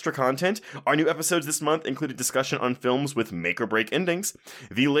 hours of extra content. Our new episodes this month include a discussion on films with make or break endings,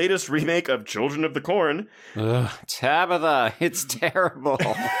 the latest remake of Children of the Corn. Ugh, Tabitha, it's terrible.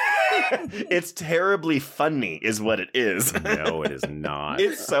 It's terribly funny is what it is. No, it is not.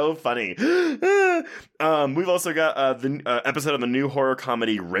 It's so funny. We've also got the episode on the new horror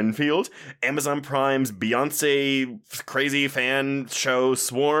comedy Renfield, Amazon Prime's Beyonce crazy fan show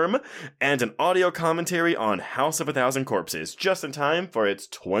Swarm, and an audio commentary on House of a Thousand Corpses, just in time for its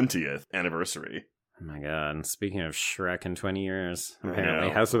 20th anniversary. Oh my god, speaking of Shrek in 20 years,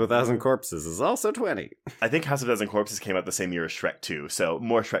 apparently House of a Thousand Corpses is also 20. I think House of a Thousand Corpses came out the same year as Shrek 2, so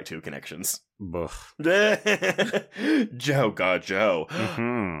more Shrek 2 connections. Boof. Joe, God, Joe.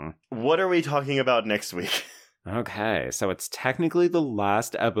 Mm-hmm. What are we talking about next week? Okay, so it's technically the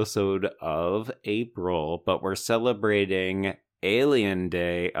last episode of April, but we're celebrating Alien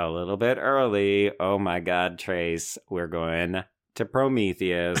Day a little bit early. Oh my god, Trace, we're going to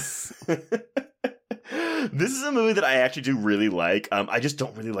Prometheus. This is a movie that I actually do really like. I just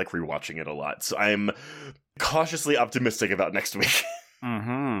don't really like rewatching it a lot. So I'm cautiously optimistic about next week.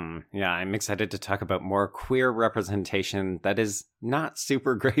 Mm-hmm. Yeah, I'm excited to talk about more queer representation that is not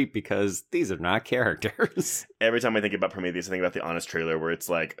super great because these are not characters. Every time I think about Prometheus, I think about the Honest trailer where it's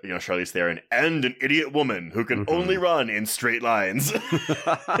like, Charlize Theron and an idiot woman who can only run in straight lines.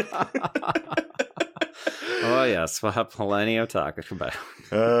 Oh, yes, we'll have plenty of talk about.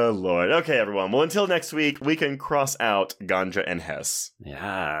 Oh, Lord. Okay, everyone. Well, until next week, we can cross out Ganja and Hess.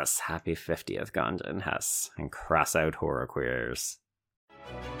 Yes, happy 50th Ganja and Hess. And cross out Horror Queers.